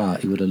game,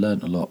 but he would have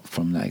learnt a lot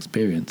from that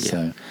experience.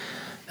 So,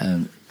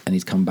 and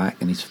he's come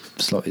back and he's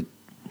slotted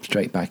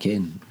straight back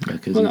in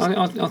because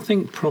I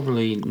think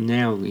probably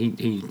now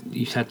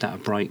he's had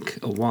that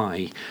break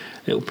away,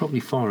 it'll probably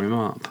fire him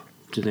up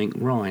to think,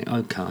 right,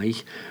 okay,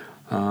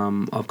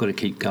 I've got to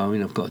keep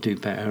going, I've got to do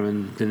better,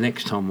 and the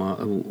next time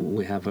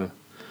we have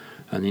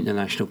an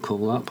international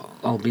call-up,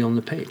 I'll be on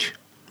the pitch.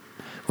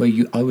 Well,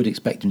 I would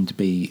expect him to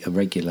be a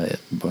regular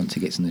once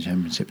he gets in the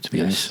Championship, to be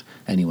honest.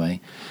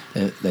 Anyway,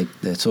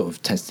 they're sort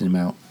of testing him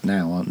out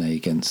now, aren't they,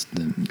 against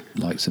the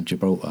likes of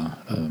Gibraltar.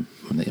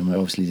 They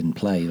obviously didn't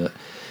play, but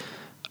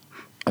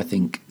I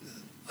think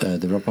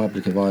the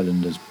Republic of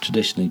Ireland has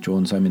traditionally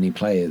drawn so many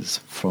players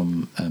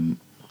from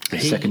the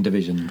second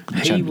division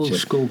Championship. He will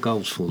score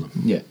goals for them.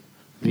 Yeah.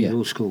 He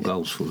will score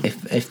goals for them.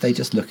 If they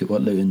just look at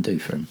what Luton do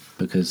for him,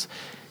 because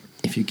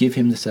if you give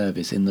him the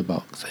service in the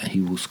box, he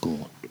will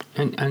score.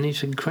 And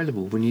it's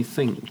incredible when you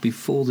think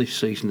before this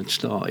season had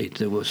started,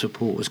 there were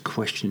supporters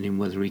questioning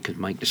whether he could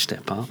make the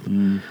step up.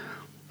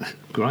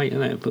 Great,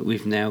 isn't it? But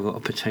we've now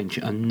got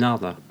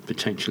another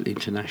potential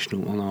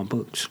international on our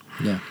books.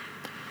 Yeah,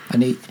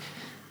 and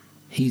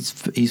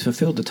he's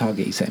fulfilled the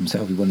target he set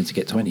himself. He wanted to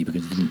get 20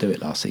 because he didn't do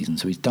it last season,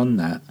 so he's done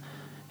that.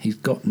 He's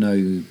got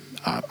no.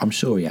 I'm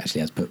sure he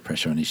actually has put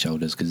pressure on his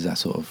shoulders because he's that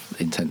sort of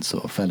intense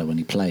sort of fella when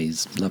he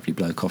plays. Lovely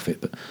bloke off it,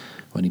 but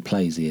when he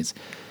plays, he is.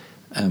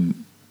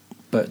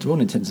 But to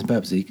all intents and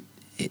purposes,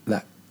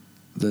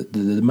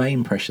 the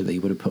main pressure that he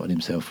would have put on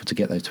himself to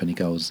get those 20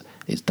 goals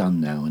is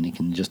done now, and he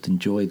can just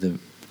enjoy the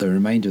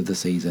remainder of the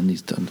season.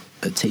 He's done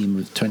a team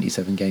with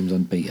 27 games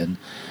unbeaten,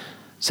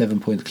 7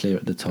 points clear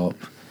at the top,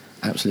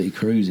 absolutely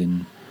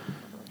cruising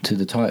to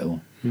the title.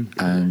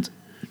 And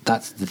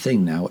that's the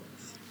thing now.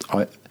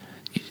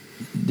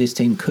 This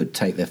team could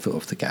take their foot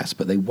off the gas,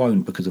 but they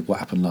won't because of what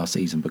happened last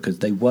season, because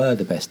they were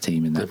the best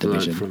team in that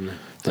division.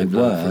 They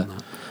were.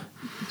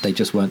 They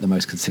just weren't the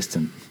most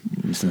consistent.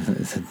 It's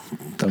a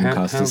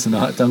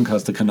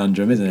Doncaster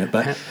conundrum, isn't it?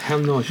 But how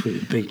nice would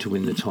it be to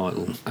win the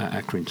title at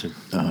Accrington?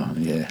 Oh,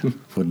 yeah,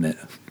 wouldn't it?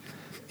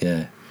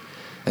 Yeah.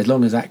 As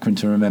long as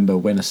Accrington remember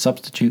when a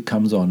substitute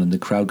comes on and the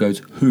crowd goes,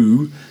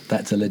 "Who?"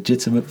 that's a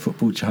legitimate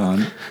football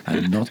chant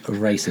and not a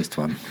racist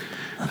one.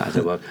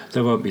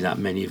 There won't be that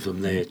many of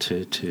them there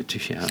to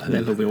shout.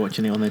 They'll be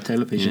watching it on their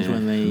televisions,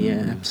 won't they?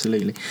 Yeah,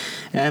 absolutely.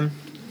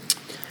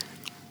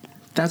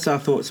 That's our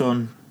thoughts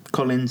on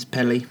Collins,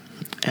 Pelly.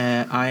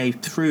 I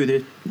threw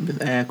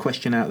the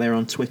question out there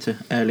on Twitter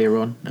earlier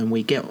on, and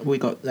we got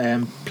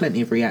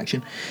plenty of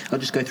reaction. I'll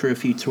just go through a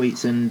few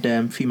tweets and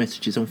a few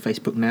messages on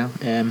Facebook now.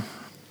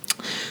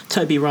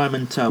 Toby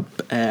Ryman Tubb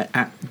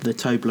at the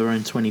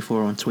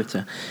Toblerone24 on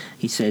Twitter.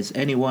 He says,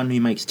 anyone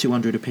who makes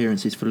 200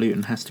 appearances for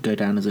Luton has to go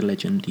down as a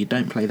legend. You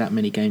don't play that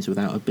many games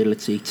without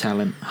ability,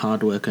 talent,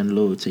 hard work and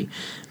loyalty,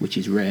 which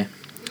is rare.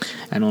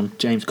 And on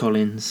James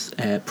Collins,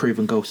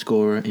 proven goal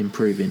scorer,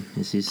 improving.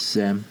 This is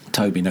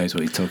Toby knows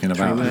what he's talking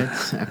about.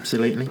 Words,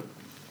 absolutely.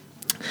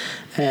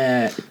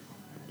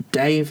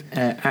 Dave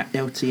at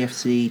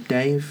LTFC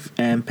Dave.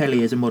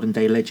 Pelly is a modern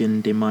day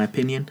legend in my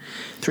opinion.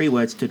 3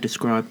 words to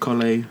describe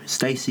Colo: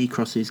 Stacey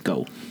crosses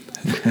goal.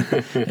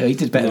 Yeah, he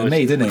did better than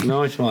me, didn't he?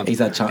 Nice one. He's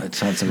had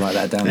chance to write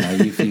that down now.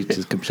 You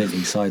just completely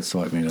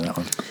sideswiped me with that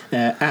one.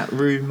 At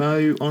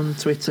Rumo on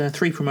Twitter,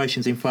 3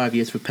 promotions in 5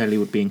 years for Pelly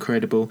would be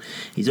incredible.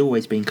 He's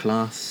always been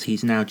class.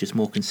 He's now just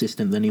more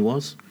consistent than he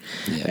was.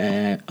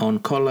 Yeah. On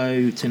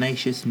Colo,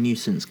 tenacious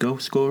nuisance goal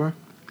scorer.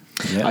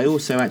 Yep. I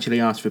also actually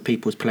asked for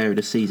People's Player of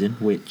the Season,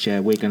 which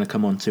we're going to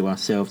come on to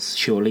ourselves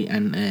shortly,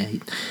 and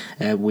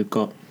we've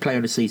got Player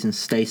of the Season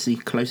Stacey,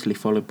 closely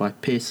followed by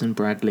Pearson,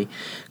 Bradley,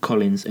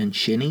 Collins and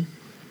Shinnie.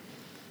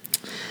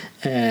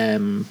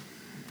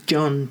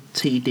 John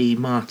T.D.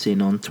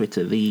 Martin on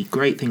Twitter, the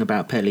great thing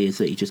about Pelly is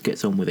that he just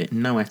gets on with it,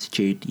 no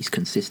attitude, he's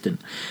consistent.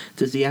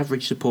 Does the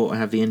average supporter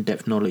have the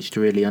in-depth knowledge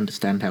to really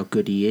understand how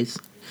good he is?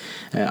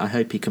 I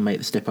hope he can make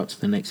the step up to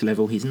the next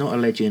level. He's not a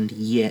legend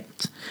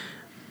yet,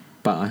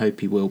 but I hope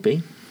he will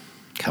be.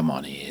 Come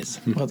on, he is.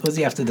 What does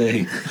he have to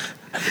do?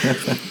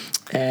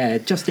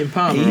 Justin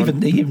Palmer.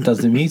 He even does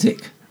the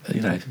music, to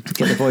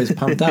get the boys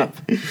pumped up.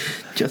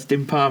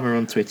 Justin Palmer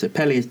on Twitter.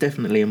 Pelly is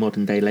definitely a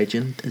modern day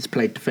legend. Has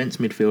played defence,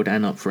 midfield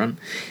and up front.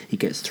 He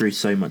gets through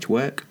so much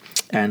work.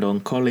 And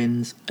on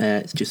Collins,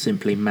 it's just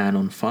simply man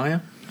on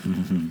fire.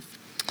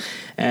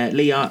 Mm-hmm.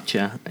 Lee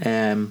Archer.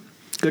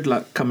 Good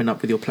luck coming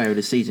up with your Player of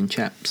the Season,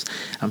 chaps.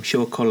 I'm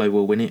sure Colo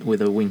will win it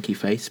with a winky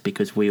face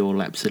because we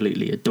all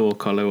absolutely adore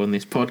Colo on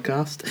this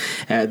podcast.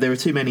 There are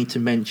too many to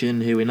mention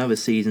who in other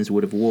seasons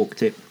would have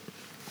walked it.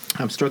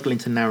 I'm struggling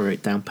to narrow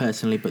it down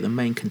personally, but the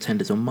main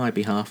contenders on my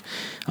behalf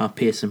are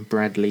Pearson,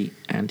 Bradley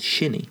and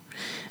Shinnie.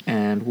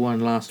 And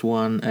one last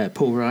one,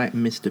 Paul Wright,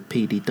 Mr.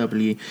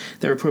 PDW.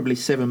 There are probably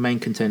 7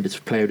 main contenders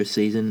for Player of the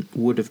Season.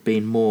 Would have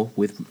been more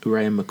with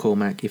Ray and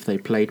McCormack if they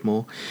played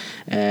more.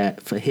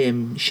 For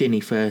him, Shinnie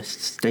first,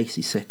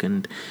 Stacey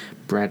second,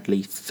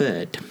 Bradley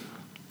third.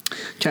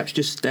 Chaps,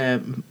 just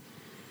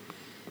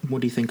what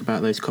do you think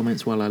about those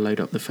comments while I load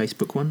up the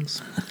Facebook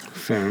ones?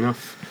 Fair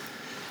enough.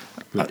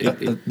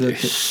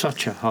 It's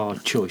such a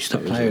hard choice. The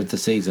Player of the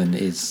Season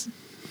is...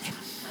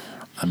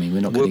 I mean,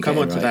 we're not We'll going to come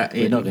get on it to right. that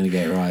We're in- not going to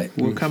get it right.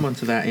 We'll come on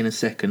to that in a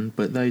second,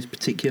 but those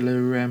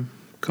particular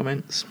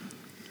comments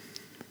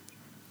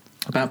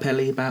about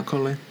Pelly, about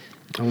Colin?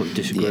 I wouldn't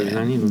disagree with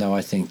any of them. No,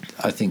 I think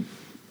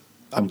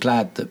I'm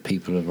glad that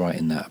people are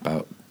writing that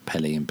about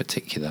Pelly in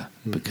particular,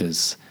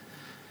 because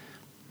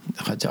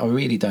I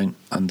really don't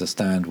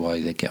understand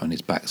why they get on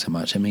his back so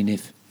much. I mean,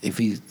 if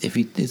he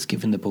is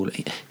given the ball,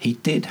 he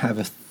did have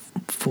a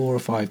 4 or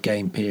 5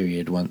 game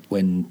period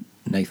when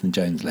Nathan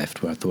Jones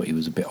left where I thought he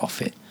was a bit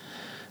off it,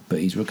 but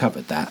he's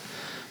recovered that.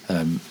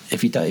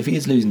 If he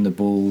is losing the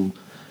ball,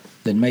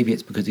 then maybe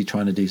it's because he's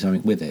trying to do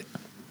something with it,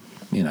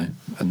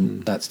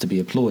 and that's to be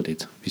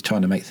applauded. He's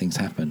trying to make things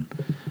happen.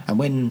 And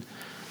when,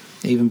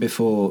 even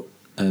before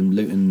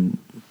Luton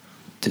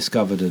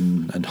discovered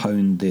and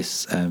honed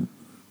this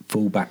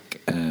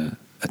full-back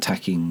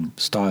attacking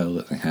style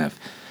that they have,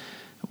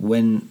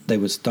 when they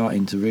were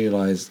starting to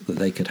realise that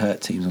they could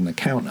hurt teams on the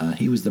counter,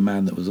 he was the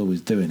man that was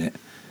always doing it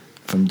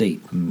from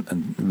deep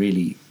and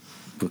really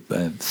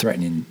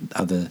threatening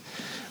other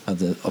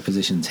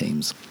opposition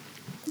teams.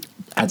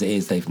 As it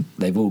is,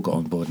 they've all got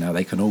on board now.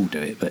 They can all do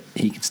it, but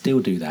he can still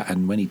do that.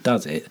 And when he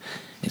does it,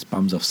 it's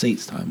bums off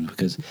seats time,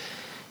 because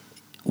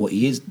what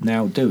he is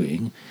now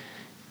doing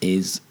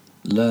is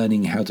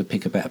learning how to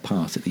pick a better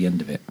pass at the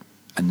end of it.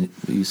 And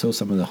you saw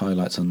some of the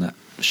highlights on that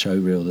show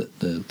reel that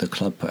the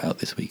club put out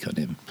this week on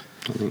him.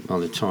 I think by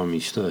the time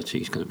he's 30,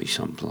 he's going to be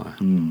some player.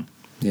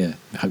 Yeah,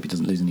 I hope he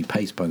doesn't lose any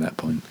pace by that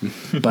point.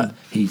 But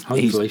he's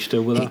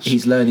still with us.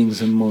 He's learning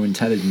some more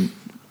intelligent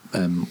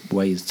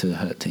ways to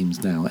hurt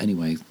teams now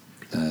anyway.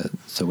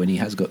 So when he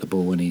has got the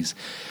ball, when he's,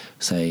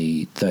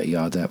 say, 30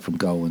 yards out from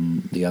goal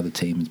and the other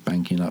team is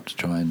banking up to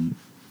try and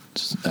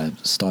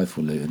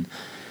stifle Luton,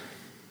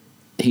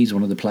 he's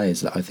one of the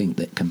players that I think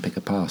that can pick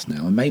a pass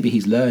now. And maybe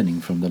he's learning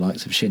from the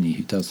likes of Shinnie,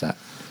 who does that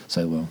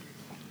so well.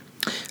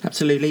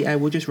 Absolutely.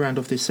 We'll just round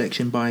off this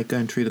section by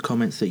going through the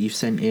comments that you've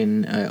sent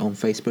in on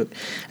Facebook.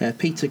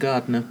 Peter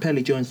Gardner: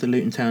 Pelly joins the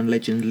Luton Town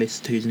legend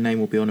list, whose name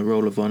will be on a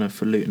roll of honour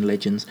for Luton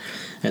legends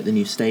at the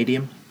new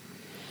stadium.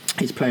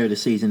 His player of the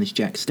season is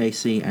Jack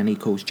Stacey, and he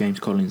calls James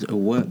Collins a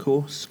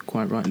workhorse,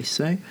 quite rightly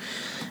so.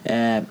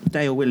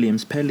 Dale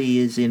Williams: Pelly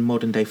is in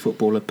modern day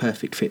football a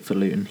perfect fit for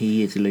Luton.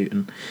 He is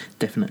Luton,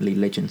 definitely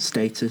legend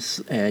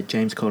status.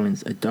 James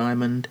Collins a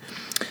diamond.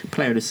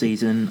 Player of the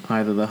season,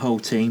 either the whole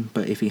team,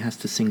 but if he has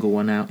to single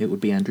one out, it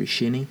would be Andrew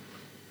Shinnie.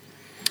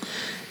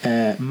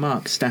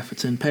 Mark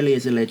Stafferton: Pelly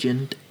is a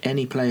legend.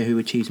 Any player who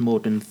achieves more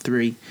than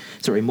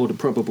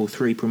probable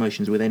 3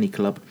 promotions with any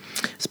club,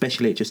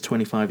 especially at just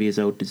 25 years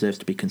old, deserves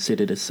to be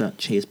considered as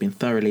such. He has been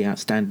thoroughly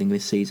outstanding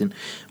this season,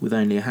 with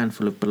only a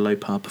handful of below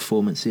par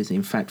performances.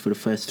 In fact, for the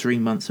first 3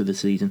 months of the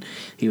season,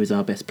 he was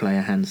our best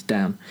player, hands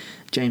down.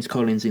 James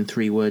Collins, in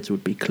 3 words,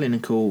 would be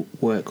clinical,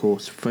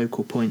 workhorse,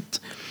 focal point.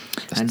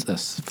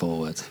 That's 4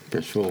 words.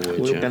 That's 4 words,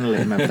 We're going to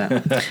let him have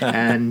that.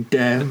 And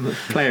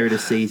player of the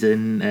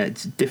season,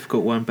 it's a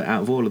difficult one, but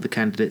out of all of the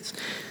candidates,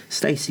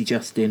 Stacey,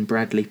 Justin,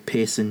 Bradley,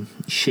 Pearson,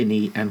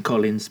 Shinnie and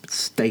Collins, but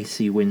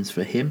Stacey wins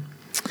for him.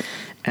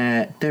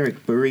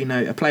 Derek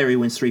Barino: a player who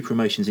wins 3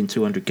 promotions in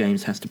 200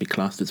 games has to be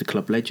classed as a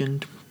club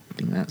legend. I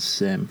think that's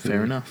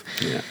fair enough.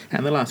 Yeah.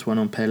 And the last one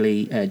on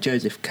Pelly,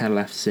 Joseph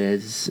Calaf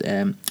says,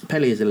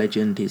 Pelly is a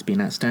legend. He's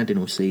been outstanding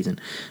all season.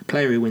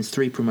 Player who wins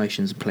 3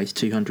 promotions and plays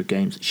 200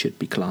 games should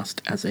be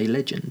classed as a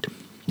legend.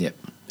 Yep,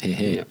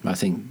 here. Yep. I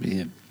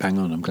think, bang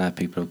on. I'm glad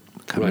people are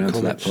coming on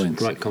to that point.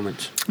 Great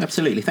comments.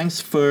 Absolutely. Thanks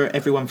for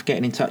everyone for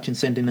getting in touch and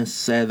sending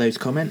us those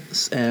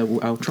comments.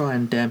 I'll try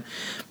and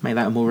make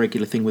that a more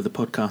regular thing with the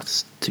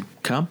podcasts to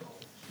come.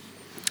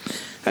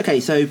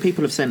 Okay, so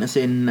people have sent us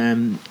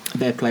in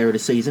their player of the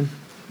season.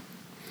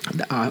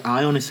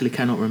 I honestly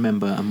cannot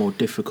remember a more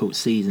difficult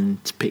season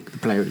to pick the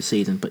player of the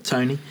season. But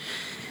Tony,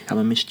 I'm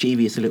a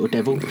mischievous little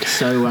devil,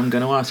 so I'm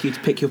going to ask you to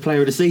pick your player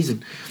of the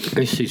season.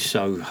 This is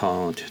so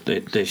hard.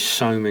 There's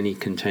so many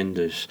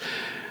contenders.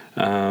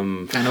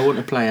 And I want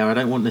a player. I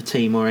don't want the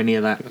team or any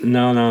of that.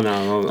 No. Not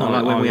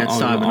like when we had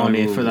Simon on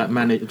here for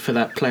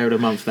that player of the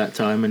month that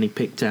time, and he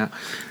picked out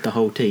the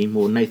whole team,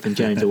 or Nathan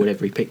Jones or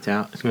whatever he picked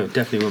out. Well, it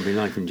definitely won't be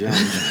Nathan Jones.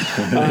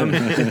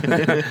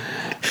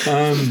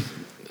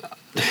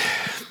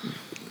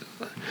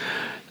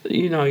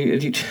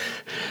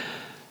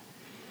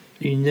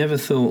 You never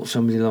thought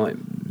somebody like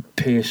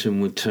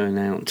Pearson would turn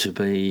out to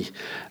be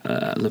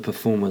the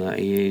performer that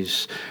he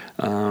is.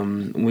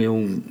 We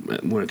all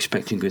were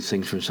expecting good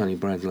things from Sonny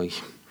Bradley.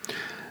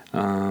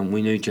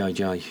 We knew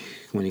JJ,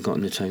 when he got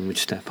in the team, would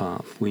step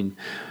up.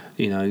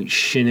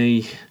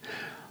 Shinnie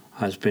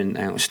has been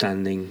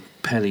outstanding.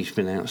 Pelly's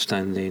been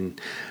outstanding.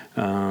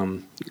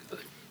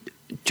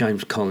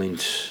 James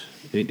Collins.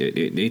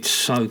 It's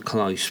so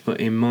close,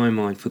 but in my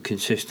mind, for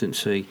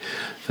consistency,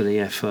 for the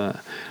effort,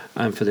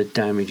 and for the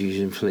damage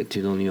he's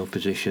inflicted on the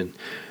opposition,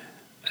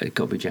 it's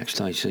got to be Jack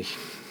Stacey.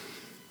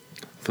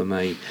 For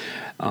me,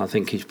 I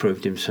think he's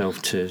proved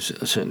himself to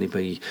certainly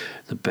be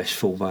the best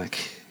fullback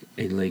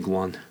in League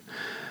One.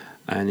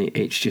 And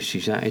it's just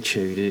his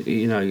attitude.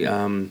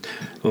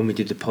 When we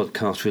did the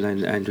podcast with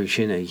Andrew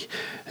Shinnie,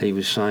 he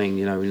was saying,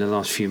 in the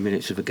last few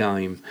minutes of a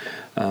game,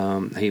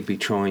 he'd be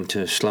trying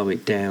to slow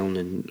it down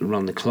and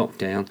run the clock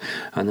down,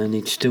 and then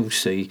he'd still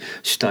see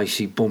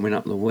Stacey bombing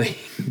up the wing,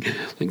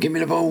 like, give me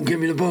the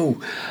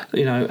ball,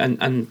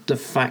 and the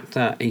fact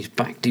that he's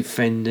back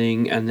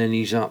defending and then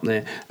he's up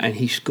there and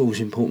he scores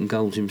important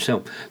goals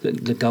himself.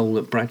 The goal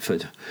at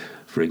Bradford,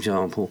 for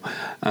example,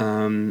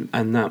 and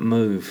that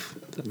move,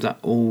 that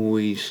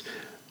always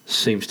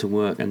seems to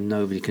work and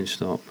nobody can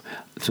stop.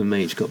 For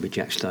me, it's got to be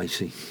Jack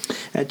Stacey.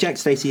 Jack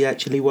Stacey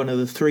actually one of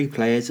the 3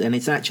 players, and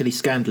it's actually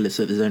scandalous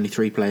that there's only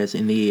 3 players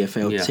in the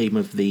EFL team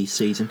of the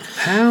season.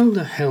 How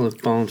the hell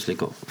have Barnsley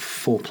got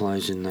 4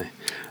 players in there?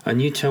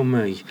 And you tell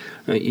me,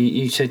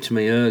 you said to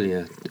me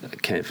earlier,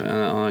 Kev, and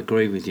I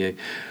agree with you,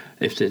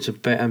 if there's a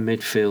better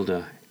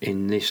midfielder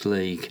in this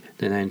league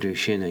than Andrew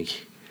Shinnie,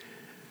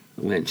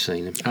 we haven't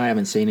seen him. I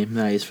haven't seen him,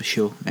 that is for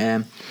sure.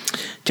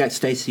 Jack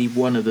Stacey,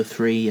 one of the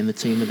 3 in the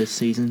team of this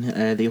season.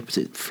 The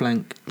opposite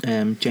flank,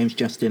 James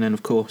Justin, and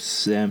of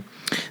course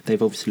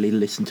they've obviously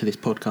listened to this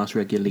podcast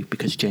regularly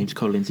because James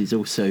Collins is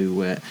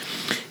also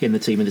in the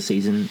team of the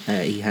season.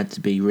 He had to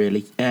be,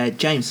 really.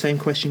 James, same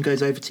question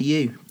goes over to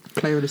you.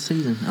 Player of the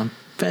season. I'm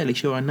fairly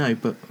sure I know,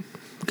 but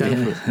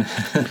go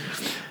for it.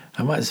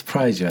 I might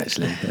surprise you,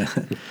 actually.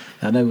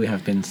 I know we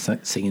have been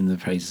singing the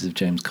praises of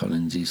James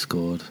Collins. He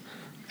scored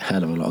a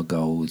hell of a lot of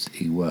goals.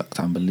 He worked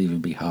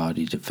unbelievably hard.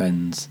 He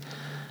defends.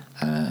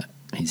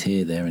 He's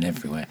here, there and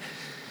everywhere.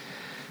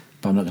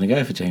 But I'm not going to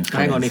go for James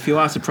Collins. Hang on, if you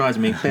are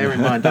surprising me, bear in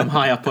mind I'm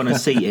high up on a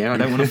seat here. I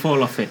don't want to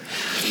fall off it.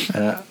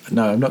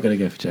 No, I'm not going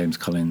to go for James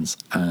Collins.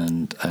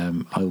 And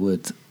I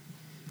would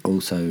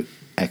also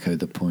echo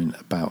the point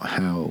about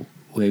how,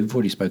 we've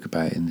already spoke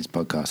about it in this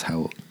podcast,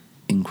 how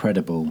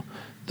incredible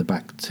the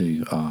back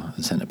two are.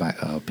 The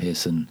centre-back are.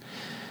 Pearson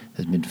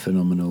has been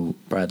phenomenal.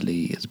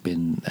 Bradley has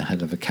been a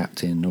hell of a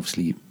captain.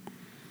 Obviously,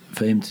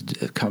 for him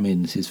to come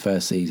in, it's his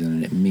first season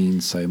and it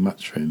means so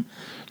much for him,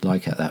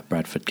 like at that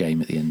Bradford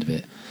game at the end of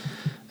it.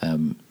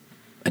 And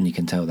you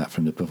can tell that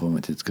from the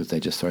performances because they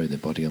just throw their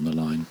body on the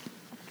line.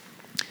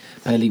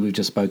 Pelly, we've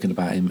just spoken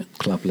about him,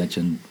 club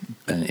legend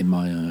in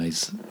my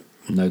eyes,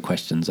 no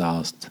questions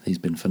asked. He's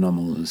been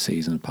phenomenal this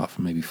season apart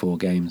from maybe 4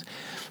 games.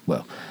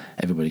 Well,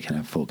 everybody can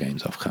have 4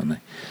 games off, can't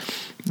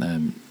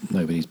they?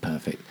 Nobody's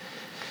perfect.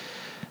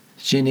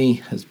 Shinnie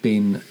has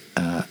been,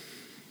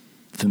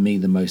 for me,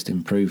 the most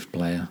improved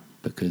player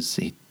because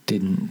he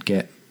didn't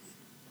get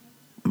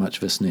much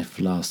of a sniff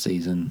last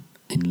season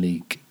in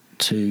League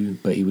 2,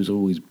 but he was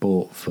always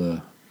bought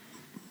for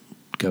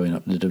going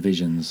up the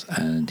divisions,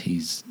 and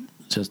he's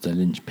just a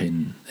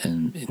linchpin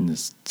in the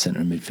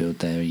centre of midfield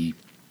there. He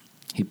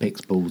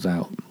picks balls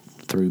out,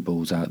 through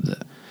balls out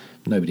that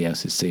nobody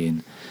else is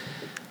seeing,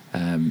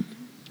 and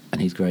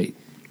he's great.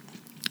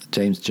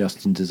 James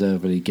Justin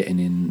deservedly getting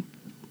in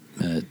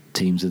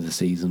teams of the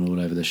season all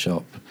over the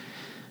shop.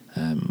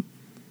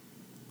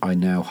 I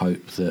now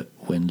hope that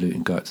when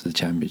Luton go up to the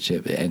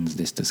Championship, it ends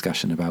this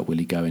discussion about will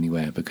he go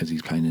anywhere, because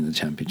he's playing in the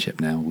Championship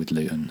now with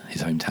Luton,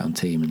 his hometown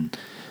team,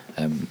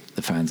 and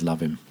the fans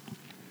love him.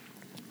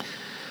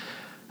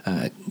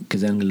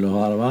 Kazan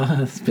Loara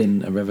has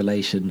been a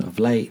revelation of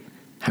late.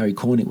 Harry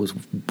Cornick was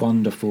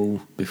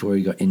wonderful before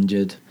he got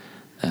injured.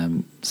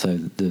 So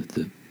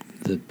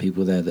the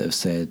people there that have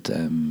said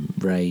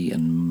Ray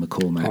and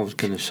McCormack. I was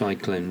going to say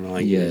Glenn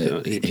Ray.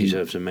 Yeah, he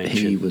deserves a mention.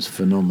 He was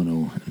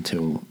phenomenal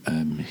until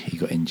he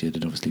got injured,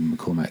 and obviously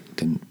McCormack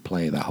didn't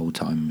play that whole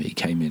time, but he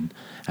came in,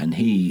 and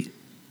he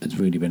has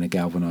really been a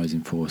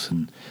galvanising force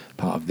and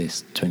part of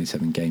this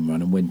 27 game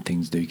run. And when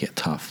things do get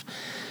tough,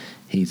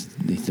 he's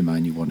the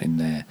man you want in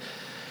there.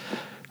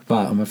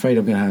 But I'm afraid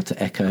I'm going to have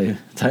to echo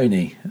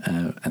Tony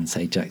and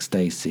say Jack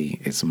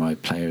Stacey is my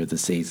player of the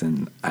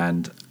season.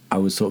 And I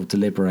was sort of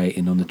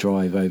deliberating on the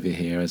drive over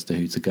here as to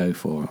who to go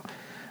for.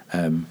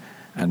 And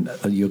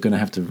you're going to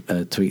have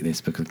to tweet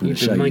this because I'm going to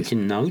show you. You've been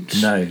making notes?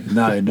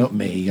 No, not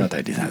me. I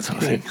don't do that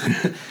sort of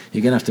thing.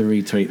 You're going to have to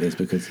retweet this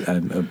because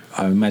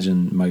I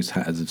imagine most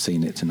hatters have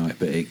seen it tonight,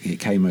 but it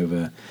came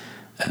over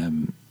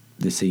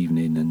this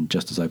evening, and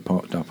just as I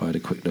popped up, I had a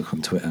quick look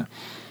on Twitter.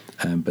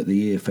 But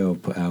the EFL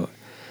put out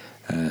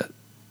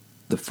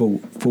the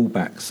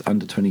fullbacks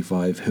under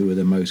 25 who are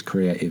the most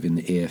creative in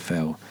the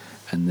EFL,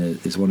 and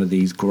there's one of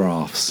these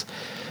graphs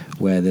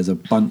where there's a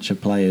bunch of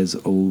players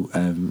all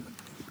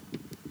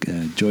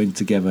joined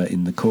together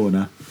in the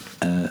corner,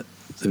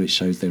 so it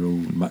shows they're all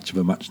much of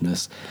a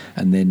muchness,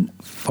 and then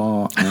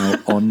far out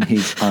on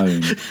his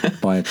own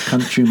by a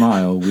country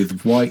mile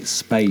with white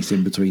space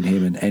in between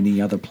him and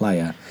any other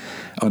player.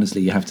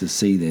 Honestly, you have to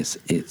see this.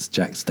 It's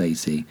Jack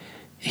Stacey.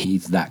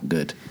 He's that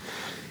good.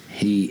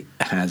 He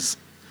has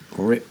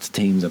ripped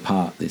teams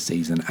apart this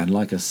season, and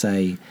like I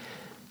say,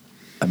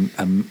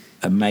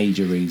 a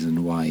major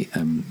reason why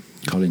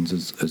Collins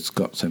has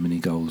got so many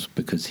goals,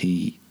 because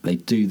they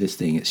do this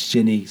thing. It's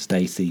Shinnie,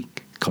 Stacey,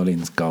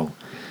 Collins, goal.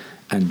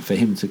 And for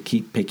him to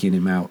keep picking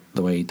him out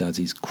the way he does,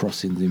 his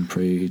crossing's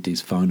improved,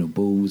 his final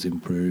ball's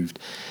improved.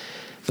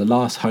 The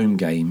last home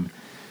game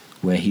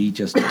where he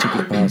just took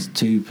it past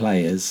two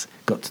players,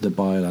 got to the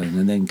byline,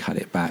 and then cut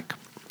it back.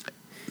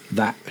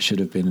 That should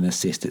have been an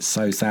assist. It's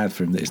so sad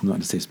for him that it's not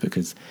an assist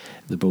because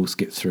the ball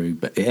skipped through,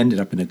 but it ended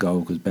up in a goal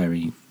because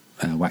Berry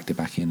whacked it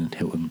back in and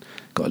Hilton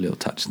got a little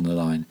touch on the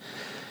line.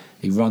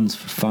 He runs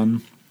for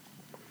fun.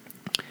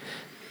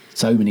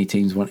 So many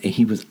teams want.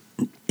 He was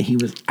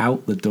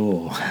out the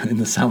door in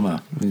the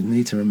summer. We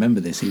need to remember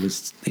this. He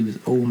was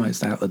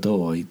almost out the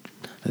door. I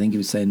think he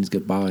was saying his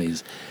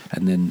goodbyes,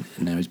 and then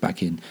now he's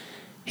back in.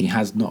 He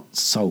has not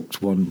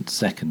sulked 1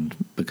 second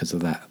because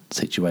of that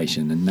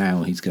situation, and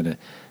now he's going to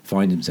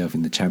find himself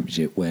in the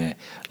Championship where,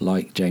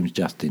 like James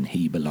Justin,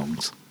 he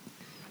belongs.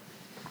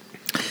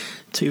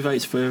 2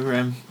 votes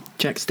for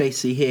Jack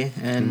Stacey here.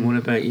 And what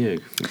about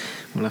you?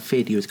 Well, I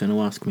feared you was going to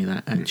ask me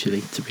that,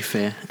 actually, to be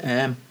fair.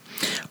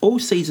 All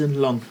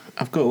season long,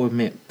 I've got to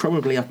admit,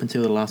 probably up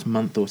until the last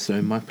month or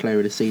so, my player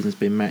of the season has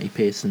been Matty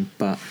Pearson,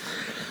 but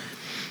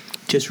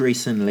just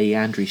recently,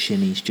 Andrew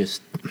Shinnie's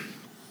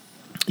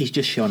he's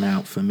just shone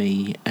out for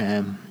me.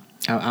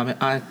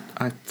 I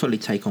fully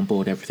take on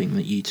board everything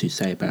that you two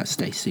say about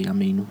Stacey. I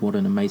mean, what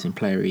an amazing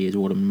player he is,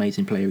 what an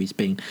amazing player he's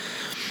been.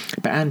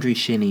 But Andrew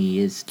Shinnie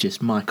is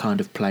just my kind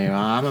of player.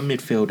 I'm a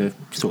midfielder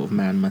sort of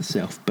man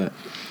myself, but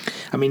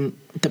I mean,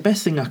 the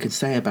best thing I can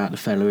say about the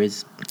fella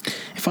is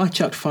if I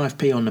chucked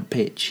 5p on the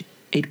pitch,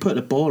 he'd put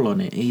the ball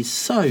on it. He's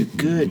so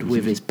good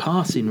with his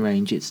passing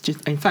range. It's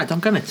just, in fact, I'm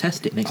going to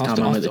test it next time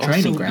I'm at the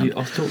training ground.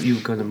 I thought you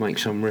were going to make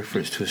some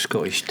reference to a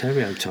Scottish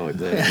stereotype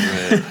there.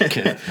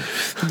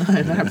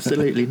 No,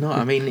 absolutely not.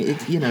 I mean,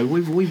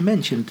 we've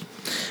mentioned,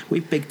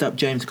 we've bigged up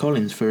James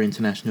Collins for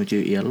international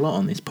duty a lot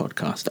on this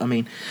podcast. I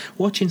mean,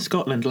 watching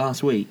Scotland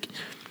last week,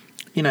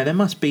 there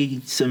must be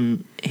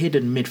some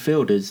hidden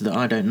midfielders that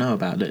I don't know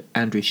about that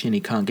Andrew Shinnie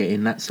can't get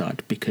in that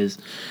side because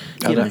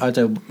I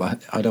don't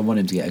want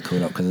him to get a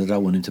call up because I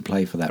don't want him to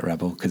play for that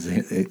rabble because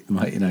it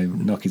might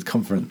knock his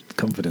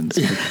confidence.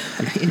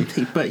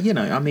 Indeed, but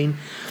I mean,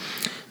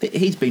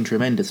 he's been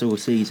tremendous all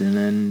season,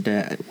 and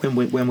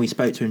when we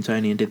spoke to him,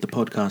 Tony, and did the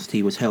podcast,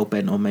 he was hell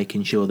bent on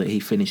making sure that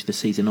he finished the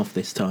season off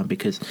this time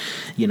because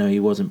he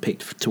wasn't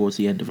picked towards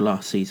the end of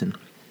last season.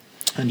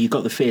 And you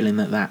got the feeling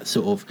that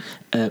sort of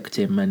irked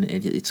him, and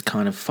it's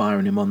kind of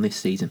firing him on this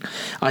season.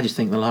 I just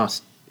think the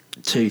last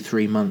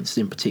 2-3 months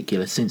in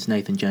particular, since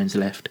Nathan Jones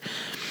left,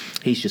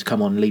 he's just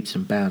come on leaps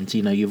and bounds.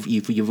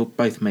 You've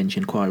both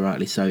mentioned quite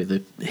rightly so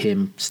the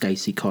him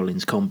Stacey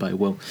Collins combo.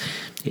 Well,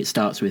 it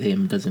starts with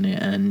him, doesn't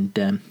it?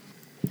 And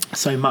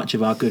so much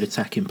of our good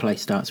attacking play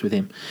starts with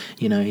him.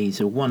 He's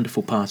a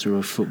wonderful passer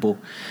of football.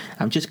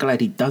 I'm just glad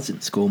he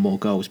doesn't score more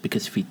goals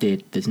because if he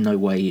did, there's no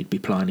way he'd be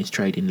plying his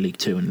trade in League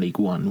 2 and League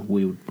 1.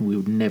 We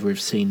would never have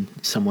seen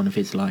someone of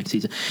his likes.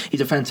 He's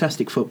a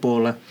fantastic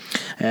footballer.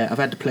 I've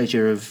had the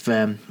pleasure of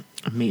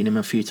meeting him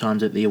a few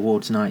times at the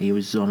awards night. He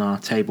was on our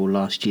table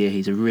last year.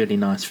 He's a really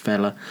nice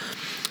fella.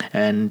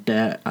 And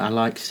I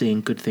like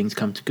seeing good things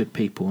come to good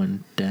people.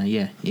 And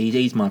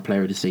he's my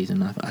player of the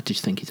season. I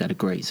just think he's had a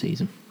great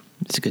season.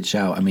 It's a good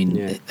shout. I mean,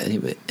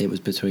 it was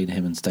between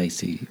him and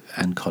Stacey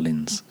and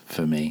Collins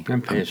for me.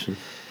 And Pearson.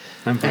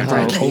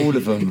 All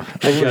of them.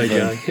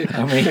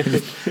 I mean,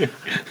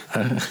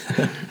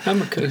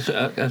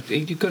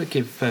 you've got to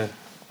give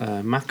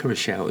Macca a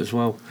shout as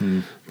well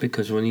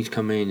because when he's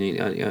come in,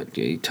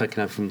 he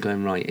taken over from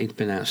Glenn Wright. He'd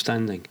been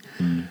outstanding.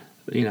 And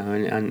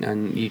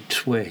you'd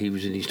swear he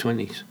was in his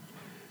 20s.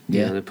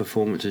 Yeah, the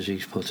performances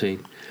he's put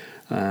in,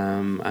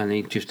 and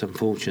he's just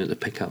unfortunate to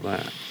pick up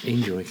that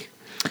injury.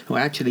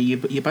 Well, actually, you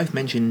both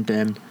mentioned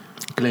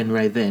Glenn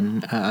Ray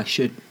then. I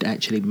should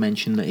actually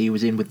mention that he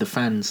was in with the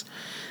fans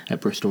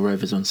at Bristol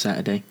Rovers on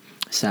Saturday.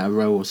 Sat a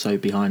row or so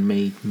behind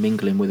me,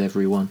 mingling with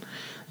everyone.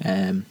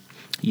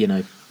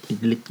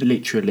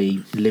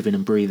 Literally living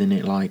and breathing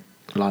it like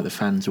the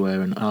fans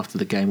were. And after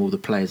the game, all the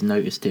players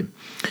noticed him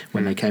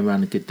when they came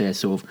around and did their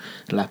sort of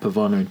lap of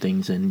honour and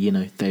things. And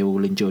they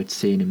all enjoyed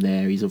seeing him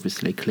there. He's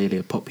obviously clearly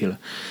a popular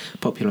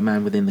for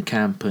the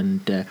camp,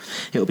 and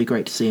it'll be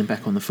great to see him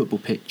back on the football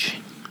pitch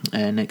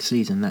next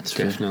season. That's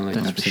definitely,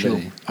 for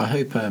sure. I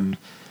hope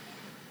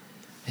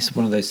it's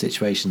one of those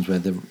situations where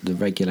the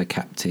regular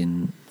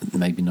captain,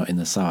 maybe not in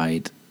the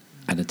side,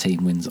 and a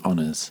team wins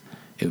honours.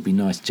 It would be a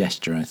nice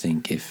gesture, I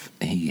think, if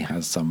he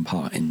has some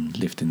part in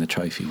lifting the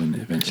trophy when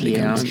it eventually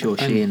comes. I'm sure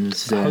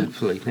Sheehan's...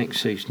 hopefully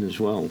next season as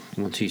well,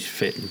 once he's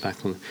fit and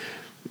back on,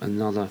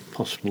 another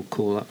possible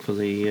call-up for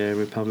the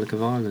Republic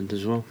of Ireland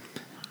as well.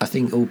 I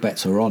think all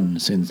bets are on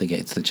as soon as they get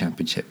into the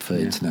Championship for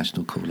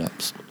international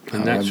call-ups.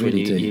 And that's when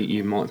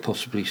you might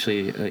possibly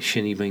see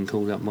Shinnie being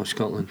called up by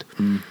Scotland.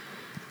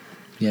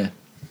 Yeah.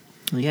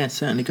 Yeah,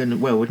 certainly going to...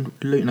 Well,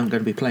 Luton aren't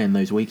going to be playing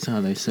those weeks,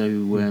 are they? So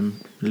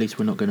at least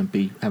we're not going to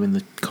be having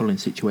the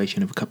Collins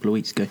situation of a couple of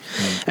weeks ago.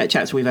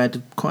 Chaps, we've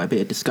had quite a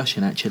bit of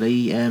discussion,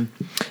 actually.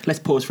 Let's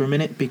pause for a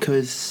minute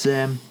because...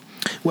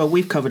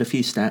 we've covered a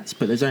few stats,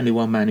 but there's only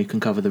one man who can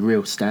cover the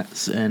real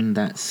stats, and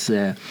that's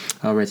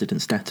our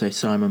resident stato,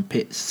 Simon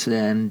Pitts.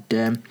 And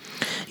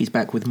he's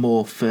back with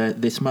more for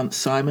this month.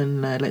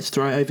 Simon, let's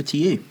throw it over to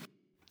you.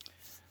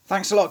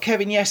 Thanks a lot,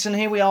 Kevin. Yes, and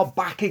here we are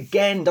back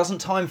again. Doesn't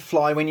time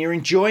fly when you're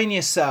enjoying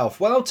yourself?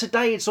 Well,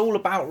 today it's all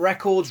about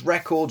records.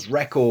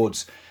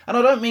 And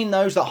I don't mean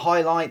those that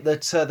highlight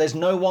that There's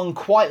No One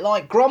Quite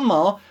Like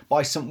Grandma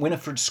by St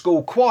Winifred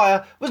School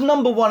Choir was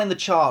number 1 in the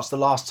charts the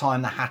last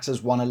time the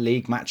Hatters won a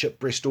league match at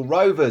Bristol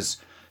Rovers.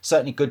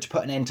 Certainly good to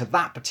put an end to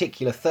that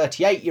particular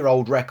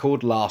 38-year-old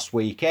record last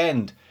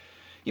weekend.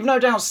 You've no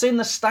doubt seen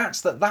the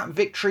stats that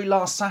victory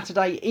last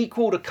Saturday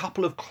equalled a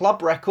couple of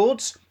club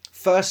records.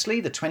 Firstly,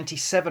 the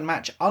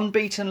 27-match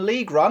unbeaten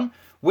league run,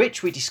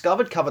 which we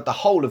discovered covered the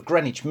whole of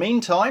Greenwich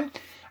Mean Time,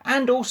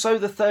 and also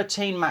the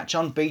 13-match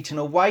unbeaten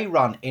away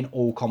run in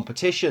all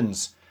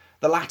competitions.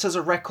 The latter's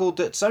a record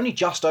that's only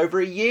just over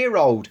a year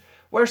old,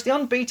 whereas the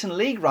unbeaten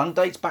league run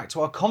dates back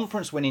to our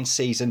conference winning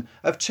season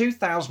of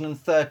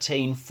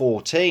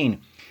 2013-14.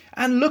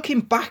 And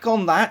looking back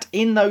on that,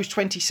 in those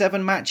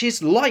 27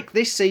 matches, like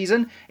this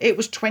season, it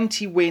was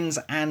 20 wins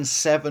and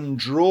 7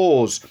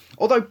 draws.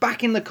 Although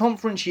back in the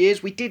conference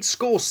years, we did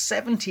score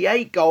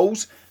 78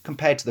 goals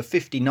compared to the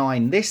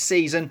 59 this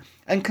season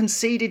and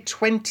conceded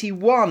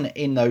 21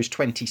 in those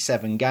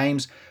 27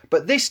 games.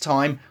 But this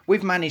time,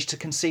 we've managed to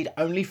concede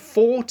only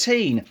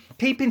 14,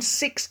 keeping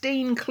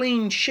 16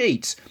 clean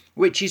sheets,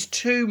 which is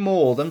 2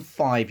 more than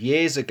 5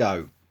 years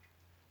ago.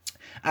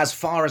 As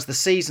far as the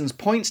season's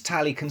points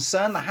tally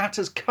concerned, the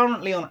Hatters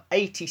currently on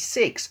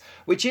 86,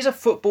 which is a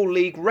Football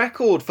League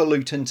record for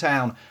Luton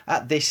Town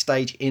at this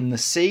stage in the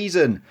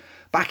season.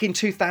 Back in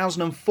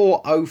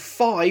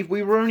 2004-05,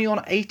 we were only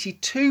on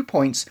 82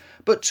 points,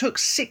 but took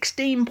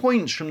 16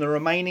 points from the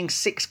remaining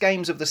 6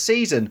 games of the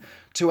season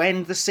to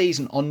end the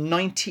season on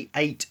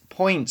 98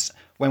 points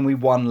when we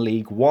won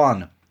League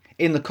One.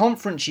 In the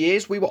conference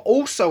years, we were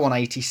also on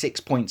 86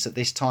 points at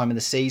this time of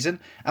the season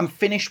and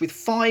finished with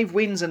 5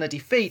 wins and a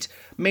defeat,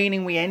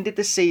 meaning we ended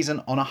the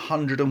season on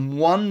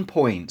 101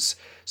 points.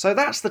 So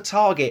that's the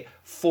target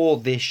for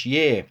this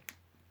year.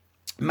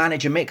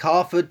 Manager Mick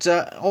Harford,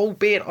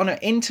 albeit on an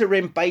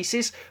interim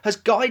basis, has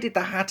guided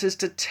the Hatters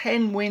to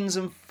 10 wins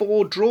and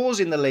 4 draws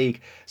in the league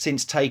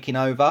since taking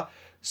over.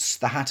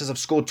 The Hatters have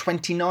scored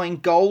 29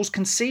 goals,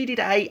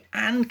 conceded 8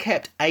 and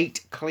kept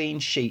 8 clean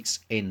sheets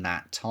in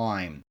that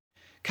time.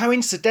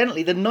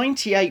 Coincidentally, the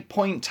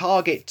 98-point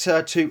target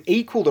to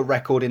equal the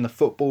record in the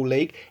Football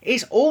League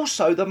is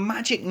also the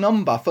magic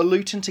number for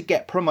Luton to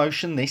get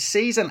promotion this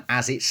season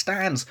as it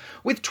stands,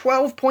 with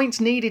 12 points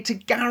needed to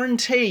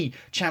guarantee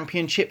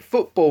Championship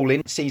football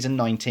in season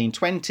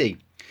 19-20.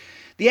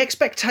 The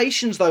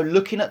expectations, though,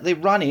 looking at the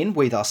run-in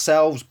with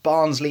ourselves,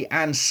 Barnsley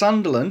and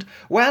Sunderland,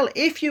 well,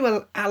 if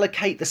you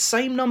allocate the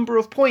same number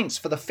of points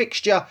for the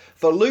fixture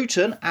for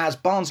Luton as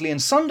Barnsley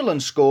and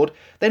Sunderland scored,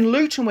 then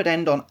Luton would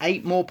end on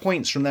 8 more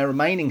points from their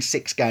remaining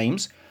 6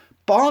 games.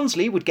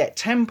 Barnsley would get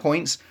 10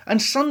 points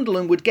and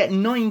Sunderland would get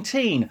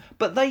 19,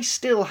 but they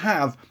still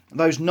have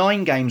those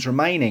 9 games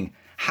remaining.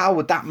 How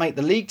would that make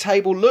the league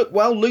table look?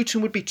 Well,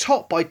 Luton would be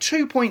top by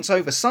 2 points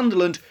over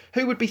Sunderland,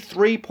 who would be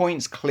 3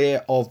 points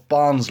clear of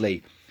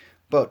Barnsley.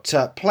 But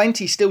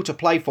plenty still to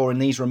play for in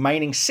these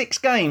remaining 6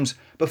 games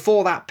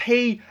before that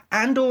P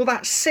and or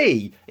that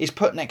C is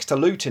put next to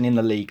Luton in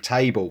the league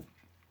table.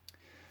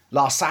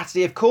 Last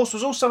Saturday, of course,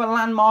 was also a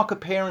landmark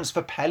appearance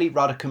for Pelly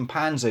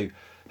Radakumpanzu,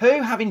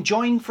 who, having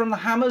joined from the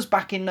Hammers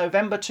back in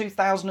November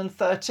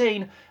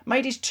 2013,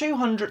 made his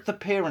 200th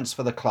appearance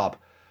for the club,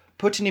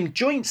 putting him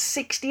joint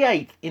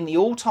 68th in the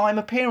all-time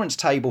appearance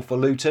table for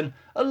Luton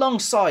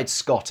alongside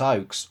Scott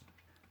Oakes.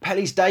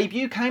 Pelly's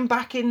debut came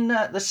back in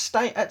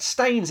at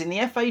Staines in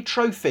the FA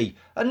Trophy,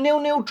 a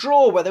 0-0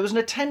 draw where there was an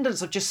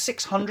attendance of just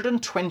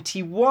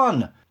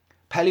 621.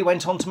 Pelly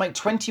went on to make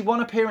 21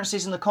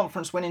 appearances in the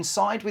conference winning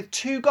side with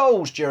 2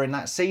 goals during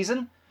that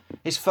season.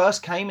 His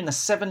first came in the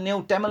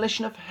 7-0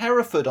 demolition of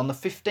Hereford on the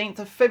 15th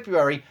of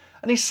February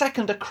and his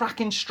second a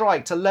cracking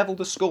strike to level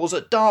the scores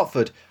at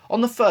Dartford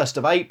on the 1st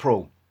of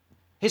April.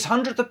 His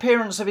 100th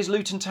appearance of his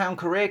Luton Town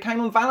career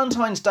came on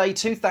Valentine's Day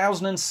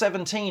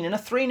 2017 in a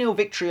 3-0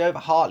 victory over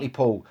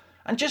Hartlepool,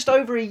 and just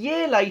over a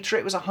year later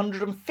it was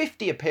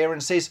 150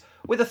 appearances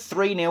with a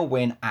 3-0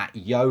 win at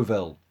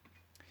Yeovil.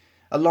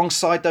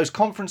 Alongside those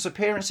conference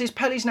appearances,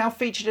 Pelly's now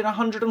featured in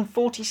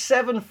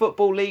 147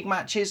 Football League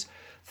matches,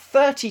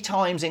 30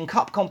 times in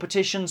cup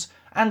competitions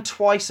and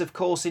twice, of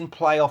course, in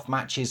playoff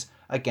matches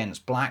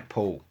against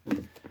Blackpool.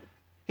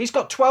 He's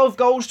got 12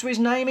 goals to his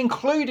name,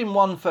 including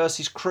one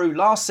versus Crewe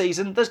last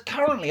season that's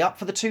currently up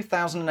for the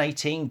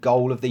 2018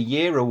 Goal of the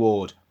Year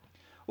award.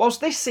 Whilst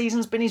this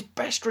season's been his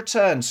best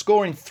return,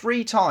 scoring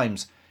 3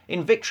 times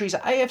in victories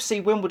at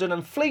AFC Wimbledon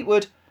and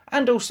Fleetwood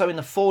and also in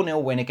the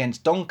 4-0 win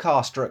against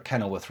Doncaster at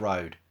Kenilworth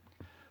Road.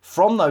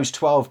 From those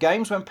 12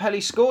 games when Pelly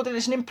scored,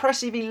 it's an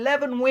impressive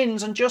 11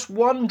 wins and just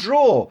 1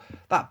 draw,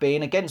 that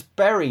being against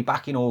Bury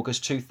back in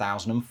August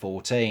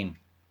 2014.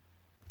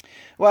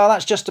 Well,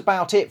 that's just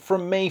about it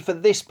from me for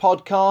this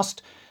podcast.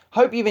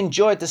 Hope you've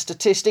enjoyed the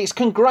statistics.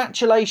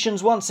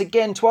 Congratulations once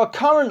again to our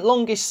current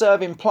longest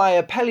serving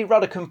player, Peli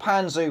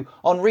Raducanu,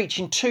 on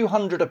reaching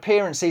 200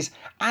 appearances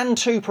and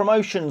 2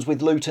 promotions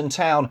with Luton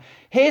Town.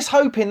 Here's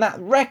hoping that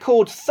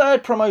record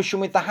 3rd promotion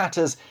with the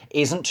Hatters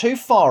isn't too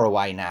far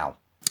away now.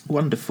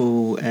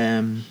 Wonderful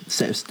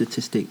set of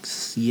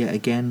statistics yet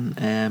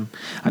again.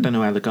 I don't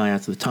know how the guy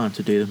has the time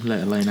to do them,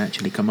 let alone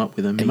actually come up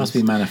with them. It must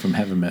be manna from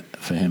heaven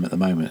for him at the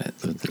moment.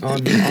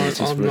 I'm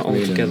not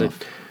altogether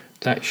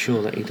that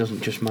sure that he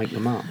doesn't just make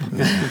them up.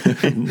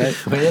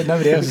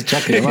 Nobody else is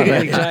chucking them up.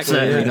 Exactly.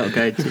 Certainly not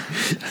going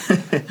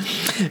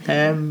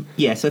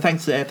to. So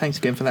thanks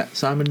again for that,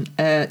 Simon.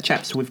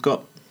 Chaps, we've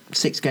got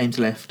 6 games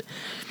left.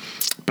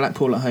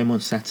 Blackpool at home on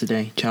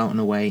Saturday, Charlton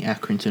away,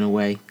 Accrington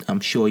away. I'm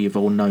sure you've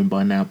all known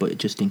by now, but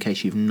just in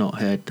case you've not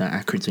heard, that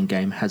Accrington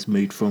game has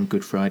moved from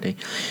Good Friday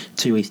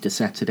to Easter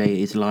Saturday.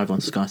 It is live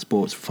on Sky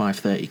Sports,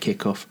 5:30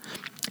 kickoff.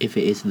 If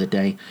it is the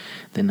day,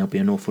 then there'll be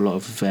an awful lot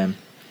of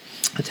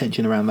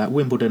attention around that.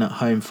 Wimbledon at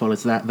home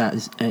follows that. That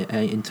is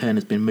in turn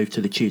has been moved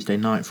to the Tuesday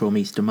night from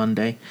Easter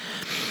Monday.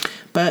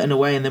 Burton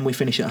away, and then we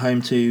finish at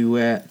home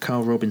to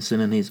Carl Robinson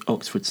and his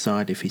Oxford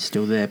side, if he's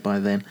still there by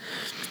then.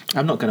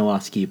 I'm not going to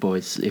ask you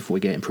boys if we're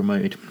getting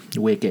promoted.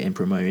 We're getting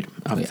promoted.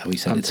 We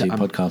said it 2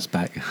 podcasts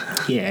back.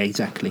 Yeah,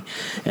 exactly.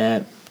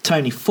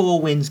 Tony,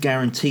 4 wins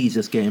guarantees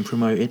us getting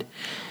promoted.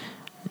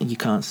 You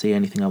can't see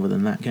anything other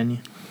than that, can you?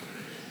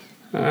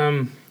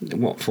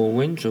 4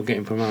 wins or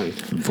getting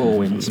promoted? 4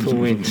 wins. 4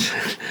 wins.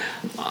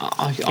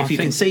 If you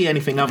can see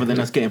anything other than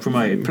us getting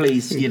promoted,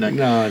 please,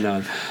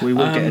 No. we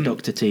will get a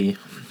doctor to you.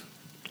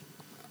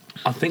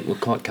 I think we're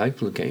quite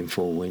capable of getting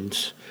 4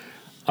 wins.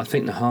 I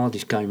think the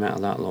hardest game out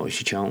of that lot is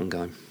the Charlton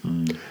game.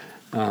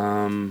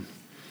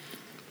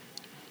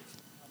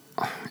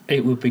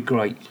 It would be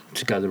great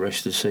to go the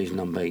rest of the season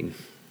unbeaten.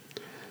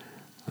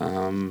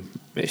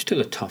 It's still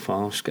a tough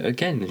ask.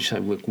 Again,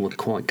 so we're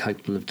quite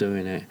capable of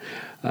doing it.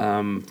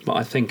 But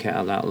I think out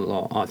of that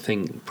lot, I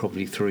think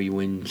probably 3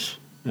 wins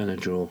and a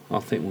draw.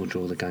 I think we'll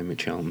draw the game at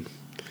Charlton.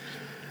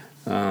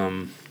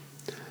 I'm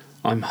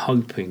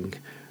hoping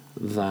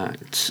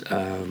that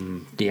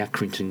the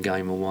Accrington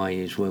game away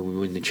is where we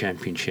win the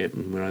championship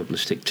and we're able to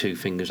stick 2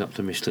 fingers up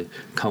to Mr.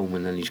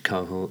 Coleman and his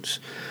cohorts.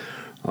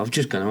 I'm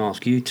just going to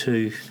ask you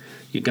two,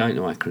 you're going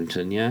to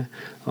Accrington, yeah?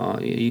 Are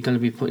you going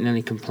to be putting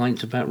any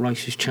complaints about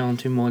racist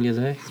chanting while you're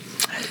there?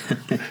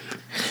 I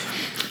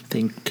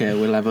think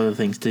we'll have other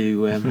things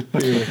to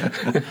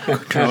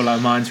control our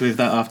minds with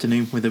that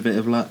afternoon with a bit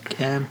of luck.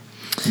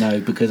 No,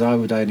 because I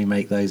would only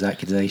make those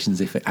accusations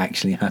if it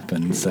actually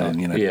happened. So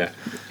Yeah.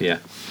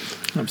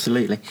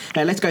 Absolutely.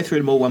 Let's go through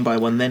them all one by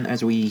one then,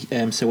 as we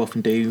so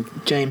often do.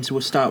 James,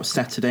 we'll start with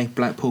Saturday.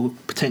 Blackpool,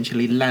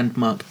 potentially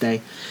landmark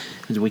day,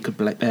 as we could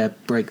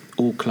break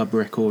all club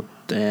record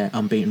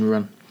unbeaten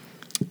run.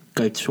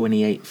 Go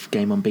 28th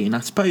game unbeaten.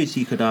 I suppose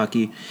you could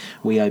argue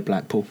we owe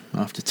Blackpool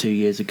after 2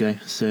 years ago.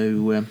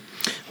 So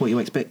what are you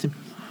expecting?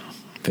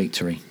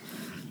 Victory.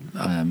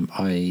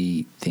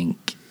 I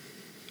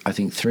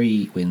think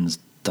 3 wins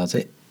does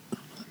it.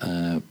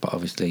 But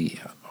obviously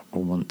I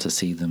want to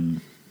see them...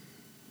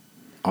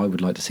 I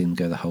would like to see them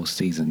go the whole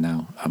season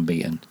now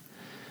unbeaten.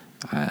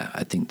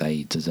 I think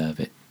they deserve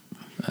it.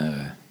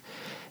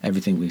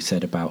 Everything we've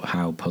said about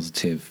how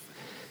positive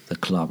the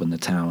club and the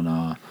town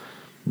are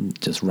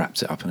just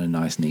wraps it up in a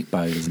nice neat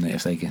bow, doesn't it?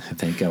 If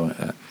they go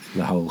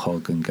the whole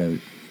hog and go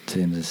to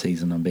the end of the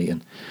season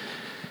unbeaten,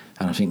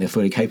 and I think they're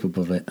fully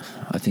capable of it.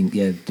 I think,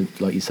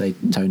 like you say,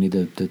 Tony,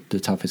 the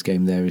toughest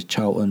game there is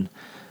Charlton,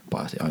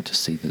 but I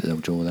just see that they'll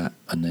draw that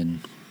and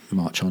then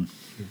march on.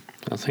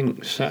 I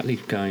think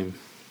Saturday's game,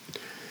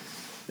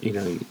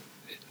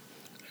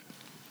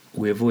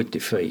 we avoid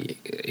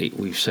defeat.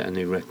 We've set a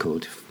new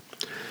record,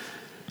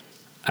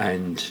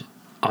 and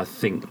I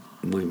think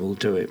we will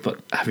do it. But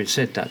having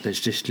said that,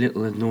 there's this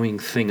little annoying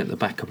thing at the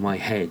back of my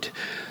head.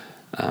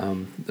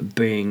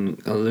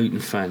 Being a Luton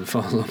fan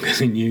far longer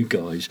than you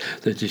guys,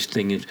 there's this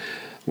thing is,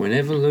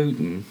 whenever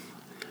Luton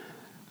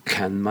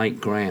can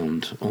make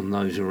ground on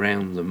those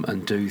around them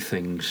and do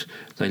things,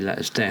 they let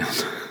us down.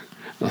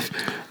 I've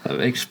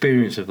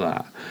experience of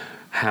that.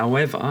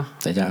 However,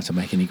 they don't have to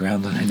make any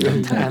ground on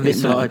anyone. And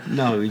this lot,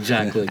 no,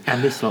 exactly.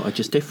 And this lot are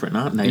just different,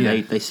 aren't they?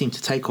 Yeah. They seem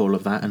to take all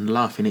of that and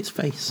laugh in its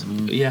face.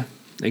 Yeah,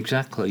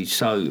 exactly.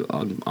 So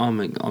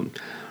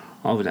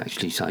I would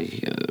actually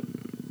say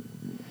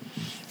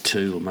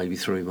 2 or maybe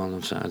 3-1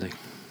 on Saturday.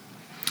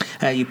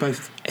 You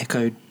both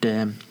echoed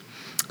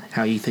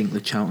how you think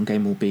the Charlton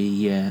game will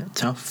be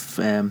tough.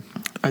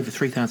 Over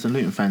 3,000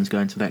 Luton fans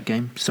going to that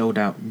game. Sold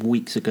out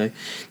weeks ago.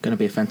 Going to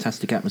be a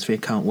fantastic atmosphere.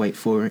 Can't wait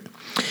for it.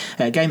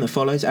 Game that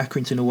follows,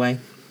 Accrington away.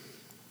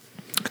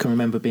 I can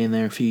remember being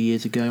there a few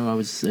years ago. I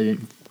was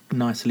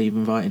nicely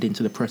invited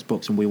into the press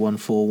box and we won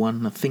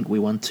 4-1. I think we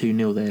won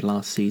 2-0 there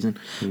last season.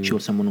 Sure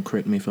someone will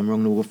correct me if I'm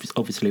wrong.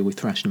 Obviously we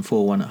thrashed them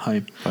 4-1 at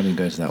home. I didn't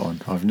go to that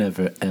one. I've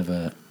never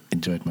ever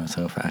enjoyed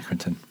myself at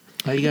Accrington.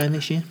 Are you going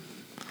this year?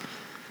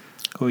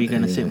 Or are you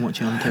going to sit and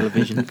watch it on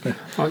television?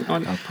 I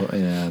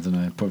don't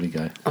know, probably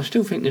go.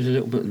 still think there's a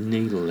little bit of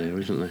needle there,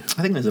 isn't there?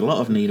 I think there's a lot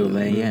of needle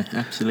there, yeah,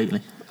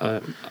 absolutely.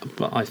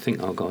 but I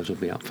think our guys will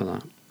be up for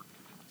that.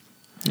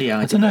 Yeah,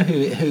 I don't know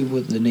who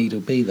would the need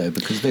will be though,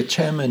 because the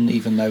chairman,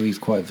 even though he's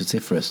quite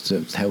vociferous,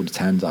 sort of held his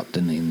hands up,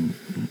 didn't he? And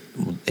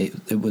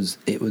it was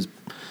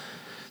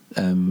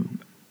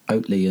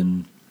Oatley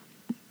and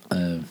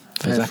her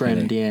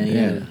friend,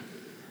 yeah.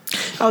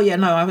 Oh yeah,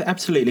 no,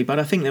 absolutely. But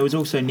I think there was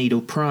also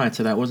Needle prior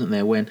to that, wasn't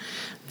there? When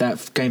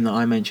that game that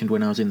I mentioned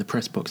when I was in the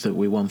press box that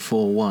we won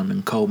 4-1,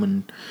 and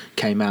Coleman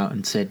came out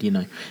and said,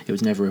 it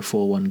was never a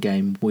 4-1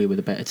 game. We were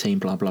the better team,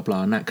 blah blah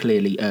blah, and that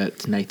clearly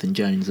irked Nathan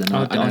Jones. And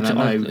I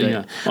know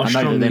that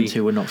them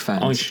two were not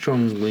fans. I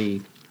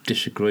strongly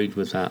disagreed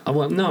with that.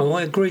 Well, no,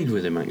 I agreed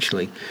with him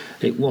actually.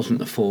 It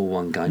wasn't a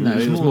 4-1 game. No,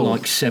 it was more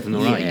like 7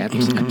 or 8. Yeah,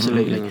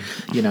 absolutely.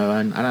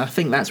 And I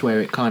think that's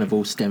where it kind of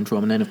all stemmed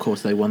from. And then, of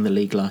course, they won the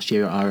league last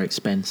year at our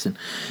expense, and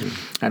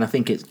I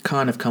think it's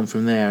kind of come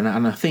from there.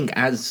 And I think,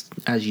 as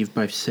you've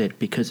both said,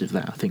 because of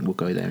that, I think we'll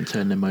go there and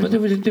turn them over. But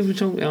there was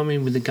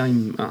with the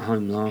game at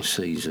home last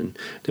season,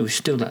 there was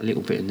still that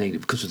little bit of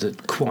need because of the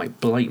quite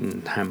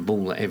blatant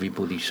handball that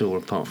everybody saw,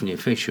 apart from the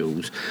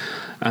officials,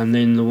 and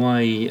then the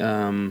way.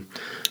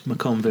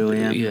 McConville,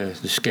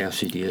 the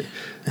Scouse idiot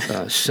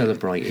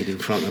celebrated in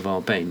front of our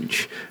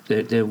bench.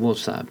 There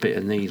was that bit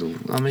of needle.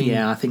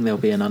 I think there'll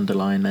be an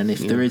underline, and if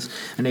there is,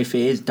 and if it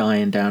is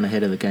dying down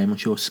ahead of the game, I'm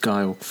sure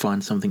Sky will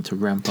find something to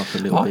ramp up a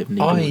little bit.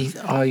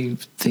 I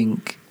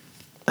think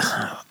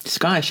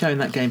Sky are showing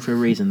that game for a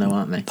reason, though,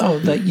 aren't they? Oh,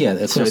 of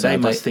course. So they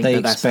must think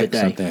that that's the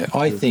day. Something.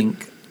 I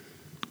think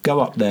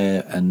go up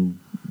there and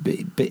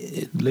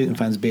Luton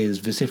fans be as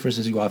vociferous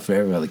as you are for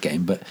every other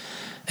game, but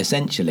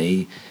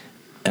essentially.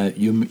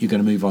 You're going to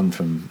move on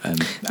from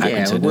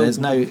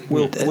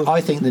Accrington.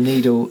 I think the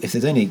needle, if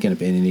there's only going to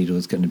be any needle,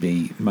 is going to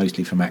be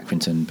mostly from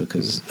Accrington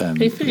because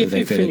if they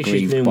it feel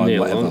aggrieved by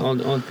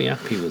whatever. I'd be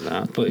happy with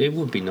that, but it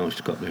would be nice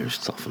to go up there and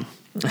stuff them.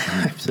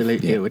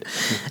 Absolutely, it would.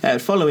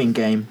 Following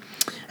game,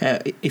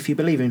 if you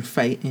believe in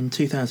fate, in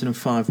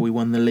 2005 we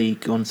won the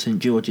league on St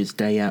George's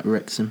Day at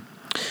Wrexham.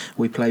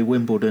 We play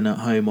Wimbledon at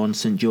home on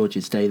St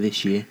George's Day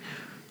this year.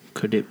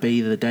 Could it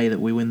be the day that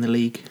we win the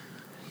league?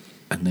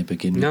 And they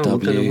begin with we're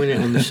going to win it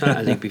on the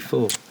Saturday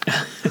before.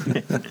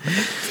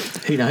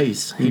 Who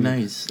knows? I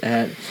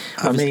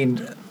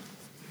mean,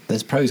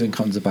 there's pros and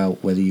cons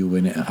about whether you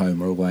win it at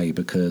home or away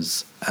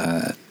because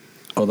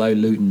although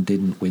Luton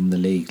didn't win the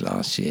league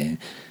last year,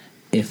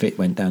 if it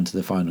went down to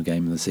the final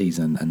game of the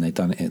season and they'd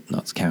done it at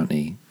Notts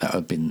County, that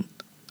would have been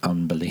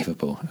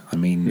unbelievable. I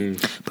mean...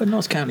 But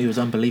Notts County was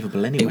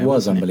unbelievable anyway. It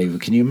was unbelievable.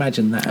 Can you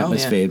imagine that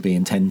atmosphere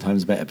being 10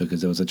 times better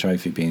because there was a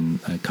trophy being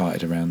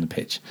carted around the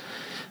pitch?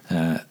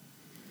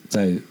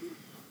 So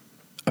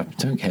I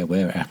don't care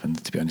where it happens,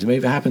 to be honest. I mean,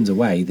 if it happens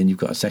away, then you've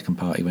got a second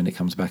party when it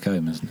comes back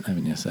home,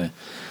 haven't you? So,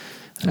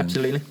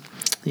 absolutely.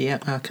 Yeah,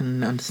 I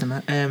can understand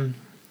that.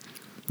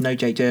 No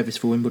Jake Jervis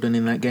for Wimbledon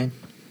in that game.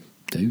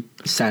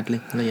 Sadly,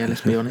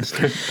 let's be honest.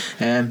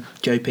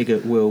 Joe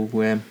Pigott will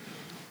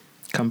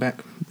come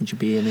back, which would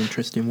be an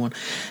interesting one.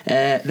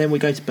 Then we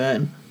go to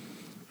Burton.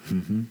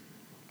 Mm-hmm.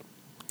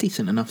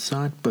 Decent enough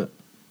side, but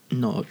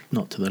not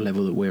to the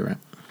level that we're at.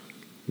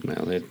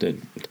 Well, I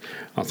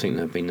think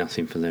there'd be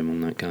nothing for them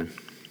on that game.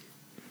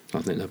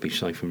 I think they'll be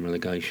safe from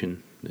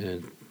relegation.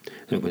 They're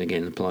not going to get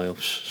in the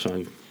playoffs,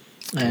 so...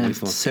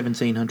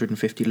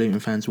 1,750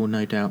 Luton fans will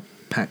no doubt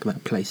pack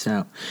that place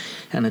out,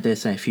 and I dare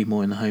say a few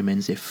more in the home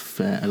ends if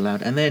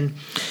allowed. And then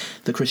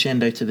the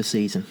crescendo to the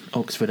season,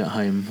 Oxford at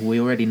home. We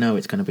already know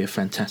it's going to be a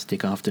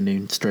fantastic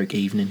afternoon stroke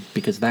evening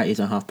because that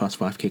is a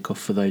 5:30 kickoff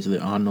for those that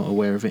are not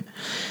aware of it.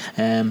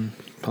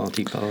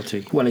 Party.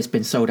 Well, it's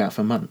been sold out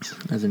for months,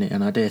 hasn't it?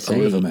 And I dare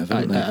say,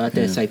 I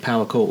dare say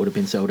Power Court would have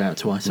been sold out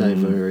twice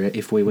over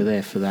if we were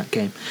there for that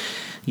game.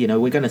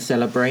 We're going to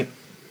celebrate.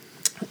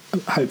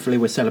 Hopefully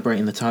we're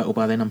celebrating the title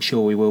by then. I'm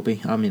sure we will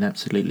be. I mean,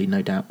 absolutely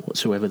no doubt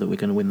whatsoever that we're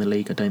going to win the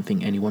league. I don't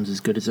think anyone's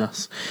as good as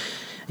us.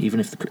 Even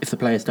if the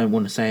players don't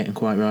want to say it, and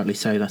quite rightly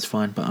so, that's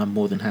fine, but I'm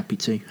more than happy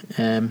to.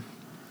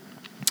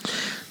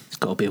 It's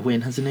got to be a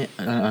win, hasn't it?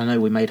 I know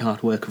we made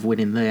hard work of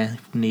winning there.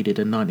 Needed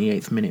a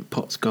 98th minute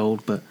Potts goal,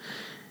 but,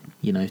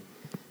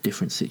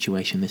 different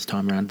situation this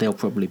time around. They'll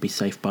probably be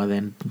safe by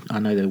then. I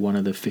know they're one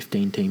of the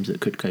 15 teams that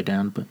could go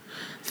down, but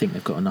I think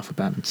they've got enough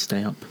about them to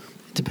stay up.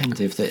 It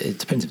depends if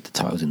the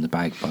title's in the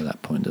bag by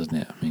that point, doesn't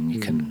it? I mean, you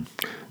can...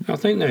 I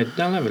think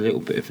they'll have a little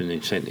bit of an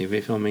incentive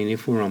if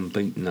we're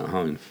unbeaten at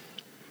home.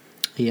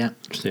 Yeah.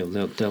 Still,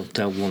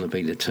 they'll want to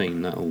be the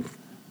team that'll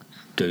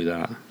do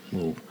that,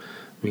 or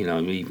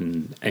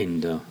even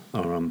end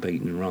our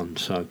unbeaten run.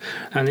 So,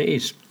 and it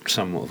is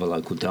somewhat of a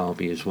local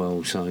derby as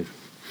well. So,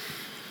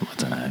 I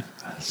don't know.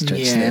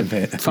 Stretched it a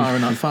bit. Far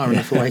enough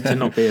away to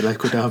not be a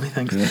local derby.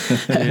 Thanks.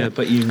 Yeah,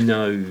 but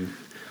the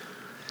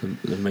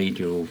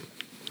media will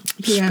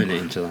spin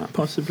it into that.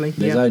 Possibly.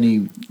 There's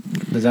only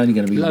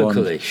going to be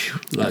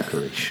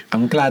localish.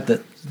 I'm glad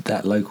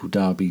that local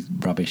derby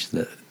rubbish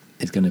that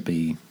is going to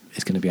be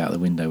out the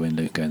window when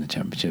Luton go in the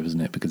Championship,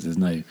 isn't it? Because there's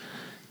no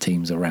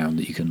teams around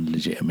that you can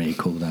legitimately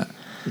call that.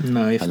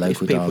 No, if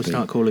local people derby.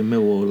 start calling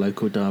Millwall a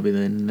local derby,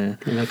 then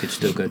They could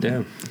still go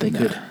down. they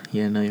could.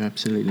 Yeah, no,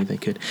 absolutely they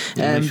could.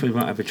 At least we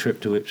won't have a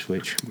trip to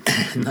Ipswich.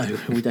 No,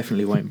 we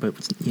definitely won't. But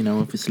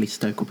obviously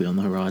Stoke will be on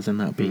the horizon.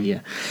 That'll be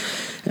a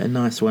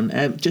nice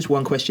one. Just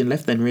one question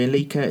left then.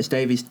 Really, Curtis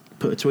Davies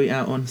put a tweet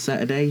out on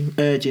Saturday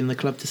urging the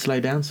club to slow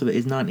down so that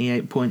his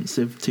 98 points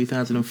of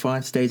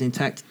 2005 stays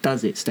intact.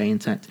 Does it stay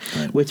intact?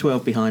 No. We're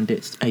 12 behind.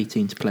 It's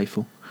 18 to play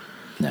for.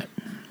 No.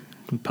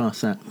 We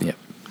pass that. Yep.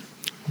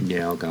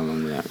 Yeah, I'll go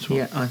along with that as well.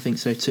 Yeah, I think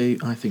so too.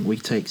 I think we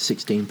take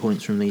 16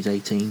 points from these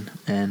 18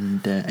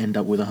 and end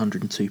up with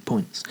 102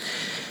 points.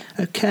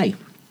 Okay,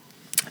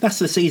 that's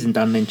the season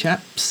done then,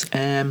 chaps.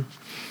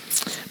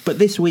 But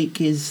this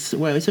week is,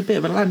 well, it's a bit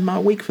of a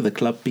landmark week for the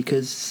club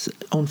because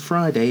on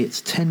Friday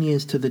it's 10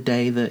 years to the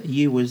day that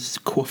you was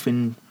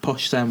quaffing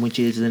posh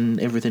sandwiches and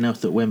everything else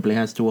that Wembley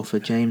has to offer.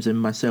 James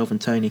and myself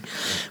and Tony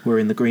were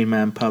in the Green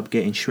Man pub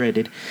getting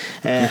shredded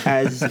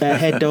as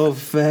ahead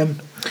of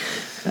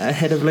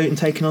Luton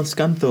taking on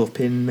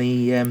Scunthorpe in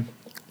the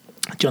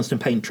Johnston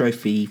Paint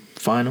Trophy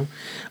final.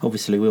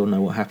 Obviously, we all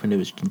know what happened. It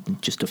was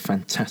just a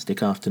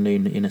fantastic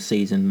afternoon in a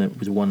season that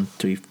was one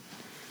to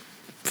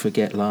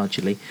forget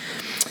largely.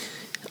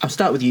 I'll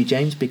start with you,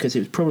 James, because it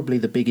was probably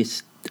the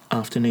biggest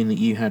afternoon that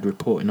you had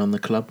reporting on the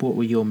club. What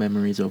were your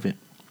memories of it?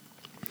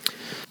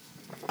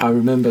 I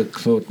remember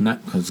Claude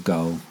Nakka's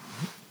goal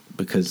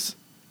because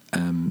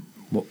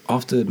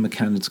after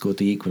McCann had scored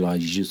the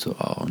equaliser, you just thought,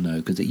 oh no,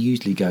 because it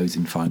usually goes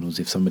in finals.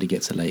 If somebody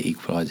gets a late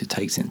equaliser, it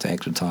takes it into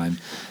extra time.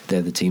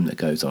 They're the team that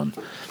goes on.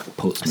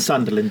 Portsmouth.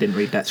 Sunderland didn't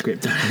read that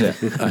script.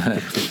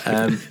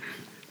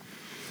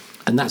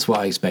 And that's what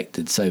I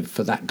expected. So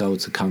for that goal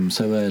to come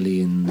so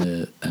early in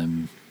the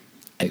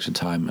extra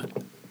time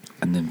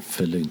and then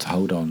for Luton to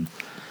hold on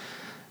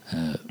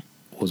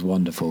was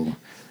wonderful.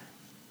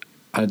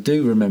 I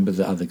do remember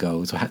the other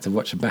goals. I had to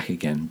watch them back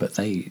again, but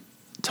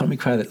Tommy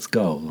Craddock's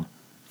goal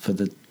for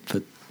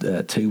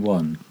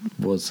 2-1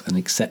 was an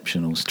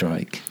exceptional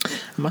strike.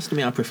 I must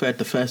admit, I preferred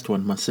the first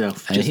one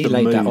myself. And he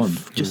laid that on.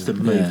 Just the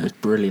move was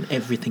brilliant.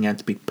 Everything had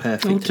to be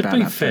perfect To about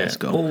be that fair, first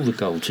goal. all the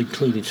goals,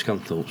 including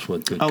Scunthorpe's, were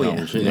good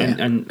goals. Yeah.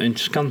 And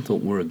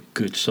Scunthorpe were a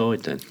good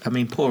side then. I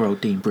mean, poor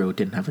old Dean Brill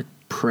didn't have a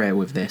prayer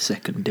with their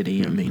second, did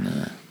he? I mean,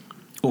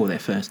 or their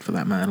first for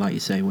that matter. Like you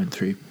say, went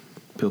through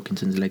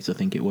Pilkington's legs, I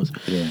think it was,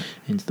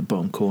 into the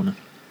bottom corner.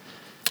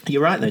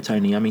 You're right though,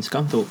 Tony. I mean,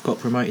 Scunthorpe got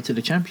promoted to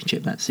the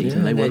Championship that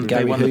season. They won the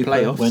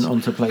playoffs. Went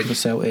on to play for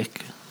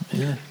Celtic.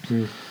 Yeah.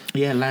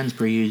 Yeah,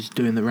 Lansbury, who's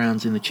doing the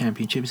rounds in the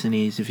Championships, and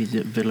if he's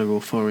at Villa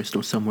or Forest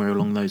or somewhere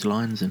along those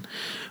lines, and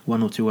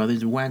one or two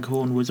others.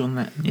 Waghorn was on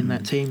that in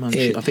that team. I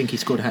think he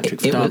scored a hat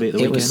trick for Derby at the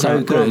weekend. It was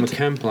so good.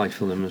 McCann played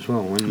for them as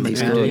well. And He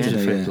scored did,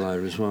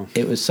 defender as well.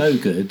 It was so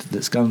good that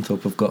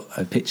Scunthorpe have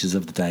got pictures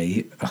of the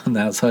day on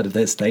the outside of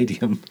their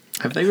stadium.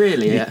 Have they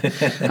really? Yeah.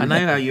 I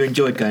know how you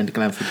enjoyed going to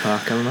Glanford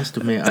Park. I must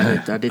admit,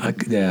 I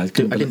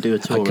didn't do a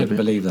tour. I couldn't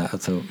believe that. I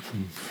thought,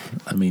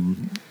 I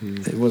mean,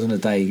 it wasn't a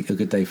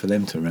good day for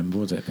them to remember,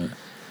 was it? But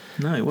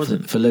no, it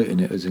wasn't. For Luton,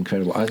 it was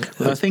incredible. I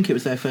think it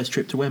was their first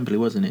trip to Wembley,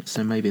 wasn't it?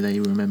 So maybe they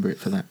remember it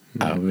for that.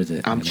 Oh, was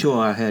it? I'm sure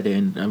I heard it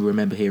and I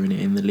remember hearing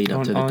it in the lead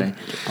up to the day.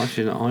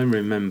 Actually, I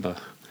remember,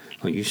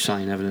 like you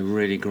saying, having a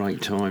really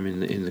great time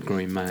in the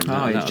Green Man.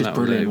 Oh, it was just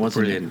brilliant,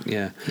 wasn't it?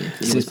 Yeah.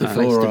 Is this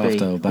before or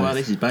after or both? Well,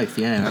 this is both,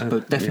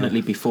 but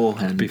definitely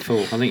beforehand.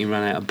 Before, I think he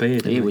ran out of beer.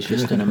 It was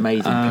just an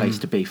amazing place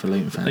to be for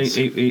Luton fans.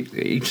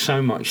 It's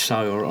so much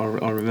so.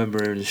 I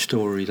remember hearing a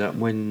story that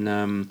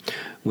when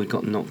we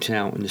got knocked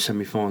out in the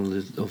semi-final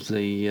of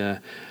the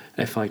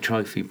FA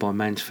Trophy by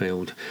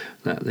Mansfield,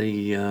 that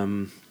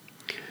the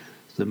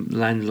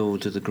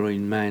landlord of the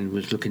Green Man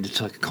was looking to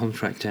take a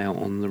contract out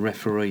on the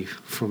referee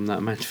from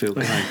that Mansfield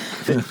game.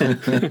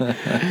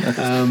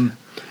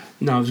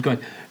 No, it was great.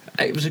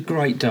 It was a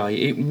great day.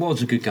 It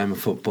was a good game of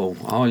football,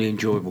 a highly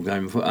enjoyable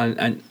game of football,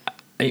 and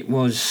it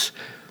was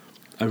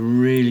a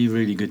really,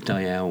 really good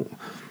day out.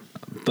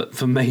 But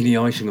for me, the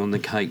icing on the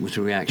cake was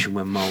the reaction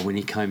when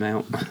Mulwinnie came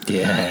out.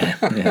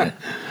 Yeah.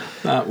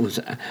 That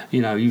was,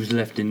 he was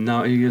left in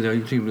no,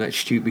 with that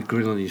stupid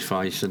grin on his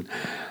face, and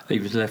he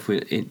was left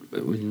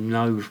with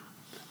no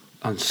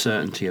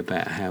uncertainty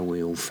about how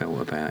we all felt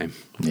about him.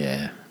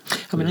 Yeah.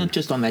 I mean,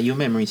 just on that, your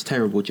memory's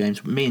terrible,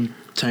 James. Me and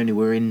Tony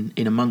were in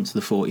amongst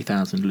the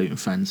 40,000 Luton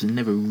fans and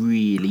never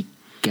really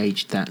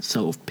gauged that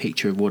sort of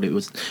picture of what it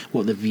was,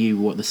 what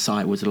the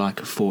sight was like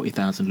of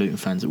 40,000 Luton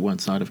fans at one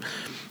side of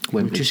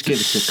Wembley. Just give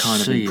us a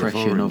kind of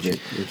impression of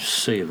it. A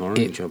sea of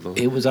orange, I believe.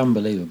 It was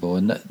unbelievable,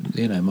 and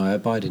my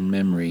abiding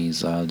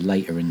memories are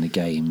later in the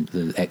game,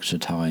 the extra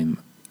time,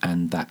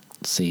 and that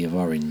sea of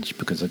orange,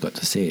 because I got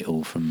to see it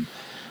all from.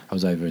 I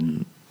was over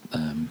in,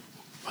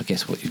 I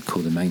guess what you'd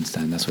call the main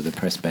stand. That's where the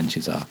press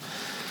benches are.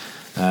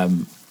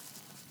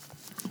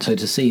 So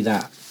to see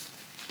that,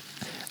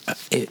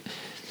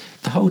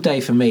 the whole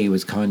day for me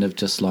was kind of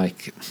just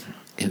like.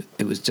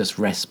 It was just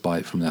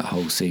respite from that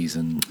whole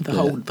season.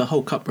 The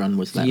whole cup run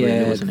was that,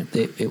 really, wasn't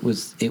it? It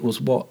was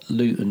what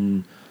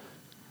Luton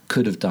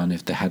could have done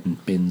if they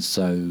hadn't been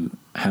so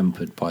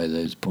hampered by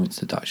those points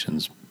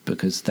deductions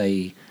because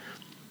they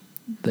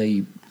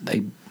beat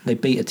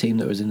a team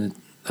that was in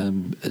a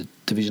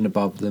division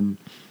above them.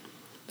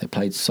 They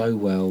played so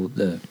well.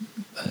 The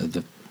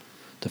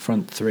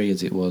front three,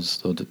 as it was,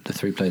 or the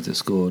three players that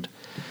scored,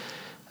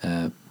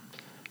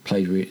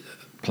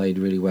 played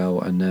really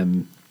well,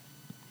 and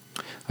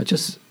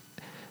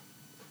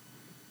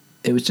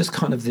it was just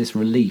kind of this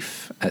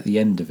relief at the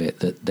end of it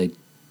that they'd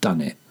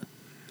done it,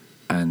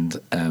 and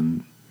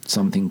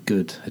something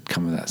good had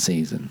come of that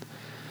season.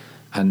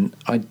 And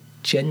I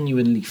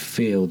genuinely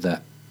feel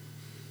that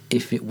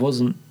if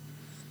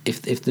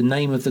the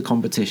name of the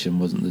competition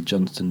wasn't the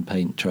Johnston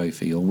Paint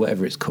Trophy or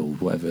whatever it's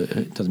called,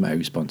 it doesn't matter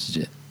who sponsors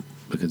it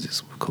because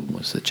it's called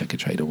what's the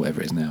Checkatrade or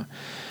whatever it is now,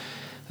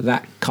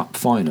 that cup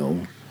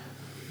final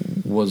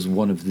was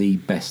one of the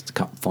best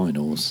cup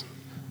finals,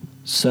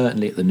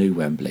 certainly at the new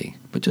Wembley,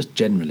 but just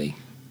generally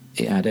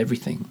it had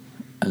everything,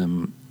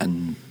 and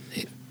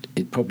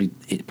it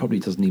probably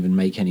doesn't even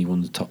make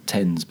anyone's top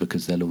tens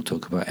because they'll all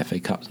talk about FA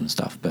Cups and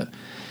stuff, but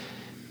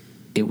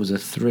it was a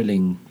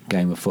thrilling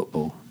game of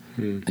football.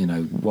 You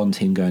know, one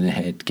team going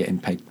ahead, getting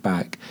pegged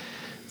back,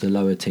 the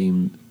lower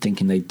team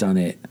thinking they'd done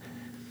it,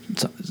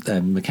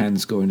 McCann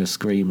scoring a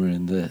screamer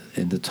in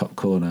the top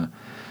corner,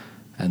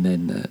 and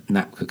then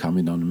Napka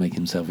coming on and making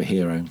himself a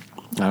hero.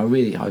 I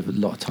have a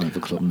lot of time for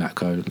Claude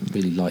Napka. I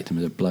really liked him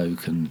as a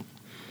bloke, and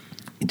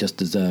he just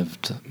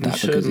deserved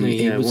that because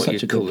he was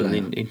such a good player.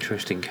 An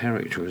interesting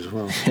character as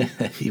well.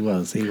 He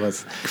was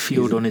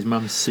fueled on his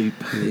mum's soup.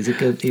 He's a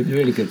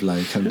really good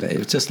bloke. And it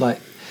was just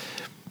like,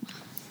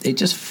 it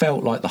just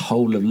felt like the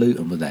whole of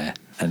Luton were there,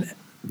 and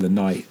the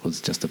night was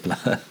just a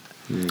blur.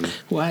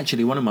 Well,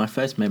 actually, one of my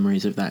first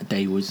memories of that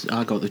day was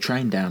I got the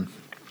train down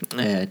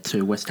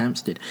to West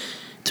Hampstead.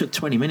 It took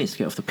 20 minutes to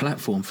get off the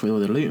platform for all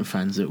the Luton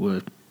fans that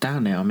were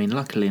down there. I mean,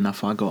 luckily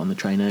enough, I got on the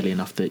train early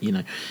enough that, you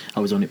know, I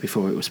was on it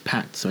before it was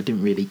packed, so I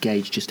didn't really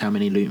gauge just how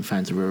many Luton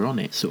fans were on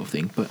it, sort of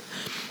thing. But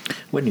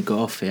when you got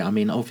off it, I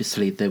mean,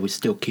 obviously there was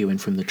still queuing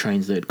from the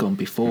trains that had gone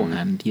before,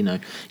 and, you know,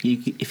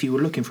 if you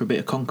were looking for a bit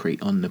of concrete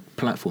on the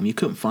platform, you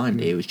couldn't find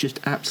it. It was just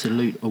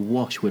absolute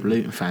awash with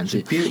Luton fans.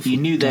 You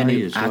knew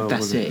then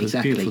that's it,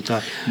 exactly.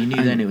 You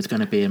knew then it was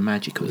going to be a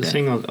magical day. The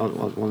thing I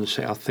want to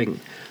say, I think,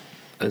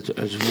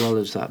 as well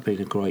as that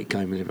being a great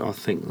game, I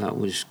think that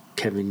was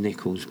Kevin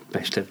Nichols'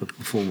 best ever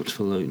performance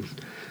for Luton,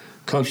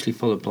 closely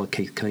followed by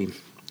Keith Keane.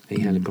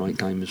 He had a great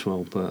game as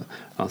well, but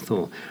I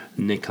thought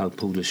Nico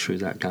pulled us through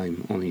that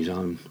game on his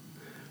own.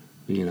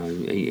 You know,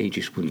 he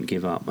just wouldn't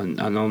give up, and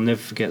I'll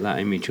never forget that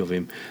image of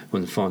him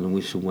when the final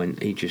whistle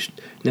went. He just,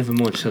 never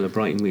mind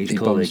celebrating with his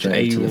colleagues,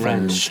 he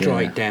ran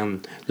straight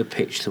down the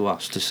pitch to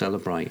us to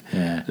celebrate.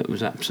 Yeah. It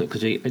was absolute,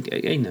 because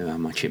he knew how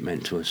much it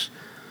meant to us.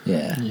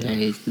 Yeah,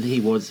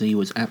 he was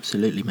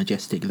absolutely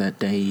majestic that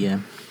day.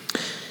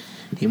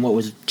 In what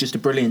was just a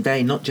brilliant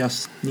day, not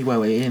just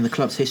in the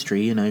club's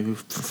history. You know,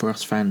 for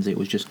us fans, it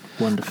was just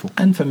wonderful.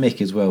 And for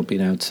Mick as well, being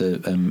able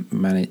to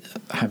manage,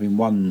 having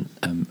won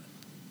the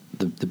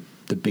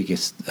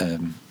biggest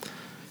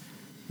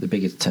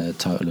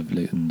title of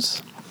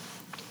Luton's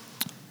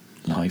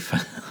life,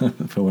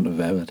 for want of a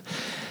better word,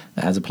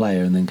 as a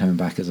player, and then coming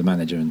back as a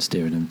manager and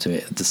steering them to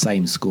it at the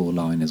same score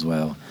line as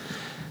well.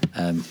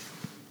 I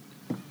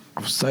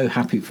was so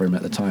happy for him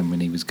at the time when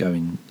he was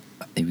going.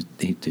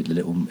 He did a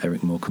little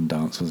Eric Morecambe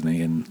dance, wasn't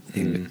he? And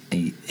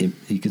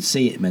he could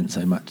see it meant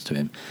so much to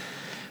him.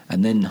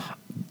 And then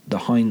the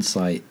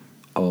hindsight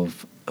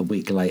of a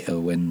week later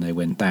when they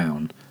went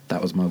down,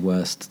 that was my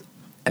worst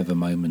ever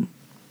moment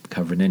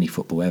covering any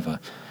football ever.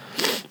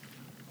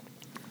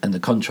 And the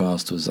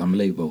contrast was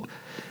unbelievable.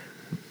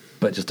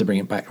 But just to bring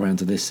it back around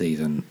to this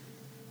season,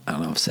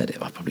 and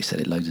I've probably said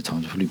it loads of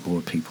times, I've probably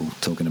bored people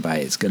talking about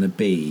it, it's going to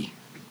be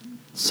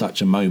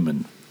such a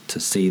moment to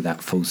see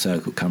that full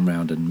circle come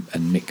round and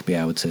Mick be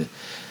able to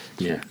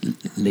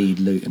lead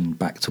Luton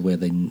back to where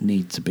they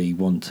need to be,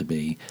 want to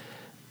be,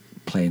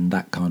 playing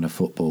that kind of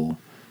football.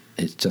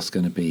 It's just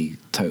going to be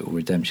total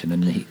redemption,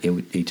 and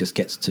he just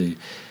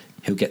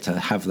he'll get to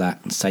have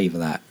that and savour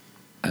that,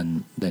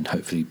 and then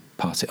hopefully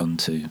pass it on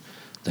to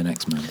the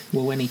next man.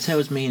 Well, when he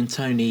tells me and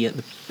Tony at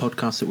the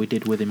podcast that we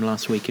did with him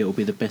last week, it will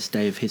be the best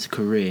day of his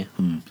career.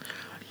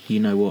 You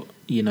know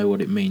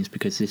what it means,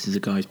 because this is a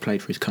guy who's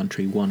played for his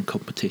country, won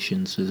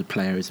competitions as a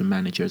player, as a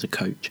manager, as a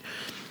coach.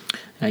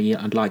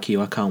 And like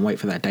you, I can't wait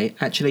for that day.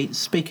 Actually,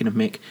 speaking of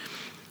Mick,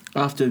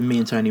 after me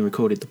and Tony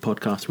recorded the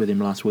podcast with him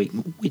last week,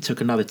 we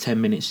took another 10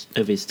 minutes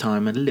of his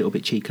time, a little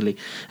bit cheekily,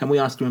 and we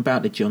asked him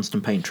about the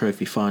Johnston Paint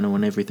Trophy final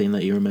and everything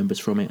that he remembers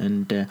from it,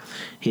 and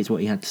here's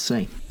what he had to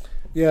say.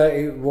 Yeah,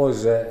 it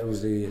was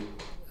the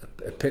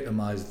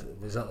epitomised,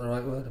 is that the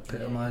right word?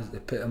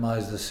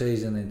 Epitomised the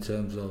season in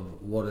terms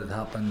of what had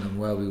happened and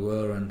where we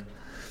were, and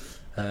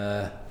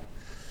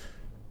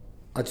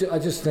I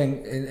just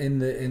think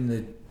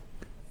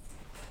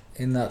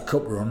in that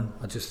cup run,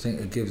 I just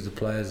think it gives the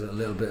players a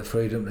little bit of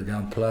freedom to go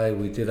and play.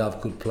 We did have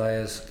good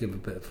players, give a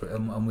bit of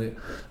freedom,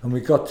 and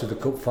we got to the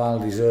cup final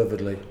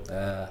deservedly,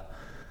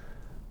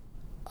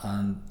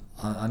 and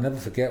I never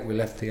forget, we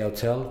left the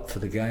hotel for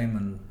the game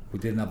and we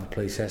didn't have a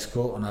police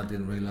escort, and I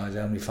didn't realise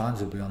how many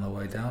fans would be on their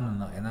way down,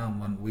 and that, you know, and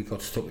when we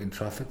got stuck in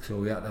traffic, so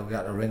we had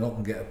to ring up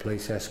and get a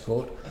police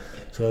escort.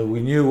 So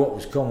we knew what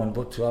was coming,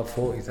 but to have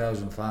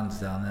 40,000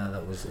 fans down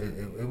there,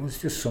 it was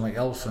just something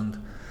else,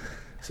 and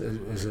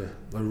it was a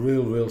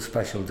real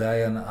special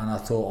day, and I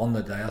thought on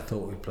the day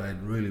we played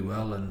really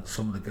well, and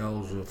some of the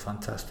goals were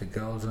fantastic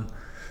goals, and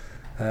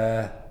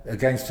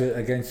against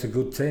a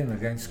good team,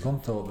 against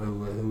Scunthorpe,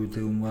 who were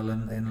doing well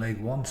in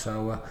League One.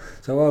 So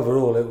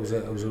overall, it was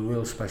a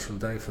real special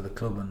day for the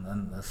club,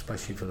 and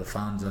especially for the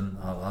fans. And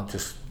I'll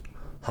just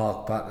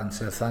hark back and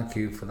say thank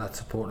you for that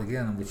support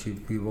again, which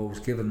you've always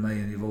given me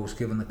and you've always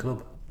given the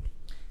club.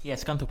 Yeah,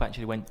 Scunthorpe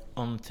actually went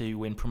on to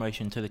win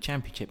promotion to the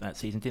Championship that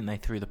season, didn't they,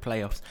 through the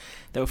playoffs?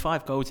 There were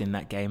 5 goals in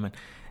that game, and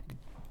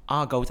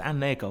our goals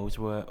and their goals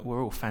were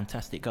all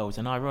fantastic goals.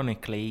 And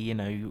ironically, you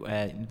know,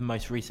 the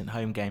most recent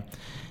home game,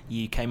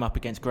 you came up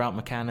against Grant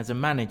McCann as a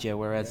manager,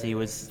 whereas he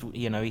was,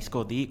 you know, he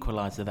scored the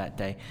equaliser that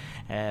day.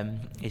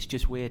 It's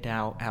just weird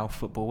how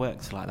football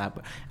works like that.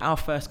 But our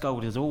first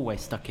goal is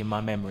always stuck in my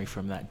memory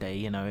from that day.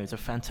 You know, it was a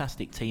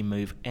fantastic team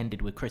move,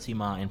 ended with Chrissy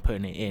Martin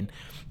putting it in.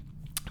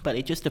 But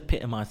it just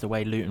epitomised the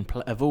way Luton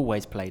have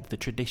always played, the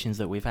traditions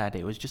that we've had.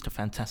 It was just a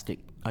fantastic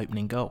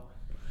opening goal.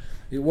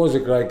 It was a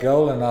great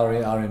goal, and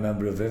I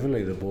remember it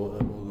vividly. The ball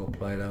got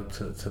played out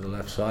to the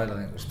left side. I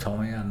think it was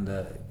Tommy, and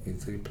he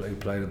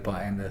played it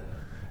back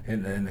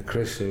into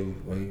Chris,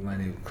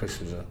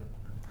 Chris was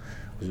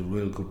a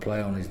real good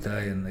player on his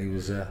day, and he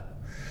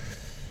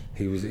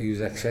was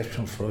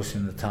exceptional for us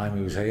in the time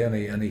he was here,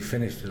 and he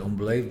finished it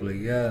unbelievably.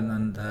 Yeah,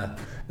 and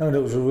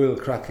it was a real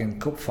cracking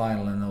cup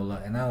final and all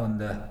that, you know,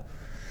 and.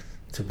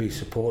 To be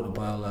supported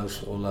by all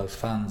those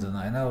fans, and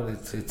I know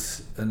it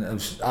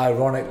was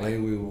ironically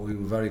we were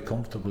very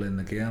comfortable in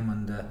the game,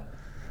 and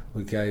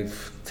we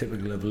gave,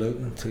 typical of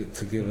Luton,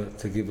 to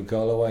give a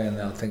goal away, and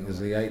I think it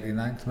was the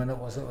 89th minute,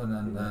 was it?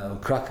 And a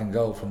cracking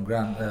goal from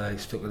Grant. He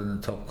stuck it in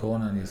the top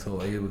corner, and you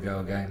thought, here we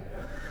go again.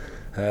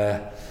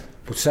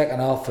 But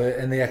second half,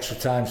 in the extra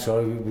time,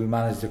 we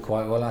managed it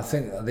quite well. I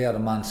think they had a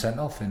man sent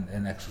off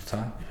in extra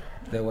time.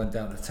 They went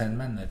down to 10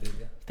 men. They did.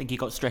 Yeah. I think he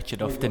got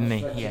stretchered off, didn't he?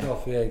 Yeah,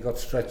 he got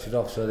stretchered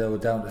off, so they were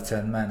down to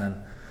 10 men, and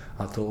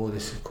I thought,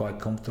 this is quite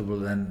comfortable.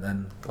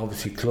 Then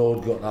obviously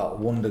Claude got that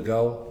wonder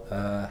goal.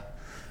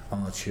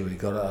 I'm not sure he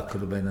got it. It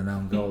could have been an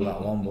own goal,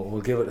 that one, but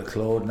we'll give it to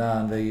Claude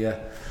now. And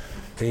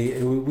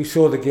we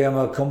saw the game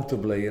out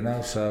comfortably, you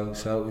know. So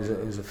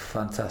it was a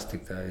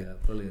fantastic day, a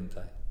brilliant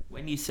day.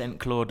 When you sent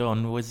Claude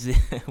on, was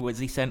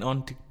he sent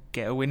on to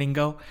get a winning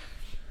goal?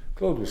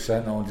 Claude was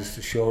sent on just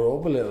to shore it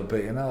up a little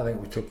bit, you know. I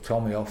think we took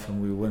Tommy off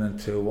and we were winning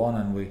 2-1,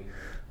 and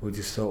we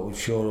just thought we'd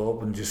shore it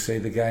up and just see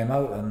the game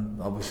out,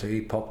 and obviously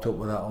he popped up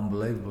with that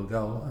unbelievable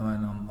goal. I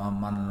mean, I'm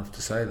man enough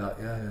to say that,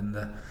 yeah.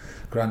 And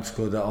Grant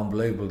scored that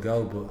unbelievable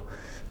goal, but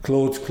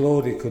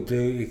Claude, he could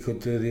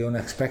do the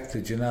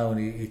unexpected, you know, and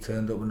he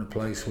turned up in a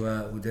place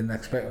where we didn't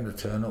expect him to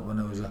turn up, and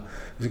it was a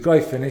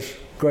great finish,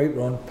 great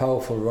run,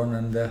 powerful run,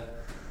 and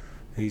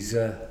he's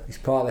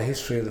part of the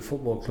history of the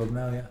football club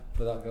now, yeah,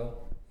 for that goal.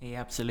 He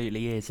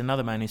absolutely is.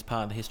 Another man who's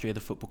part of the history of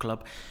the football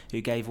club,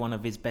 who gave one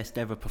of his best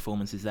ever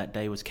performances that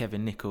day, was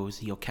Kevin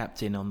Nichols, your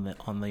captain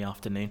on the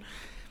afternoon.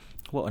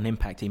 What an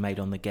impact he made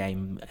on the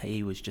game.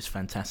 He was just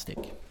fantastic.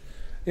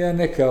 Yeah,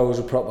 Nico was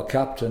a proper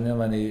captain.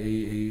 I mean,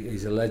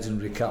 he's a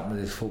legendary captain of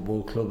this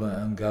football club,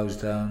 and goes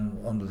down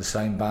under the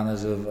same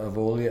banners of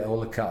all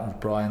the captains,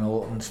 Brian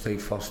Orton,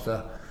 Steve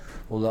Foster,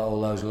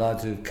 all those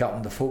lads who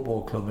captained the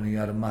football club, and he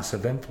had a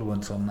massive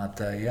influence on that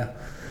day, yeah.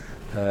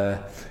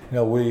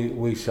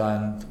 We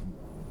signed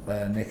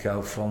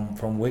Nico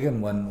from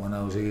Wigan when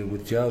I was here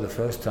with Joe the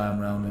first time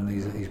round, and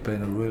he's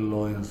been a real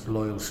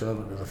loyal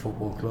servant to the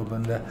football club,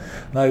 and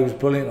he was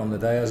brilliant on the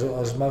day, as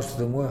most of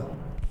them were.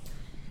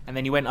 And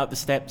then you went up the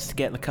steps to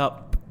get the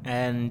cup,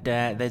 and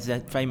there's a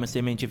famous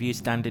image of you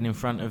standing in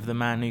front of the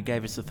man who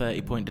gave us the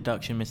 30-point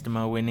deduction, Mr.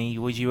 Mulwiney.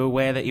 Was you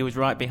aware that he was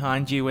right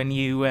behind you when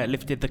you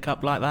lifted the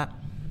cup like that?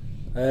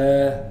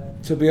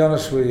 To be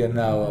honest with you,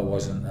 no, I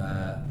wasn't.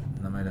 I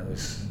mean, it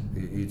was.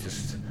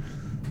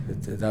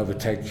 It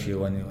overtakes you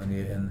when you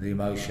in the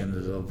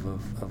emotions of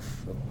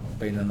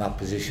being in that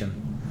position,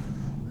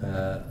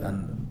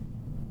 and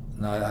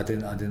no, I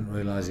didn't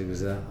realise he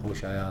was there. I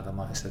wish I had. I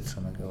might have said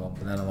something,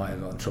 but then I might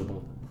have got in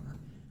trouble.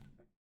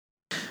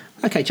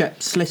 Okay,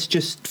 chaps, let's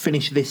just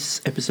finish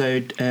this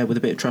episode with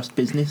a bit of trust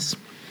business.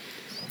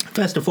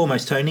 First and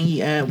foremost,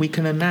 Tony, we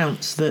can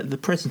announce that the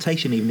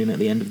presentation evening at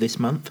the end of this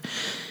month,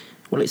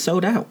 well, it's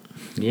sold out.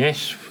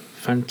 Yes.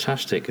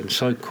 Fantastic, and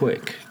so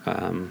quick.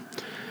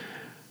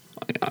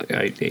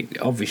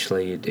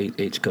 Obviously,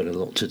 it's got a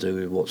lot to do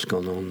with what's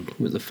gone on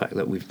with the fact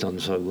that we've done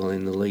so well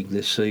in the league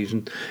this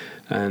season,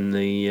 and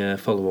the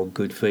follow-on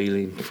good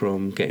feeling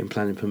from getting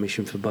planning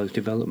permission for both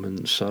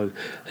developments. So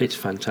it's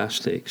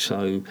fantastic.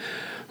 So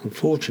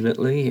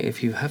unfortunately,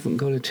 if you haven't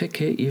got a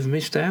ticket, you've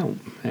missed out,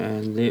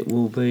 and it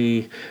will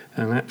be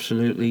an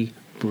absolutely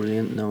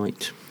brilliant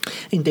night.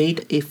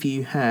 Indeed, if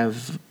you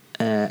have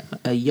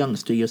a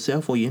youngster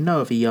yourself, or you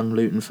know of a young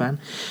Luton fan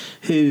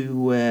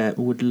who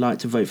would like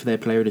to vote for their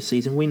player of the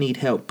season, we need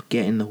help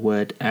getting the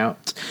word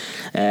out.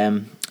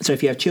 So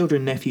if you have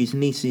children, nephews,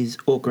 nieces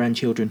or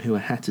grandchildren who are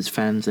Hatters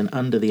fans and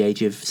under the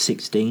age of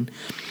 16,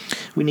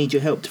 we need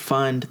your help to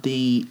find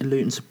the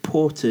Luton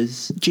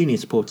junior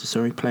supporters,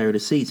 player of the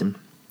season.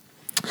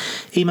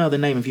 Email the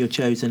name of your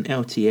chosen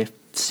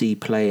LTFC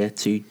player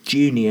to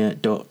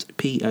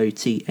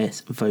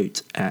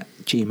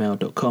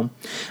junior.potsvote@gmail.com,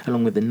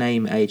 along with the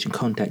name, age and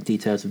contact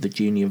details of the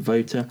junior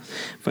voter.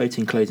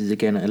 Voting closes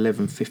again at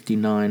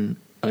 11:59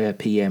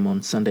 p.m.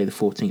 on Sunday the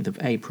 14th of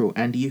April,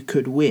 and you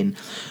could win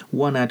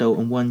one adult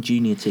and one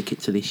junior ticket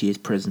to this year's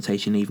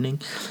presentation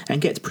evening and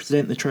get to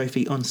present the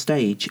trophy on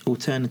stage.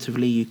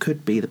 Alternatively, you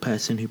could be the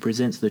person who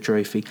presents the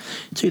trophy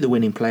to the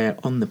winning player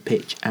on the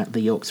pitch at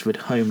the Oxford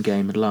home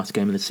game, the last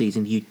game of the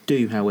season. You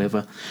do,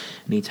 however,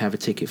 need to have a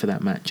ticket for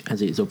that match,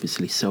 as it is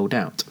obviously sold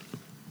out.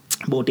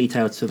 More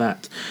details to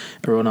that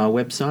are on our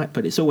website,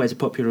 but it's always a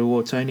popular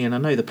award, Tony, and I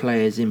know the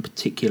players in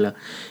particular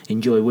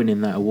enjoy winning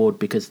that award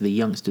because the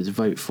youngsters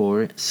vote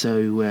for it.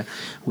 So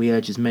we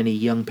urge as many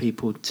young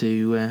people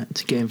to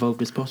get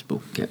involved as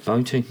possible. Get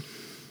voting.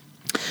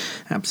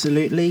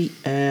 Absolutely.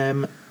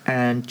 And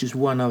just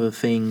one other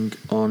thing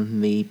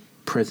on the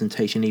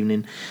presentation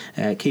evening,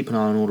 keep an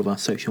eye on all of our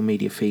social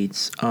media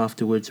feeds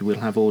afterwards. We'll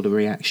have all the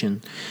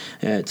reaction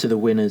to the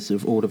winners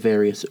of all the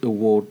various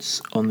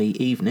awards on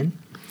the evening.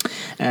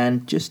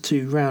 And just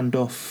to round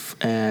off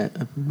a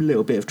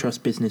little bit of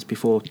trust business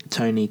before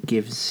Tony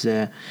gives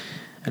a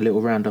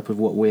little roundup of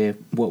what we're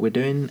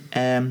doing,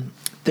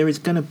 there is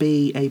going to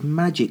be a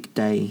Magic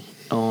Day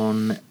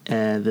on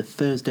the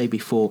Thursday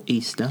before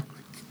Easter.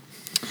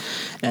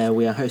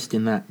 We are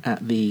hosting that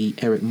at the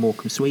Eric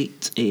Morecambe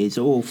Suite. It is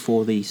all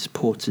for the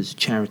Supporters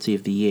Charity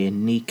of the Year,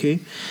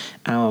 NICU.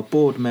 Our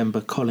board member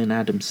Colin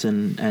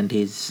Adamson and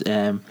his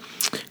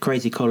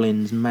Crazy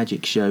Colin's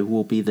Magic Show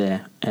will be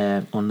there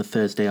on the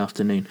Thursday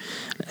afternoon.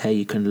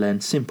 You can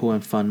learn simple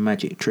and fun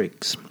magic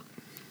tricks.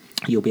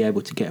 You'll be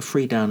able to get a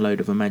free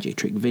download of a magic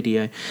trick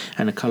video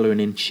and a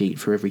colouring in sheet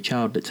for every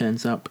child that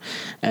turns up.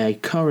 A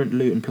current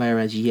Luton player,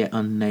 as yet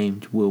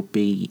unnamed, will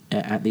be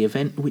at the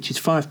event, which is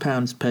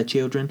 £5 per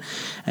children.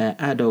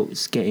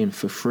 Adults get in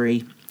for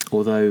free,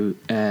 although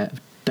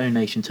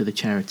donation to the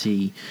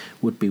charity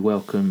would be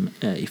welcome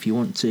if you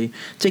want to.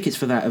 Tickets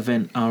for that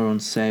event are on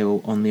sale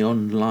on the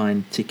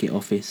online ticket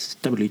office,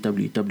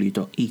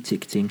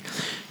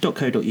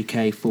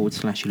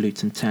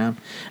 www.eticketing.co.uk/Luton Town.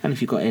 And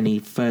if you've got any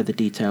further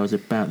details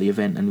about the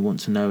event and you want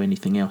to know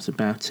anything else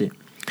about it,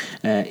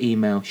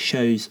 email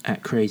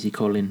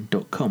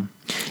shows@crazycolin.com.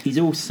 He's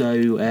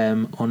also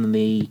on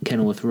the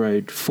Kenilworth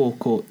Road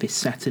forecourt this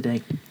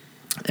Saturday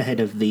ahead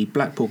of the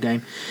Blackpool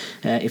game,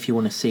 if you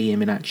want to see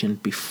him in action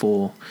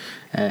before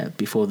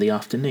the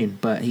afternoon.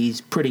 But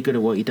he's pretty good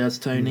at what he does,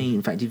 Tony.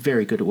 In fact, he's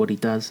very good at what he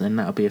does, and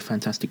that'll be a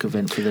fantastic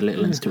event for the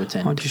little ones to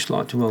attend. I'd just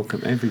like to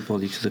welcome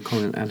everybody to the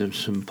Colin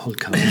Adamson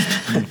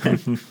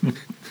podcast.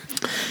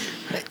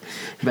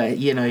 But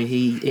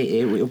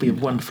it'll be a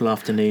wonderful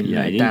afternoon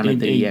down at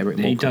the Eric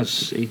Morecambe.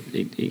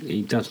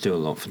 He does do a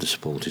lot for the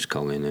supporters,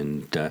 Colin,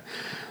 and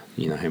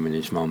him and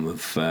his mum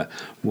have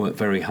worked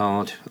very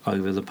hard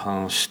over the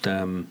past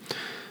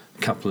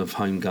couple of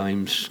home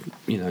games,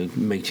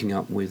 meeting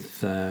up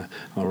with our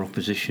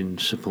opposition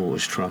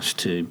supporters trust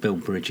to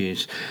build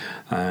bridges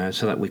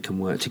so that we can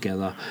work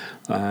together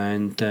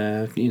and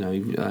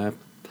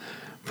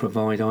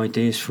provide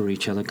ideas for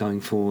each other going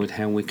forward,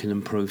 how we can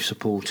improve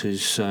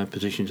supporters'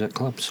 positions at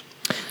clubs.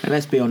 And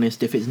let's be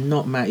honest, if it's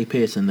not Matty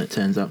Pearson that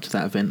turns up to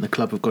that event, the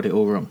club have got it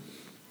all wrong.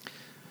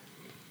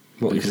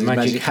 What is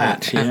magic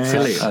hat? Yeah,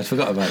 absolutely. I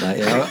forgot about that.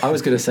 Yeah, I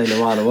was going to say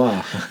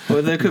Loire.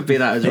 Well, there could be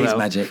that as well. He's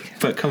magic.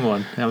 But come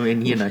on, I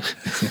mean,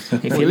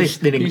 if you're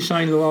listening, you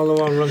saying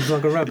Loire runs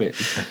like a rabbit?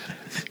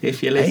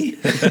 If you're listening,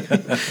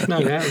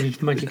 no, that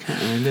was magic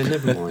hat.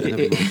 Never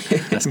mind.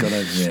 That's gone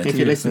over. Yeah. If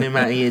you're listening,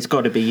 Matty, it's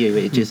got to be you.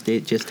 It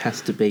just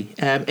has to be.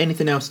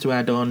 Anything else to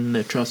add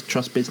on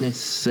trust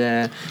business,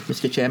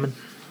 Mr. Chairman?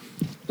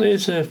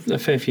 There's a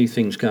fair few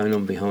things going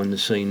on behind the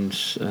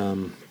scenes.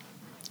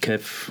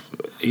 Kev,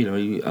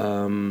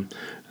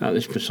 at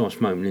this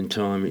precise moment in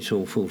time, it's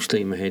all full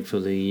steam ahead for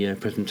the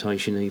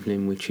presentation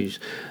evening, which is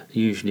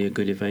usually a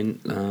good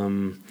event.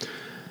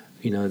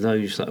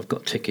 Those that have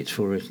got tickets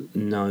for it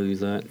know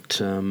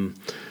that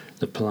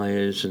the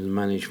players and the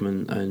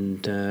management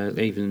and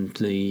even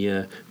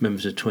the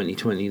members of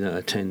 2020 that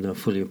attend are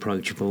fully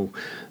approachable.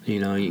 You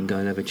can go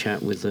and have a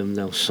chat with them.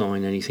 They'll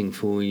sign anything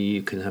for you.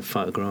 You can have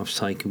photographs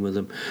taken with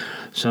them.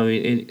 So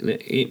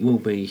it will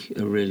be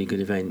a really good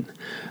event.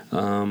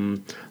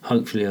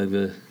 Hopefully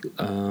over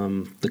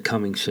the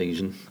coming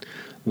season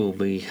we'll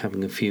be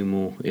having a few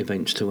more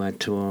events to add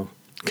to our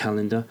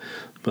calendar.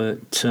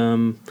 But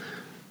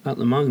at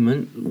the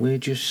moment we're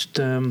just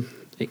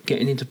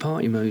getting into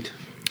party mode.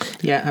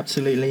 Yeah,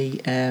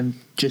 absolutely.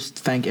 Just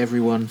thank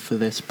everyone for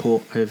their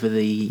support over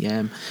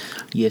the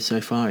year so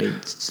far.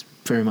 It's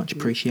very much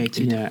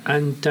appreciated. Yeah,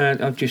 and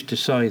I've just to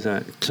say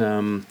that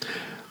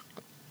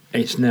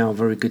it's now a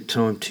very good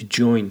time to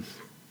join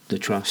the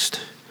trust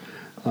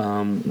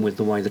with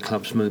the way the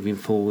club's moving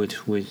forward,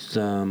 with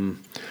the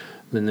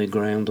new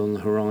ground on the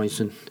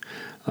horizon.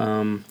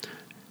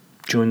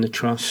 Join the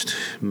trust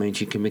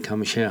means you can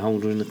become a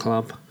shareholder in the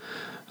club,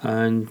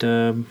 and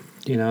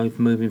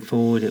moving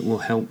forward, it will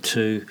help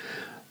to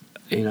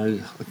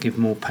give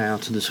more power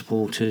to the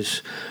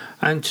supporters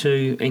and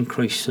to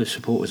increase the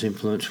supporters'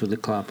 influence with the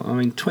club. I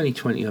mean,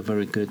 2020 are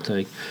very good.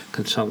 They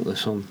consult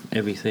us on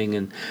everything,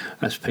 and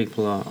as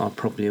people are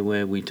probably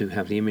aware, we do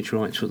have the image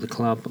rights with the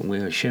club, and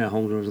we're a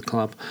shareholder of the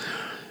club.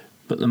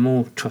 But the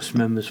more trust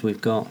members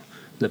we've got,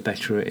 the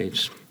better it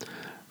is.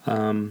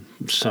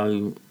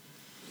 So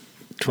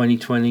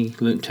 2020,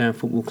 Luton Town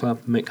Football Club,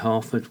 Mick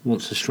Harford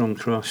wants a strong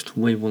trust.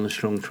 We want a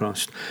strong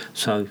trust.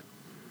 So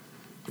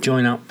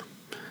join up,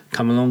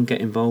 come along,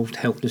 get involved,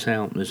 help us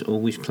out. There's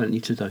always plenty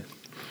to do.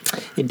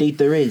 Indeed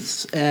there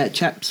is.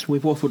 Chaps,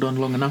 we've waffled on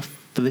long enough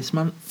for this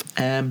month.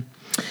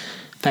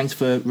 Thanks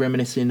for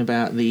reminiscing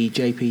about the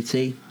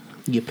JPT,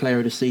 your player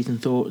of the season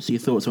thoughts, your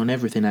thoughts on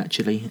everything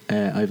actually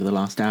over the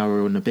last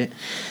hour and a bit.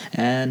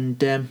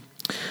 And,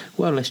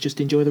 let's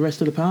just enjoy the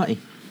rest of the party.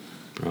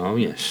 Oh,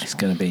 yes. It's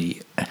going to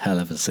be a hell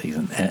of a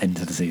season, end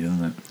of the season,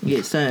 isn't it?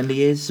 It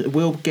certainly is.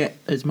 We'll get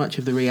as much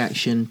of the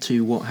reaction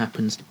to what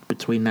happens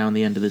between now and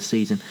the end of the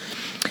season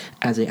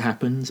as it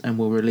happens, and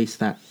we'll release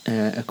that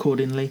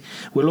accordingly.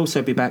 We'll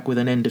also be back with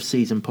an end of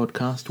season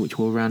podcast, which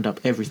will round up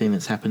everything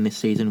that's happened this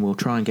season. We'll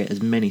try and get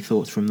as many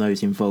thoughts from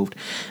those involved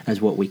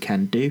as what we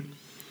can do.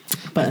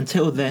 But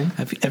until then...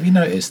 Have you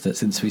noticed that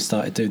since we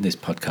started doing this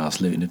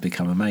podcast, Luton have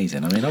become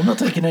amazing? I mean, I'm not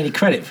taking any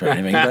credit for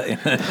anything.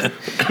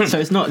 But So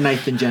it's not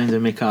Nathan Jones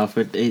and Mick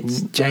Harford,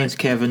 it's James,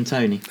 Kev and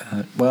Tony.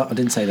 Well, I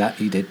didn't say that,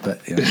 you did,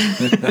 but...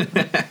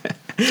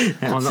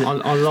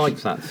 I like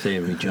that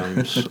theory,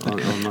 James.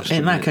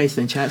 In that case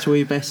then, chaps,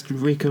 we best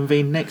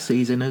reconvene next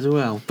season as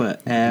well.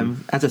 But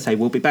as I say,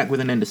 we'll be back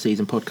with an end of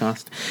season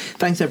podcast.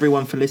 Thanks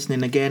everyone for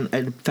listening again,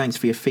 and thanks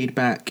for your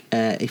feedback.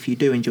 If you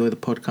do enjoy the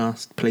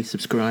podcast, please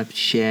subscribe,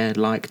 share,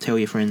 like, tell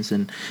your friends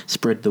and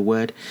spread the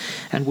word.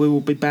 And we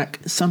will be back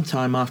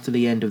sometime after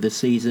the end of the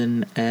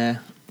season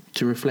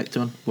to reflect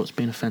on what's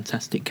been a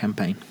fantastic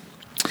campaign.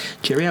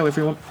 Cheerio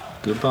everyone.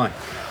 Goodbye.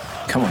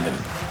 Come on,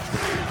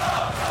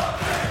 Luton.